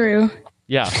 Mm-hmm. True.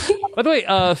 Yeah. By the way,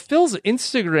 Phil's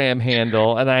Instagram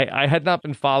handle, and I had not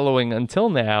been following until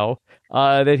now,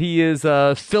 that he is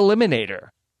Philiminator.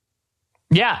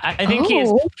 Yeah, I think he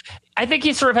is. I think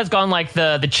he sort of has gone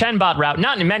the Chenbot route,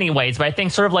 not in many ways, but I think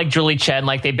sort of like Julie Chen,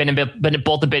 they've been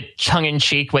both a bit tongue in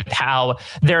cheek with how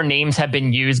their names have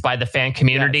been used by the fan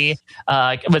community.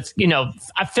 Yes.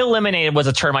 Philiminated was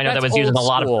a term I know that was used in a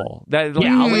lot of a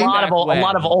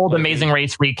lot of old Amazing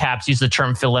Race recaps use the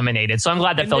term Philiminated. So I'm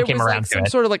glad that Phil came around to it.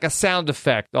 Sort of like a sound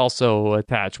effect also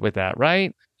attached with that,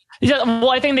 right? Yeah, well,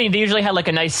 I think they usually had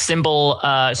a nice symbol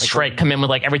strike come in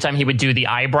with every time he would do the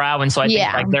eyebrow, and so I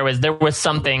think there was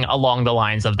something along the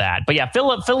lines of that. But yeah,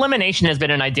 Philimination has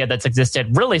been an idea that's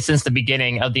existed really since the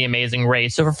beginning of the Amazing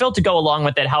Race. So for Phil to go along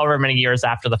with it, however many years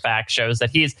after the fact, shows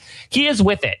that he is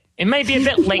with it. It may be a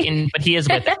bit latent, but he is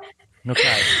with it.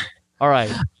 Okay, all right.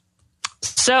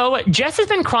 So Jess has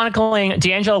been chronicling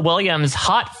D'Angelo Williams'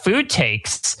 hot food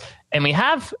takes. And we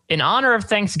have, in honor of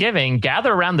Thanksgiving,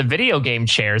 gather around the video game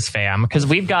chairs, fam, because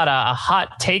we've got a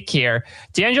hot take here.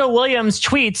 D'Angelo Williams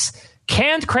tweets,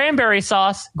 canned cranberry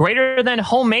sauce greater than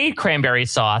homemade cranberry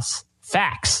sauce.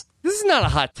 Facts. This is not a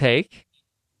hot take.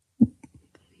 This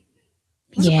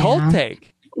is a cold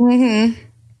take. Mm-hmm.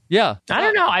 Yeah. I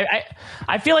don't know.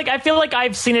 I feel like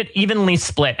I've seen it evenly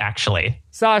split, actually.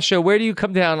 Sasha, where do you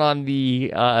come down on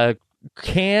the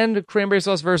canned cranberry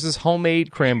sauce versus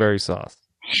homemade cranberry sauce?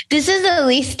 This is the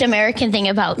least American thing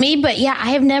about me, but yeah, I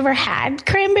have never had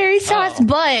cranberry sauce,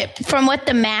 but from what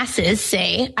the masses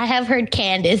say, I have heard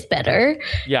canned is better.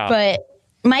 Yeah. But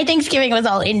my Thanksgiving was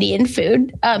all Indian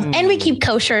food. And we keep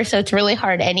kosher, so it's really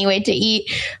hard anyway to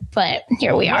eat. But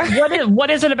here we are. What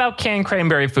is it about canned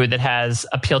cranberry food that has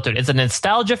appeal to it? Is it a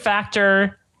nostalgia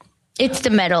factor? It's the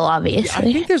metal, obviously.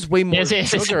 I think there's way more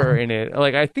sugar in it.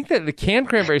 I think that the canned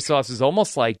cranberry sauce is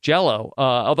almost like Jell-O.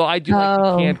 Although I do like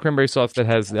the canned cranberry sauce that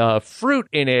has fruit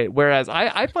in it, whereas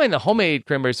I find the homemade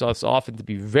cranberry sauce often to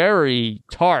be very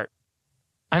tart.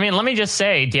 I mean, let me just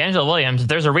say, D'Angelo Williams,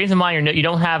 there's a reason why you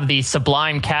don't have the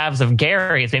sublime calves of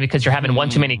Gary. It's maybe because you're having one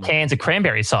too many cans of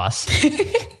cranberry sauce.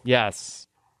 Yes.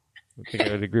 I think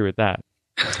I would agree with that.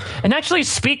 And actually,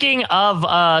 speaking of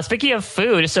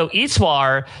food, so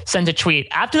Iswar sent a tweet.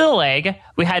 After the leg,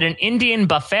 we had an Indian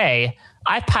buffet.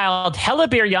 I piled hella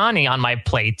biryani on my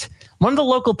plate. One of the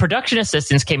local production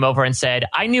assistants came over and said,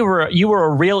 I knew you were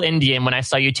a real Indian when I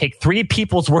saw you take 3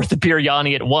 people's worth of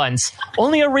biryani at once.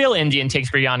 Only a real Indian takes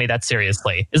biryani that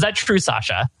seriously. Is that true,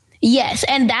 Sasha? Yes,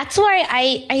 and that's why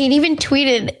I even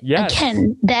tweeted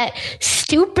again that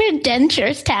stupid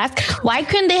dentures task. Why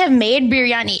couldn't they have made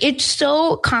biryani? It's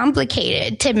so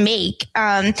complicated to make.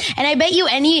 And I bet you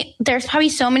there's probably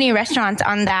so many restaurants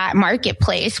on that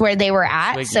marketplace where they were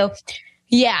at. Swiggy. So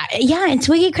yeah, and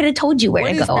Swiggy could have told you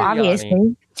where to go,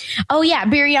 obviously. Oh yeah,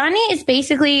 biryani is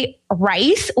basically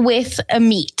rice with a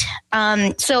meat.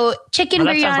 So chicken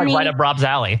biryani. That sounds like right up Rob's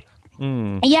alley.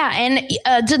 Yeah, and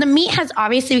so the meat has,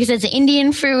 obviously, because it's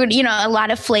Indian food, a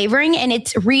lot of flavoring, and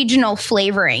it's regional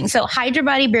flavoring. So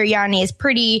Hyderabadi biryani is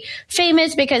pretty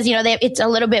famous because, it's a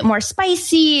little bit more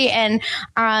spicy and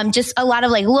just a lot of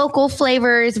like local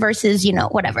flavors versus,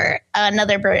 whatever,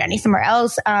 another biryani somewhere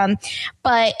else.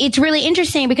 But it's really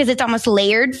interesting because it's almost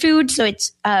layered food. So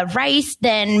it's rice,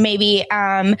 then maybe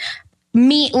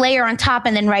meat layer on top,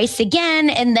 and then rice again.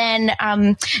 And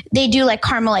then they do like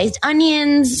caramelized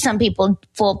onions. Some people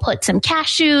will put some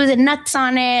cashews and nuts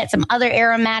on it, some other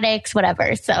aromatics,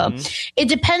 whatever. So it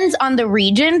depends on the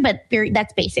region, but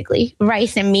that's basically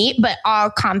rice and meat, but all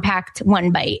compact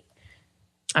one bite.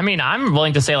 I mean, I'm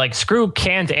willing to say like screw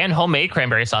canned and homemade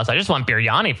cranberry sauce. I just want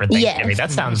biryani for Thanksgiving. Yes.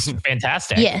 That sounds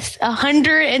fantastic. Yes,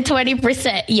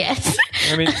 120%. Yes.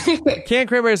 I mean, canned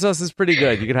cranberry sauce is pretty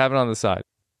good. You could have it on the side.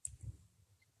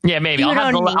 Yeah, maybe. I'll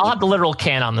have the literal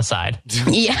can on the side.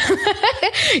 Yeah.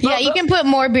 You can put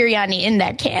more biryani in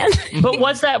that can. But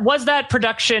was that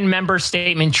production member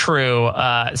statement true,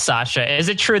 Sasha? Is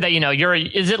it true that,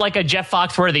 is it like a Jeff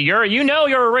Foxworthy, you're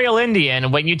a real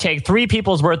Indian when you take 3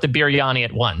 people's worth of biryani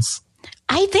at once?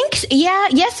 I think,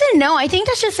 yes and no. I think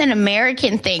that's just an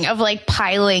American thing of like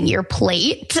piling your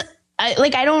plate.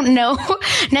 I don't know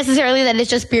necessarily that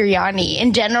it's just biryani.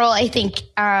 In general, I think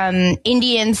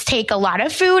Indians take a lot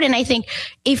of food. And I think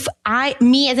if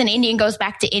me as an Indian goes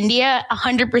back to India,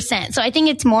 100%. So I think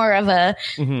it's more of a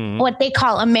what they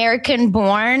call American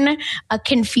born, a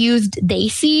confused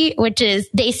Desi, which is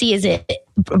Desi is a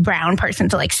brown person,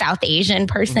 so like South Asian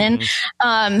person.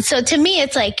 So to me,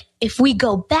 it's like, if we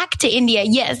go back to India,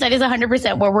 yes, that is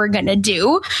 100% what we're going to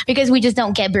do, because we just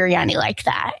don't get biryani like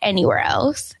that anywhere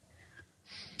else.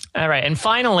 All right. And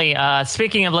finally,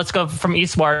 speaking of, let's go from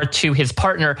Iswar to his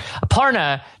partner.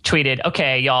 Aparna tweeted,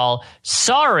 okay, y'all,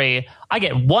 sorry, I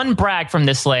get one brag from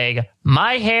this leg.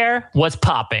 My hair was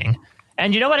popping.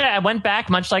 And you know what? I went back,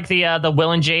 much like the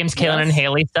Will and James, Kaylin and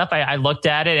Haley stuff. I looked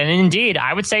at it, and indeed,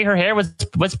 I would say her hair was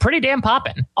pretty damn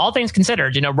popping. All things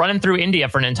considered, running through India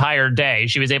for an entire day,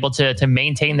 she was able to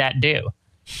maintain that do.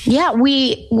 Yeah,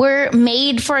 we were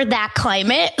made for that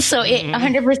climate, so it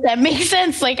 100% makes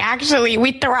sense. Like, actually,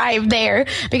 we thrive there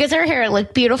because her hair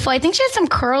looked beautiful. I think she has some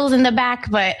curls in the back,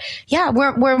 but yeah,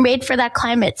 we're made for that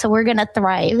climate, so we're gonna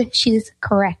thrive. She's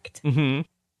correct.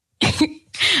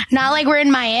 Not like we're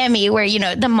in Miami where,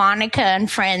 the Monica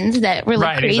and friends that really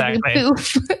crazy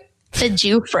poof. The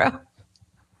Jufro.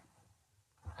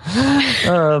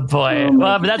 Oh boy.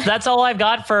 Well, but that's all I've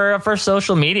got for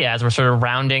social media as we're sort of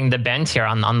rounding the bend here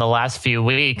on the last few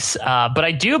weeks. But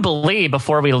I do believe,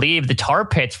 before we leave the tar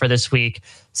pits for this week,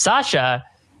 Sasha,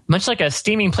 much like a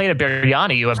steaming plate of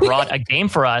biryani, you have brought a game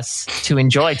for us to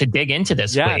enjoy, to dig into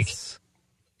this week.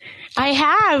 I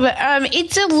have.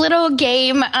 It's a little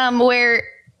game where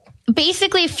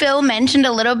basically Phil mentioned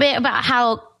a little bit about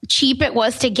how cheap it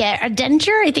was to get a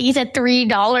denture. I think he said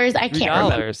 $3. I can't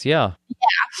remember. Yeah.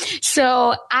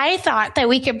 So I thought that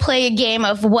we could play a game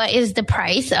of what is the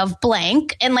price of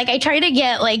blank. And I try to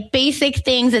get basic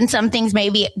things and some things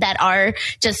maybe that are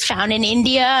just found in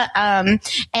India.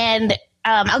 And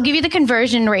I'll give you the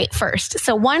conversion rate first.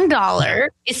 So $1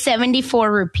 is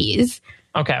 74 rupees.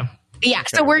 Okay. Yeah,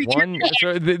 so we're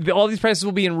all these prices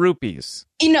will be in rupees.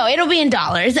 It'll be in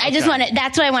dollars. I just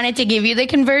that's why I wanted to give you the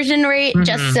conversion rate,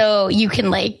 just so you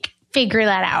can figure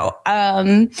that out.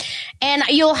 And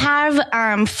you'll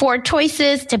have 4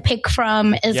 choices to pick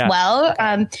from as well.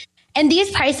 And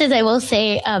these prices, I will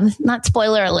say, not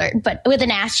spoiler alert, but with an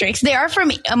asterisk, they are from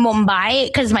Mumbai,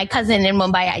 because my cousin in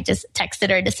Mumbai, I just texted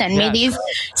her to send me these.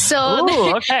 So,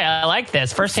 okay, I like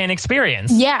this firsthand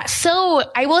experience. Yeah, so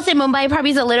I will say Mumbai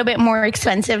probably is a little bit more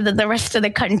expensive than the rest of the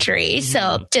country.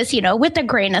 So just, with a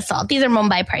grain of salt, these are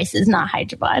Mumbai prices, not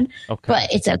Hyderabad,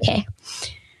 but it's okay.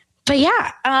 But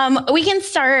yeah, we can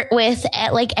start with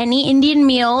any Indian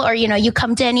meal, or, you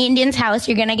come to any Indian's house,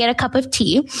 you're going to get a cup of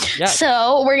tea. Yes.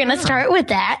 So we're going to start with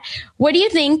that. What do you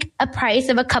think a price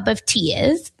of a cup of tea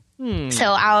is? So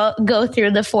I'll go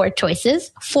through the 4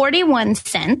 choices. 41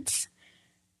 cents,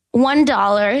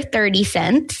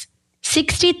 $1.30,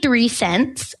 63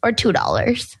 cents, or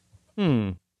 $2.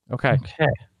 Okay.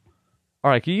 All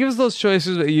right, can you give us those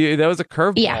choices? That was a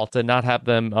curveball to not have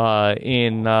them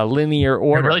in linear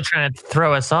order. You're really trying to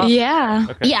throw us off? Yeah.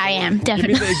 Okay. Yeah, I am,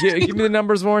 definitely. Give me the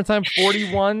numbers one more time.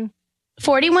 41?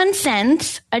 41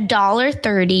 cents,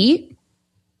 $1.30,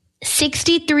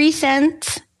 63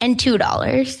 cents, and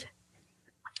 $2.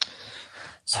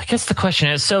 So I guess the question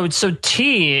is, so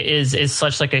tea is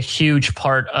such like a huge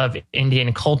part of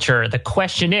Indian culture. The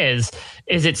question is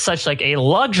it such like a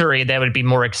luxury that would be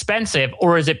more expensive,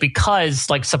 or is it because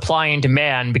like supply and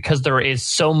demand, because there is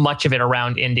so much of it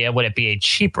around India, would it be a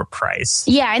cheaper price?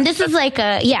 Yeah, and this is like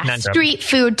a street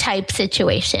food type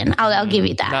situation. I'll give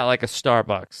you that. Not like a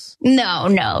Starbucks.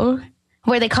 No.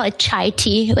 Where they call it chai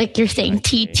tea, like you're saying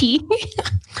tea.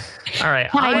 All right.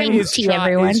 Chai means tea,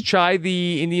 everyone. Is chai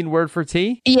the Indian word for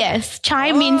tea? Yes,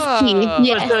 chai means tea.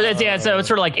 Yes. So it's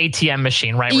sort of like ATM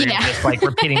machine, right? Where you're just like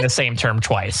repeating the same term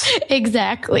twice.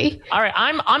 Exactly. All right.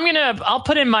 I'll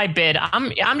put in my bid.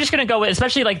 I'm just gonna go with,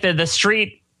 especially like the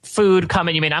street food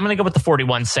comment you made. I'm going to go with the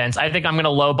 41 cents. I think I'm going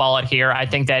to lowball it here. I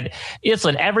think that,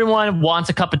 listen, everyone wants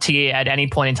a cup of tea at any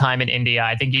point in time in India.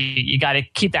 I think you got to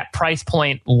keep that price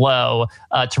point low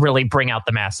to really bring out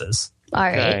the masses. All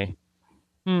right.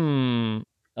 Okay.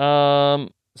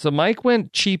 So Mike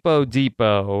went cheapo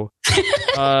depot.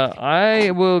 I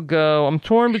will go. I'm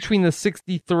torn between the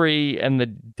 63 and the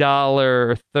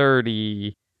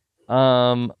 $1.30.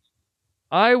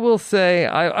 I will say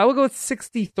I will go with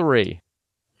 63.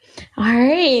 All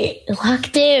right,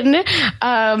 locked in.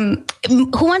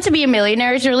 Who Wants to Be a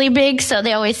Millionaire is really big, so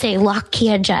they always say "lock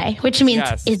kiya jai," which means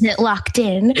is it locked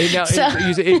in?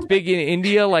 It's big in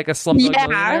India, like a Slumdog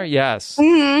Millionaire. Yes.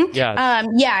 Mm-hmm.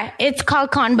 Yes. It's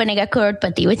called Kaun Banega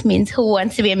Crorepati, which means Who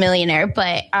Wants to Be a Millionaire.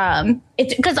 But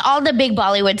it's because all the big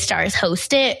Bollywood stars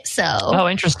host it. So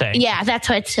interesting. Yeah, that's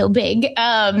why it's so big.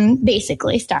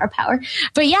 Basically, star power.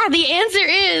 But yeah, the answer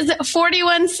is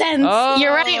 41 cents.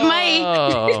 You're right,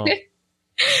 Mike.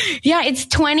 Yeah, it's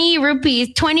 20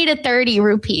 to 30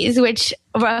 rupees, which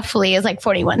roughly is like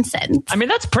 41 cents. I mean,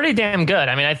 that's pretty damn good.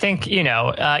 I mean, I think, even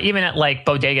at like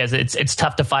bodegas, it's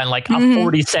tough to find like a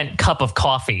 40-cent cup of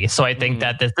coffee. So I think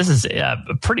that this is a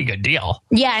pretty good deal.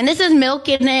 Yeah, and this is milk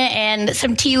in it and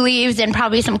some tea leaves and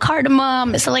probably some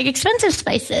cardamom. So like expensive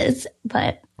spices,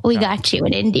 but we got you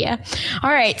in India. All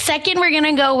right. Second, we're going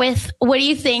to go with, what do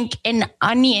you think an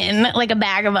onion, like a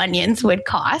bag of onions, would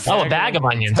cost? Oh, a bag of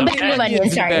onions. A bag of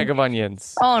onions, sorry. A bag of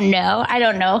onions. Oh, no. I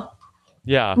don't know.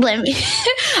 Yeah.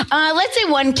 Let's say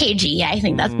 1 kg. Yeah, I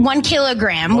think that's 1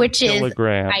 kilogram, which is...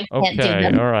 I can't do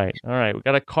them. All right. We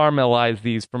got to caramelize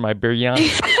these for my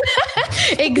biryani.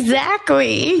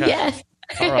 Exactly. Okay. Yes.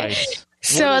 All right.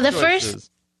 So the choices?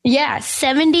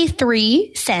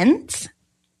 73 cents.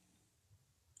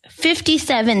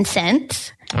 57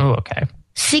 cents. Oh, okay.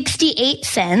 68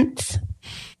 cents.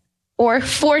 Or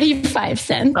 45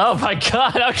 cents. Oh, my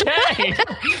God. Okay.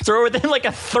 So we're within like a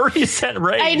 30-cent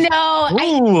range. I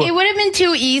know. It would have been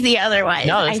too easy otherwise.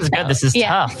 No, this is good. This is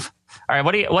tough. All right.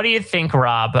 What do you think,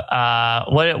 Rob?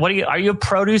 Are you a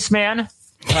produce man?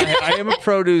 I am a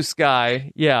produce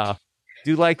guy. Yeah.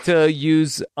 Do like to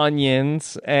use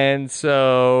onions. And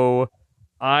so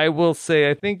I will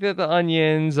say, I think that the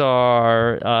onions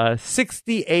are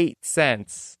 68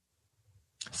 cents.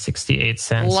 68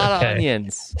 cents. A lot of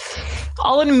onions.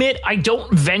 I'll admit I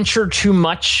don't venture too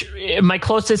much. My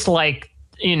closest, the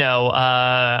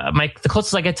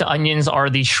closest I get to onions are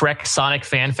the Shrek Sonic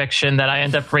fan fiction that I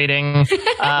end up reading.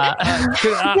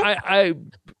 I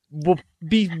will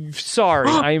be sorry,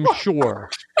 I am sure.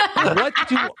 What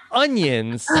do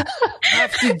onions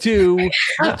have to do with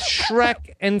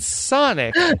Shrek and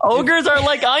Sonic? Ogres are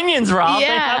like onions, Rob. Yeah.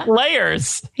 They have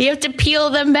layers. You have to peel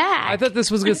them back. I thought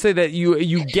this was going to say that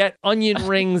you get onion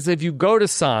rings if you go to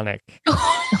Sonic.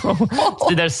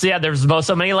 There's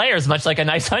so many layers, much like a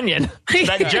nice onion.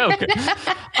 That joke.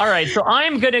 All right, so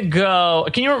I'm going to go.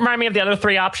 Can you remind me of the other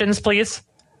 3 options, please?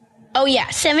 Oh, yeah.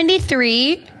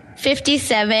 73,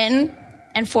 57,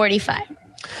 and 45.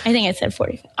 I think I said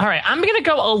 45. All right. I'm going to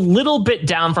go a little bit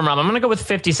down from Rob. I'm going to go with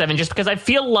 57 just because I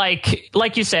feel like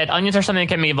you said, onions are something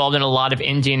that can be involved in a lot of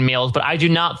Indian meals, but I do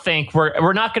not think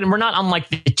we're not unlike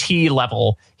the tea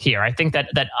level here. I think that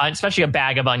especially a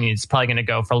bag of onions is probably going to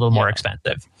go for a little more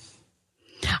expensive.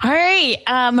 All right.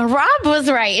 Rob was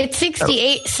right. It's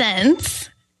 68 cents.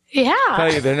 Yeah. I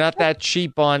tell you, they're not that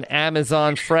cheap on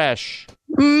Amazon Fresh.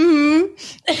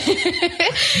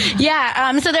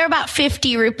 Yeah. So they're about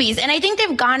 50 rupees. And I think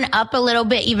they've gone up a little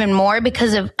bit even more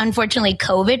because of, unfortunately,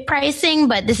 COVID pricing,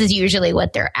 but this is usually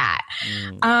what they're at.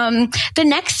 The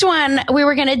next one, we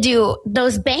were going to do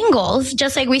those bangles,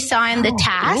 just like we saw in the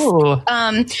task.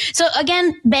 So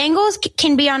again, bangles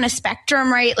can be on a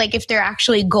spectrum, right? Like if they're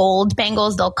actually gold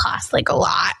bangles, they'll cost like a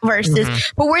lot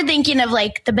versus, but we're thinking of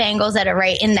like the bangles that are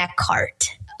right in that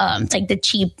cart. It's like the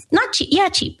cheap, not cheap. Yeah,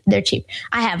 cheap. They're cheap.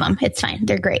 I have them. It's fine.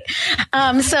 They're great.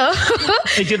 So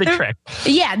they do the trick.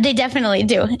 Yeah, they definitely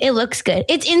do. It looks good.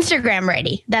 It's Instagram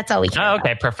ready. That's all we care about.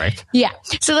 Okay, perfect. Yeah.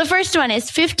 So the first one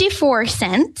is 54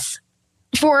 cents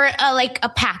for like a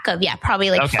pack of,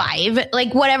 probably like 5,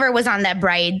 like whatever was on that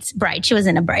bride's bride. She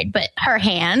wasn't a bride, but her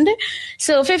hand.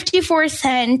 So 54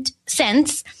 cents,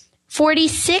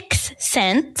 46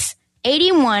 cents,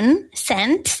 81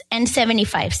 cents, and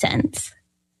 75 cents.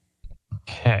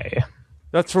 Okay.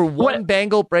 That's for one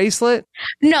bangle bracelet?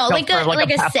 No, like a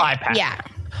set. Pack. Yeah.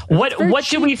 What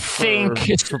do we think?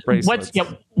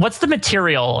 What's the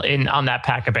material on that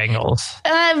pack of bangles?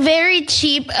 Very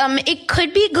cheap. It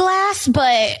could be glass,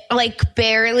 but like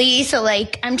barely. So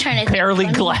like I'm trying to barely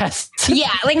glass.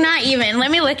 Yeah, like not even.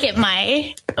 Let me look at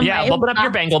my. Open up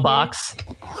your bangle box.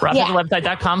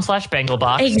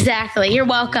 RHAPwebsite.com/banglebox. Exactly. You're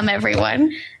welcome,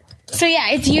 everyone. So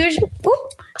yeah, it's usually.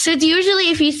 So it's usually,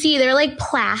 if you see, they're like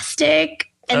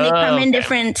plastic and they come in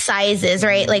different sizes,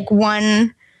 right? Like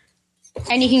one,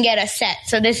 and you can get a set.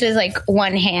 So this is like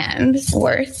one hand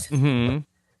worth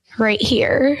right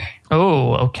here.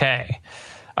 Oh, okay.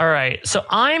 All right. So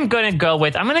I'm going to go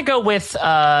with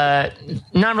not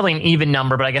really an even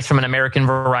number, but I guess from an American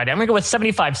variety, I'm going to go with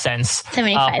 75 cents.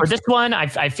 75 for this one,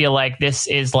 I feel like this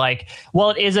is like,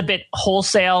 it is a bit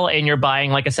wholesale and you're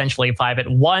buying like essentially 5 at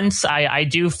once. I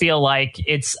do feel like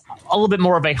it's a little bit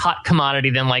more of a hot commodity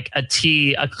than like a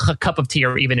cup of tea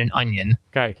or even an onion.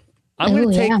 Okay. I'm going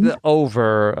to take the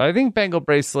over. I think bangle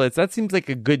bracelets, that seems like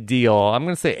a good deal. I'm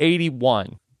going to say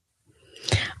 81.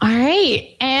 All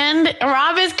right. And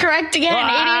Rob is correct again.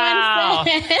 Wow.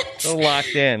 81 cents. So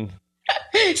locked in.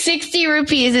 60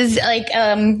 rupees is like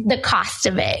the cost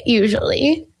of it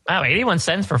usually. Wow, 81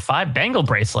 cents for 5 bangle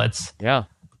bracelets. Yeah.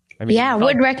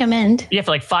 Would recommend. Yeah,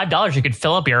 for like $5, you could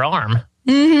fill up your arm.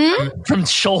 From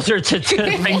shoulder to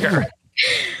finger.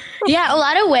 Yeah, a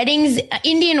lot of weddings,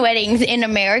 Indian weddings in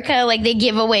America, like they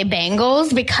give away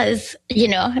bangles because,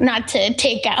 not to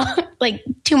take out like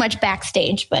too much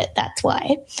backstage, but that's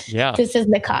why. Yeah. This is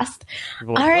the cost.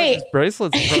 All right. This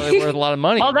bracelet's probably worth a lot of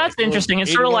money. Oh, that's interesting.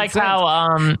 It's sort of like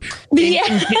how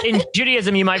in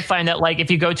Judaism, you might find that like if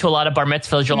you go to a lot of bar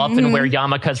mitzvahs, you'll often wear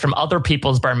yarmulkes from other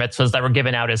people's bar mitzvahs that were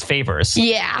given out as favors.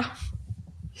 Yeah.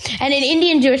 And in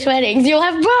Indian Jewish weddings, you'll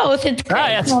have both. It's great.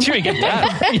 That's true. You get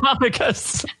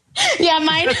yarmulkes. Yeah,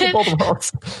 mine.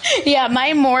 Yeah,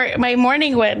 my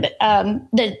morning when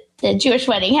the Jewish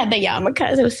wedding had the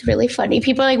yarmulkes. It was really funny.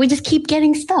 People are like, we just keep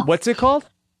getting stuff. What's it called?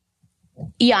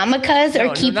 Yarmulkes or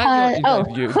kippah.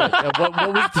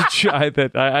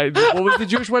 What was the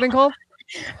Jewish wedding called?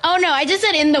 Oh no, I just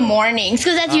said in the mornings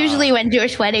because that's usually when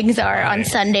Jewish weddings are on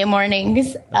Sunday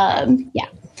mornings. Yeah.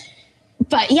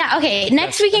 But yeah, okay.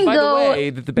 Next we can go. By the way,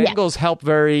 the bangles help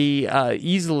very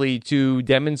easily to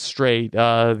demonstrate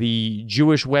the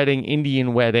Jewish wedding,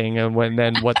 Indian wedding, and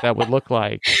what that would look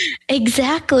like.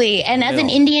 Exactly. And as an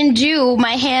Indian Jew,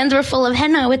 my hands were full of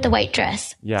henna with the white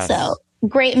dress. Yes. So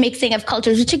great mixing of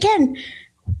cultures, which again,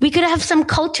 we could have some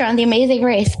culture on The Amazing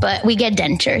Race, but we get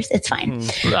dentures. It's fine.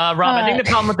 Rob, I think the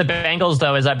problem with the bangles,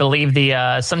 though, is I believe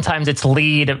sometimes its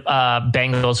lead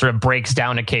bangle sort of breaks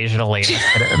down occasionally.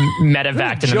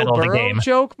 Medevac in the middle of the game.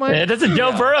 Joke, Mike? It is a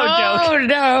Joe Burrow joke. Oh,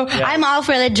 no. Yeah. I'm all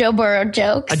for the Joe Burrow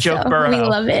jokes. A joke Burrow. We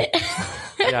love it.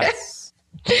 Yes.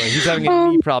 He's having a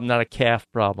knee problem, not a calf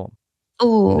problem.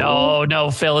 Ooh.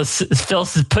 No, Phil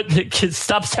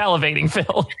stop salivating,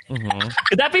 Phil.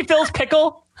 Could that be Phil's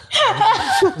pickle?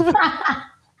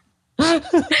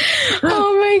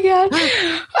 Oh my god.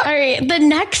 All right, the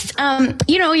next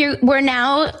we're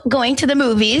now going to the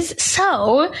movies,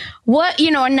 so what,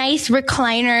 a nice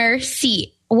recliner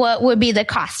seat, what would be the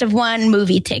cost of one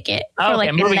movie ticket for like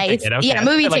a nice ticket, okay.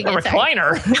 movie like ticket, a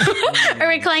recliner? A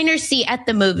recliner seat at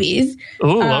the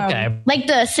ooh, okay. Like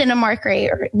the Cinemark,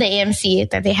 right, or the AMC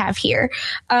that they have here.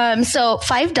 So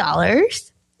 $5,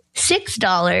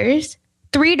 $6,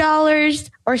 $3,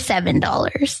 or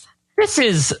 $7. This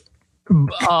is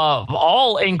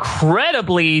all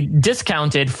incredibly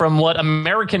discounted from what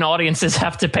American audiences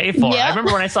have to pay for. Yep. I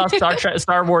remember when I saw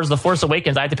Star Wars The Force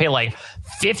Awakens, I had to pay like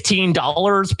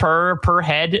 $15 per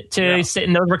head to sit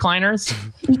in those recliners.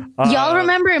 Y'all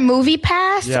remember Movie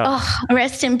Pass? Yeah. Oh,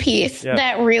 rest in peace. Yeah.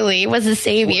 That really was a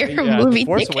savior of movie The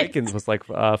Force tickets. Awakens was like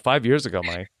 5 years ago,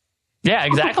 Mike. Yeah,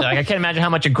 exactly. Like I can't imagine how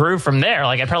much it grew from there.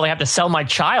 Like I'd probably have to sell my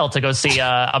child to go see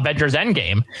Avengers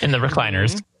Endgame in the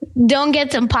recliners. Don't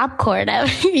get some popcorn.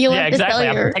 You'll have to sell I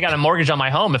have your... to take out a mortgage on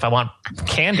my home if I want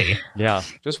candy. Yeah,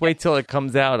 just wait till it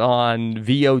comes out on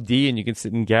VOD and you can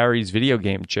sit in Gary's video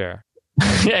game chair.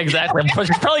 Yeah, exactly.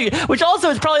 Which also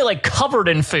is probably like covered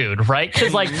in food, right?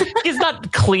 Because like he's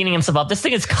not cleaning himself up. This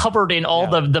thing is covered in all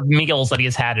the meals that he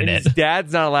has had in it. His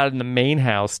dad's not allowed in the main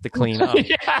house to clean up.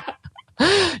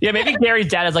 Yeah, maybe Gary's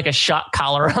dad has like a shot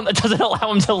collar on that doesn't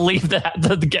allow him to leave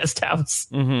the guest house.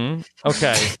 Mm-hmm.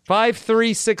 Okay, 5,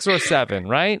 3, 6, or 7,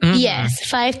 right? Mm-hmm. Yes,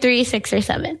 5, 3, 6, or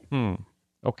 7.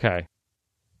 Okay.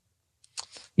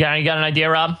 Yeah, you got an idea,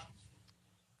 Rob?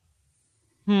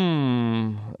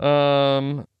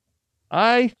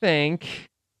 I think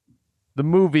the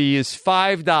movie is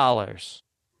 $5.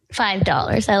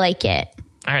 $5. I like it.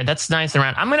 All right, that's nice and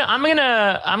round. I'm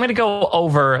gonna go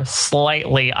over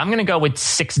slightly. I'm gonna go with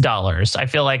 $6. I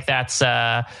feel like that's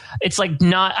it's like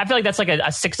not. I feel like that's like a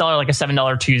 $6, like a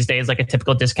 $7 Tuesday is like a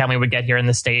typical discount we would get here in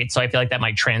the States. So I feel like that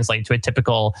might translate to a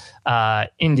typical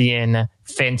Indian,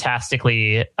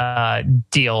 fantastically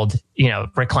dealed,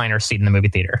 recliner seat in the movie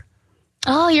theater.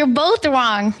 Oh, you're both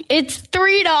wrong. It's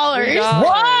 $3.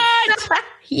 What?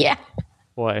 Yeah.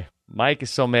 Boy, Mike is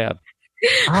so mad.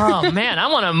 Oh man, I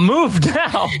want to move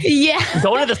now. Yeah.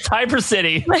 Going to the Cyber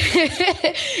City.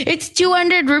 It's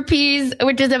 200 rupees,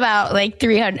 which is about like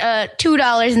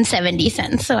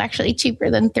 $2.70. So actually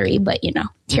cheaper than $3, but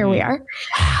here we are.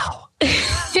 Wow.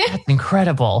 That's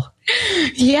incredible.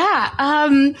 Yeah.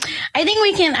 I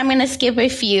think I'm going to skip a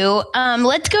few.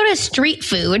 Let's go to street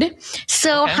food.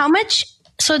 So how much?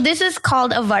 So this is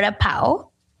called a vada pav.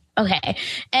 Okay.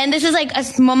 And this is like a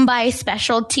Mumbai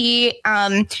specialty.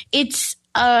 It's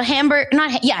a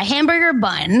hamburger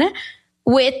bun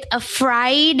with a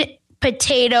fried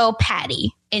potato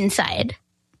patty inside.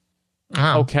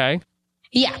 Oh. Okay.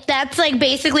 Yeah, that's like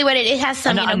basically what it has.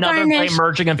 Some another garnish. great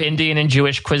merging of Indian and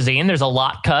Jewish cuisine. There's a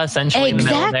latke essentially in the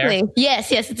middle there.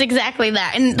 Yes, it's exactly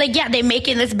that. And they make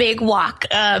in this big wok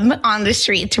on the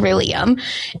street. It's really yum.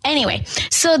 Anyway,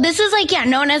 so this is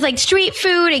known as like street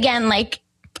food. Again, like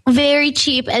very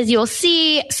cheap, as you'll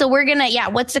see. So we're gonna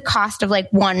what's the cost of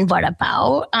like one vada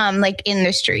pav like in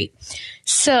the street?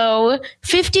 So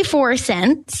 54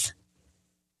 cents,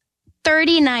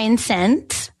 39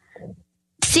 cents,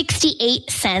 68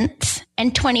 cents,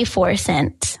 and 24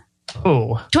 cents.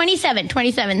 Ooh. 27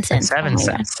 cents. 7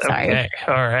 cents. Sorry. Okay.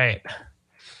 All right.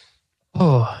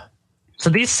 Oh. So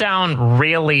these sound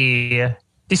really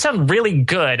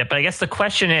good, but I guess the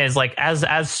question is, like,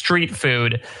 as street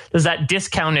food, does that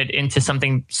discount it into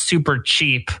something super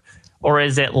cheap, or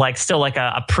is it like still like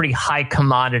a pretty high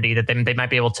commodity that they might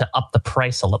be able to up the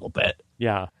price a little bit?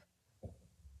 Yeah.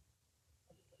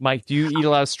 Mike, do you eat a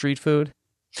lot of street food?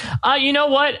 You know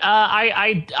what?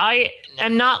 I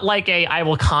am not like I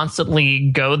will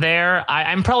constantly go there.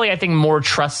 I'm probably, I think, more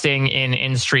trusting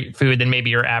in street food than maybe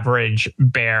your average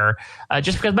bear,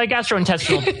 just because my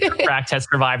gastrointestinal tract has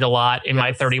survived a lot in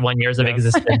my 31 years of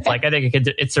existence. Like, I think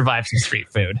it survives some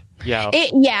street food.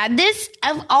 Yeah. This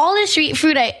of all the street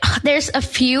food, there's a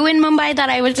few in Mumbai that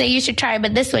I would say you should try,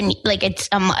 but this one, like, it's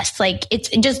a must. Like, it's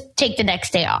just take the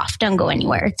next day off. Don't go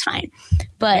anywhere. It's fine.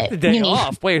 But the day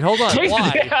off. Wait, hold on.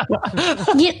 Why?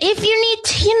 If you need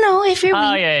to, if you're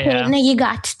you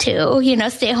got to,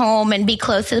 stay home and be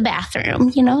close to the bathroom.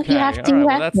 Okay. You have to. Right.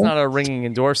 Well, that's not a ringing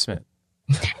endorsement.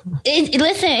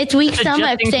 Listen, it's weak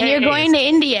stomachs, and you're going to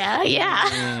India.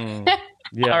 Yeah.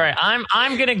 Yeah. All right,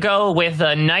 I'm gonna go with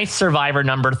a nice survivor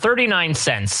number, 39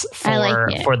 cents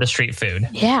for the street food.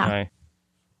 Yeah.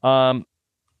 Okay.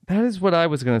 That is what I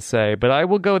was gonna say, but I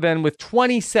will go then with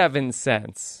 27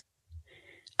 cents.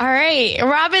 All right,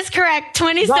 Rob is correct.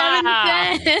 27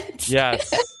 cents.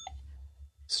 Yes.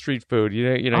 Street food.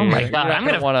 You know. Oh my god! I'm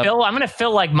gonna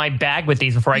fill like my bag with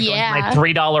these before I go into my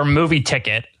 $3 movie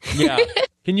ticket. Yeah.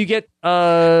 Can you get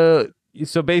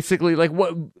so basically, like,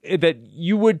 what that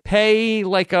you would pay,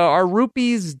 like, are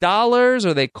rupees dollars?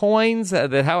 Are they coins?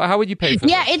 How would you pay for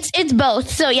that? It's both.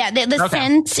 So the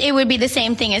cents, it would be the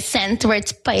same thing as cents, where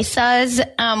it's paisas,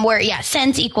 where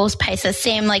cents equals paisas.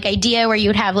 Same like idea, where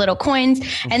you'd have little coins,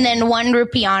 and then 1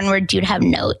 rupee onward you'd have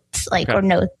notes, or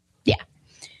notes. Yeah.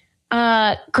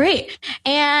 Great.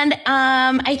 And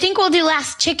I think we'll do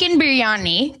last chicken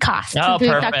biryani cost. Oh, we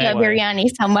talked about biryani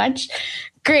so much.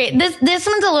 Great. This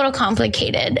one's a little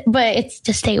complicated, but it's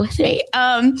just stay with me.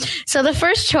 So the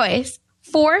first choice,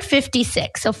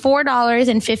 $4.56. So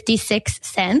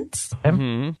 $4.56.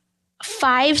 Mm-hmm.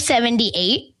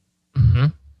 $5.78. Mm-hmm.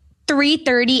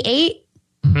 $3.38.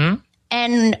 Mm-hmm.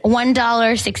 And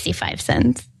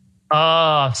 $1.65.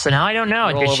 Oh, so now I don't know.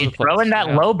 All Did over she the place, throw in that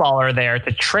yeah. low baller there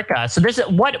to trick us? So this is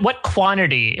what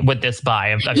quantity would this buy?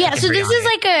 Of Yeah, so chicken this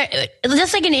biryani? is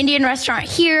just like an Indian restaurant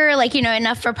here, like,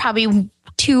 enough for probably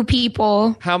 2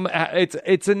 people.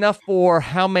 It's enough for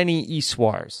how many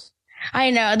Iswars? I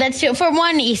know, that's true. For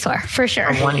one Iswar, for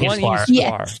sure. For one Iswar.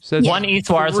 Yes. So it's One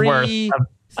Iswar's worth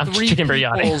of three chicken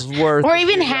biryani. people's worth Or of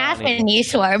even biryani. half an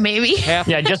Iswar, maybe. Half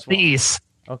Yeah, an just the Iswar. East.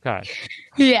 Okay.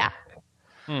 Yeah.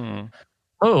 Oh,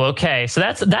 okay. So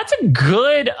that's a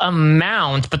good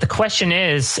amount, but the question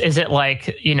is it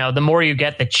like, the more you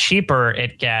get, the cheaper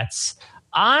it gets?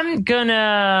 I'm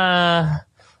gonna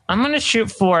shoot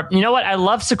for, you know what? I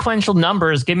love sequential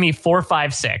numbers. Give me 4,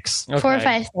 5, 6. Okay. 4,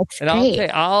 5, 6. And Great.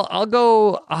 I'll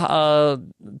go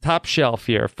top shelf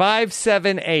here. 5,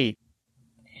 7, 8.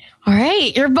 All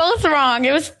right, you're both wrong.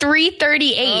 It was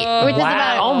 $3.38, which is Wow.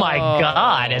 about Oh my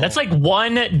God. That's like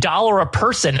 $1 a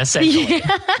person, essentially.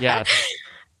 Yes.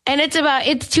 and it's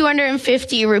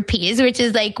 250 rupees, which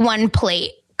is like one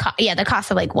plate. The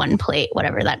cost of like one plate,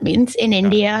 whatever that means in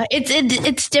India.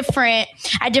 It's different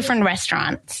at different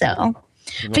restaurants. So,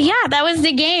 but yeah, that was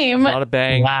the game. A lot of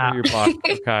bang Wow. for your buck.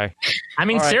 Okay. I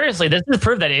mean, All right. seriously, this is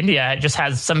proof that India just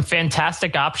has some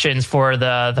fantastic options for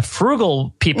the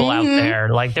frugal people out there.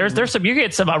 Like there's some, you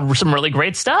get some really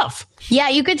great stuff. Yeah,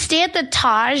 you could stay at the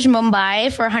Taj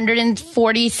Mumbai for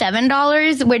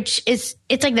 $147, which it's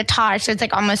like the Taj, so it's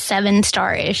like almost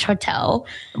 7-star-ish hotel.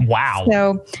 Wow.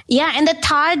 So yeah, and the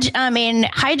Taj in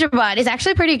Hyderabad is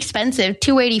actually pretty expensive,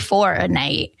 $284 a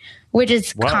night, which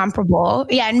is comparable.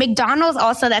 Yeah, and McDonald's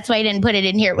also, that's why I didn't put it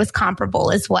in here. It was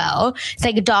comparable as well. It's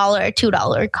like $1 or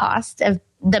 $2 cost of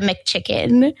the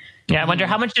McChicken. Yeah, I wonder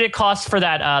how much did it cost for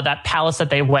that palace that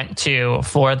they went to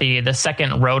for the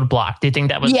second roadblock? Do you think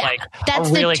that was that's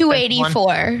a really the expensive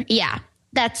one? $284? Yeah,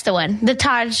 that's the one. The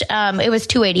Taj, it was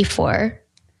 $284.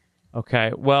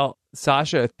 Okay. Well,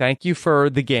 Sasha, thank you for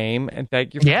the game, and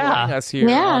thank you for joining us here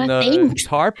on the thanks.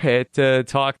 TARpit to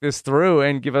talk this through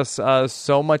and give us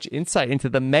so much insight into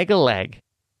the mega leg.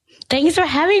 Thanks for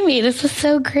having me. This was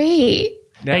so great.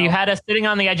 Now, you had us sitting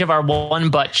on the edge of our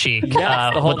one butt cheek the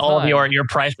whole with all of time. your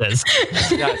prices.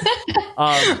 Yes.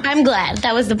 I'm glad.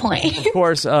 That was the point. Of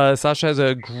course, Sasha has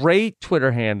a great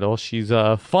Twitter handle. She's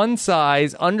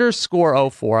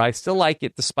funsize_04. I still like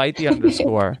it despite the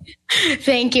underscore.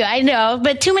 Thank you. I know,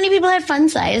 but too many people have fun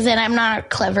size, and I'm not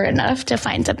clever enough to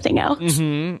find something else.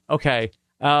 Mm-hmm. Okay.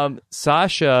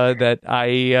 Sasha, that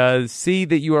I see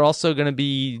that you are also going to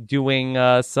be doing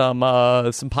some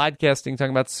podcasting talking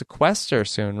about sequester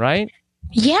soon, right?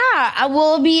 Yeah, I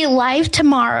will be live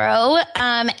tomorrow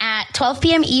at 12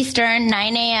 p.m. Eastern,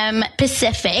 9 a.m.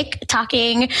 Pacific,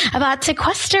 talking about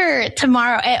sequester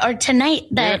tomorrow or tonight.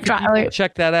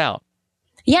 Check that out.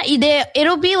 Yeah,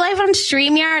 it'll be live on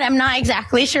StreamYard. I'm not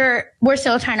exactly sure. We're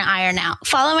still trying to iron out.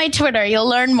 Follow my Twitter. You'll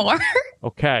learn more.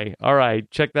 Okay. All right.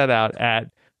 Check that out at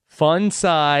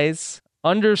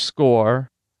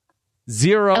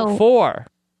funsize_04.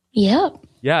 Yep.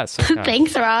 Yes. Okay.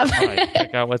 Thanks, Rob. All right.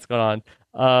 Check out what's going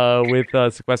on with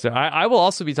sequester. I will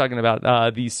also be talking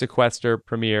about the sequester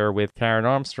premiere with Karen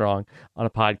Armstrong on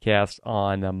a podcast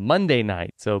on Monday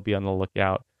night. So be on the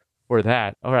lookout for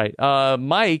that. All right.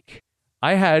 Mike,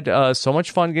 I had so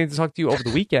much fun getting to talk to you over the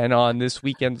weekend on this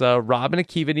weekend's Rob and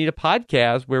Akiva Need a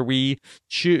Podcast, where we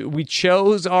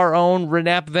chose our own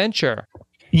RHAP venture.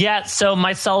 Yeah, so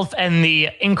myself and the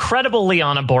incredible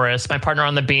Liana Boris, my partner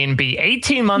on the B&B,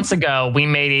 18 months ago, we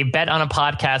made a bet on a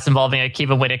podcast involving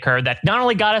Akiva Whitaker that not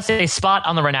only got us a spot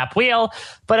on the RHAP wheel,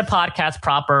 but a podcast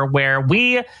proper where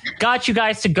we got you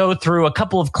guys to go through a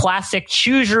couple of classic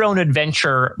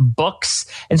choose-your-own-adventure books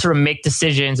and sort of make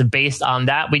decisions based on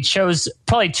that. We chose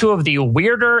probably 2 of the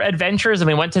weirder adventures, and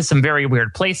we went to some very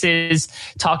weird places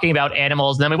talking about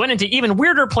animals. And then we went into even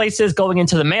weirder places going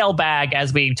into the mailbag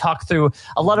as we talked through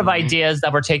a lot of ideas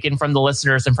that were taken from the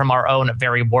listeners and from our own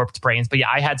very warped brains. But yeah,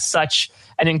 I had such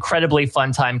an incredibly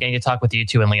fun time getting to talk with you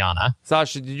two and Liana.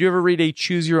 Sasha, did you ever read a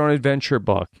choose-your-own-adventure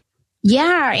book?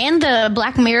 Yeah, and the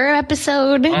Black Mirror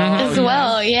episode as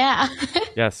well. Yeah.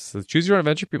 Yes, the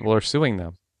choose-your-own-adventure people are suing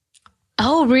them.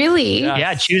 Oh, really?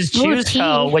 Yeah, Choose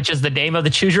Co., which is the name of the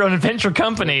Choose Your Own Adventure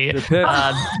company.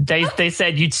 They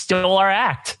said you stole our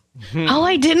act. Oh,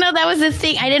 I didn't know that was a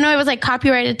thing. I didn't know it was like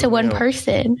copyrighted to one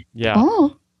person. Yeah.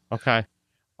 Oh. Okay.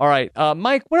 All right.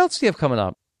 Mike, what else do you have coming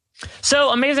up? So,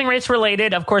 Amazing Race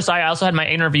related, of course, I also had my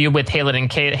interview with Haley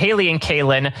and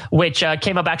Kaylin, which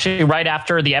came up actually right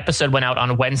after the episode went out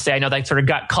on Wednesday. I know that sort of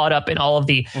got caught up in all of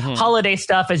the holiday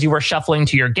stuff as you were shuffling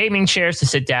to your gaming chairs to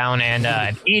sit down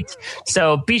and eat.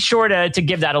 So be sure to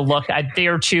give that a look. They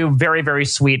are two very, very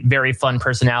sweet, very fun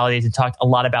personalities who talked a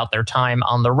lot about their time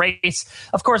on the race.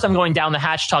 Of course, I'm going down the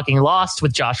hatch talking Lost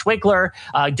with Josh Wigler,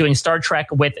 doing Star Trek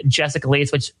with Jessica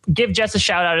Liese, which give Jess a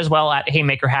shout out as well at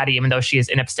Haymaker Hattie, even though she is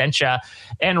in absentia.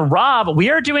 And Rob, we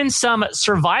are doing some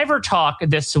Survivor talk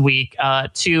this week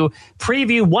to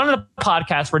preview one of the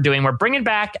podcasts we're doing. We're bringing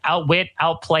back Outwit,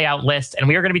 Outplay, Outlist, and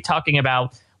we are going to be talking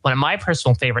about one of my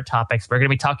personal favorite topics. We're going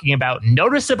to be talking about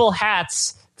noticeable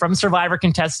hats from Survivor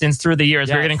contestants through the years.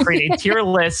 Yes. We're going to create a tier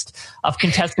list of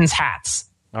contestants' hats.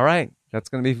 All right. That's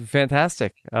going to be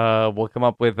fantastic. We'll come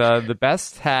up with the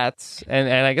best hats, and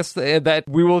I guess that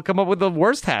we will come up with the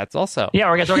worst hats also. Yeah,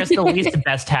 we're going to still list the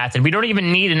best hats, and we don't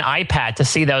even need an iPad to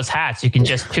see those hats. You can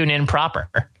just tune in proper.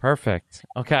 Perfect.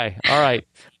 Okay. All right.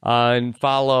 And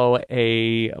follow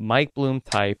a Mike Bloom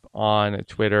type on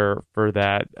Twitter for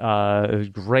that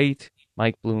great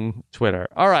Mike Bloom Twitter.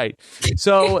 All right.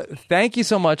 So thank you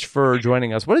so much for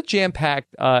joining us. What a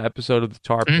jam-packed episode of the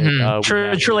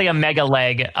TARpit. Truly a mega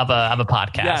leg of a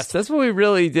podcast. Yes, that's what we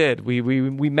really did. We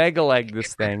mega legged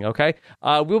this thing, okay?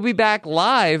 We'll be back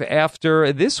live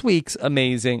after this week's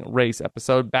Amazing Race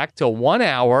episode, back to 1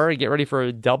 hour. Get ready for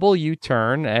a double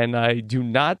U-turn, and I do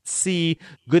not see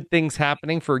good things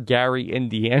happening for Gary and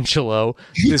D'Angelo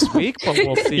this week, but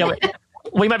we'll see.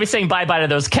 We might be saying bye-bye to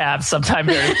those calves sometime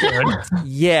very soon.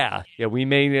 Yeah, we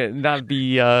may not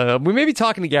be. We may be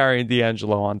talking to Gary and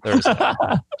D'Angelo on Thursday.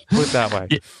 Put it that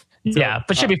way. Yeah,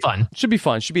 but should be fun. Should be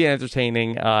fun. Should be an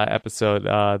entertaining episode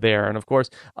there. And of course,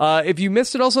 if you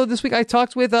missed it, also this week I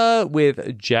talked with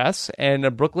Jess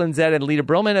and Brooklyn Zed and Lita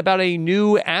Brillman about a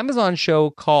new Amazon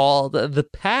show called The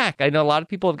Pack. I know a lot of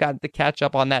people have gotten to catch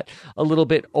up on that a little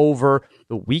bit over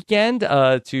the weekend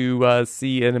to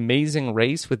see an amazing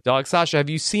race with dogs. Sasha, have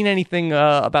you seen anything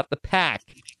about The Pack?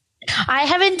 I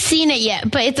haven't seen it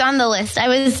yet, but it's on the list.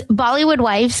 Bollywood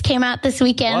Wives came out this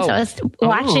weekend, Whoa. so I was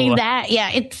watching that. Yeah,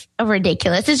 it's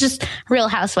ridiculous. It's just Real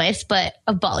Housewives, but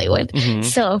of Bollywood. Mm-hmm.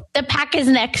 So The Pack is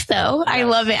next, though. Yes. I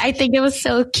love it. I think it was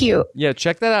so cute. Yeah,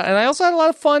 check that out. And I also had a lot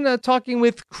of fun talking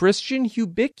with Christian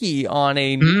Hubicki on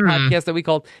a new podcast that we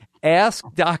called Ask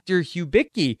Dr.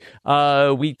 Hubicki.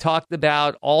 We talked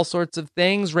about all sorts of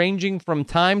things ranging from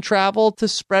time travel to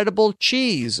spreadable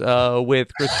cheese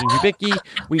with Christian Hubicki.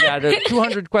 We got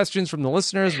 200 questions from the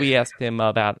listeners. We asked him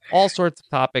about all sorts of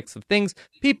topics of things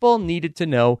people needed to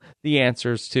know the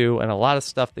answers to, and a lot of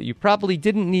stuff that you probably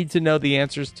didn't need to know the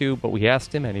answers to, but we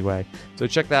asked him anyway. So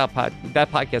check that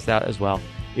podcast out as well,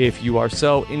 if you are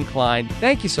so inclined.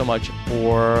 Thank you so much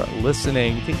for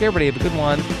listening. Take care, everybody. Have a good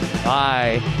one.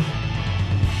 Bye.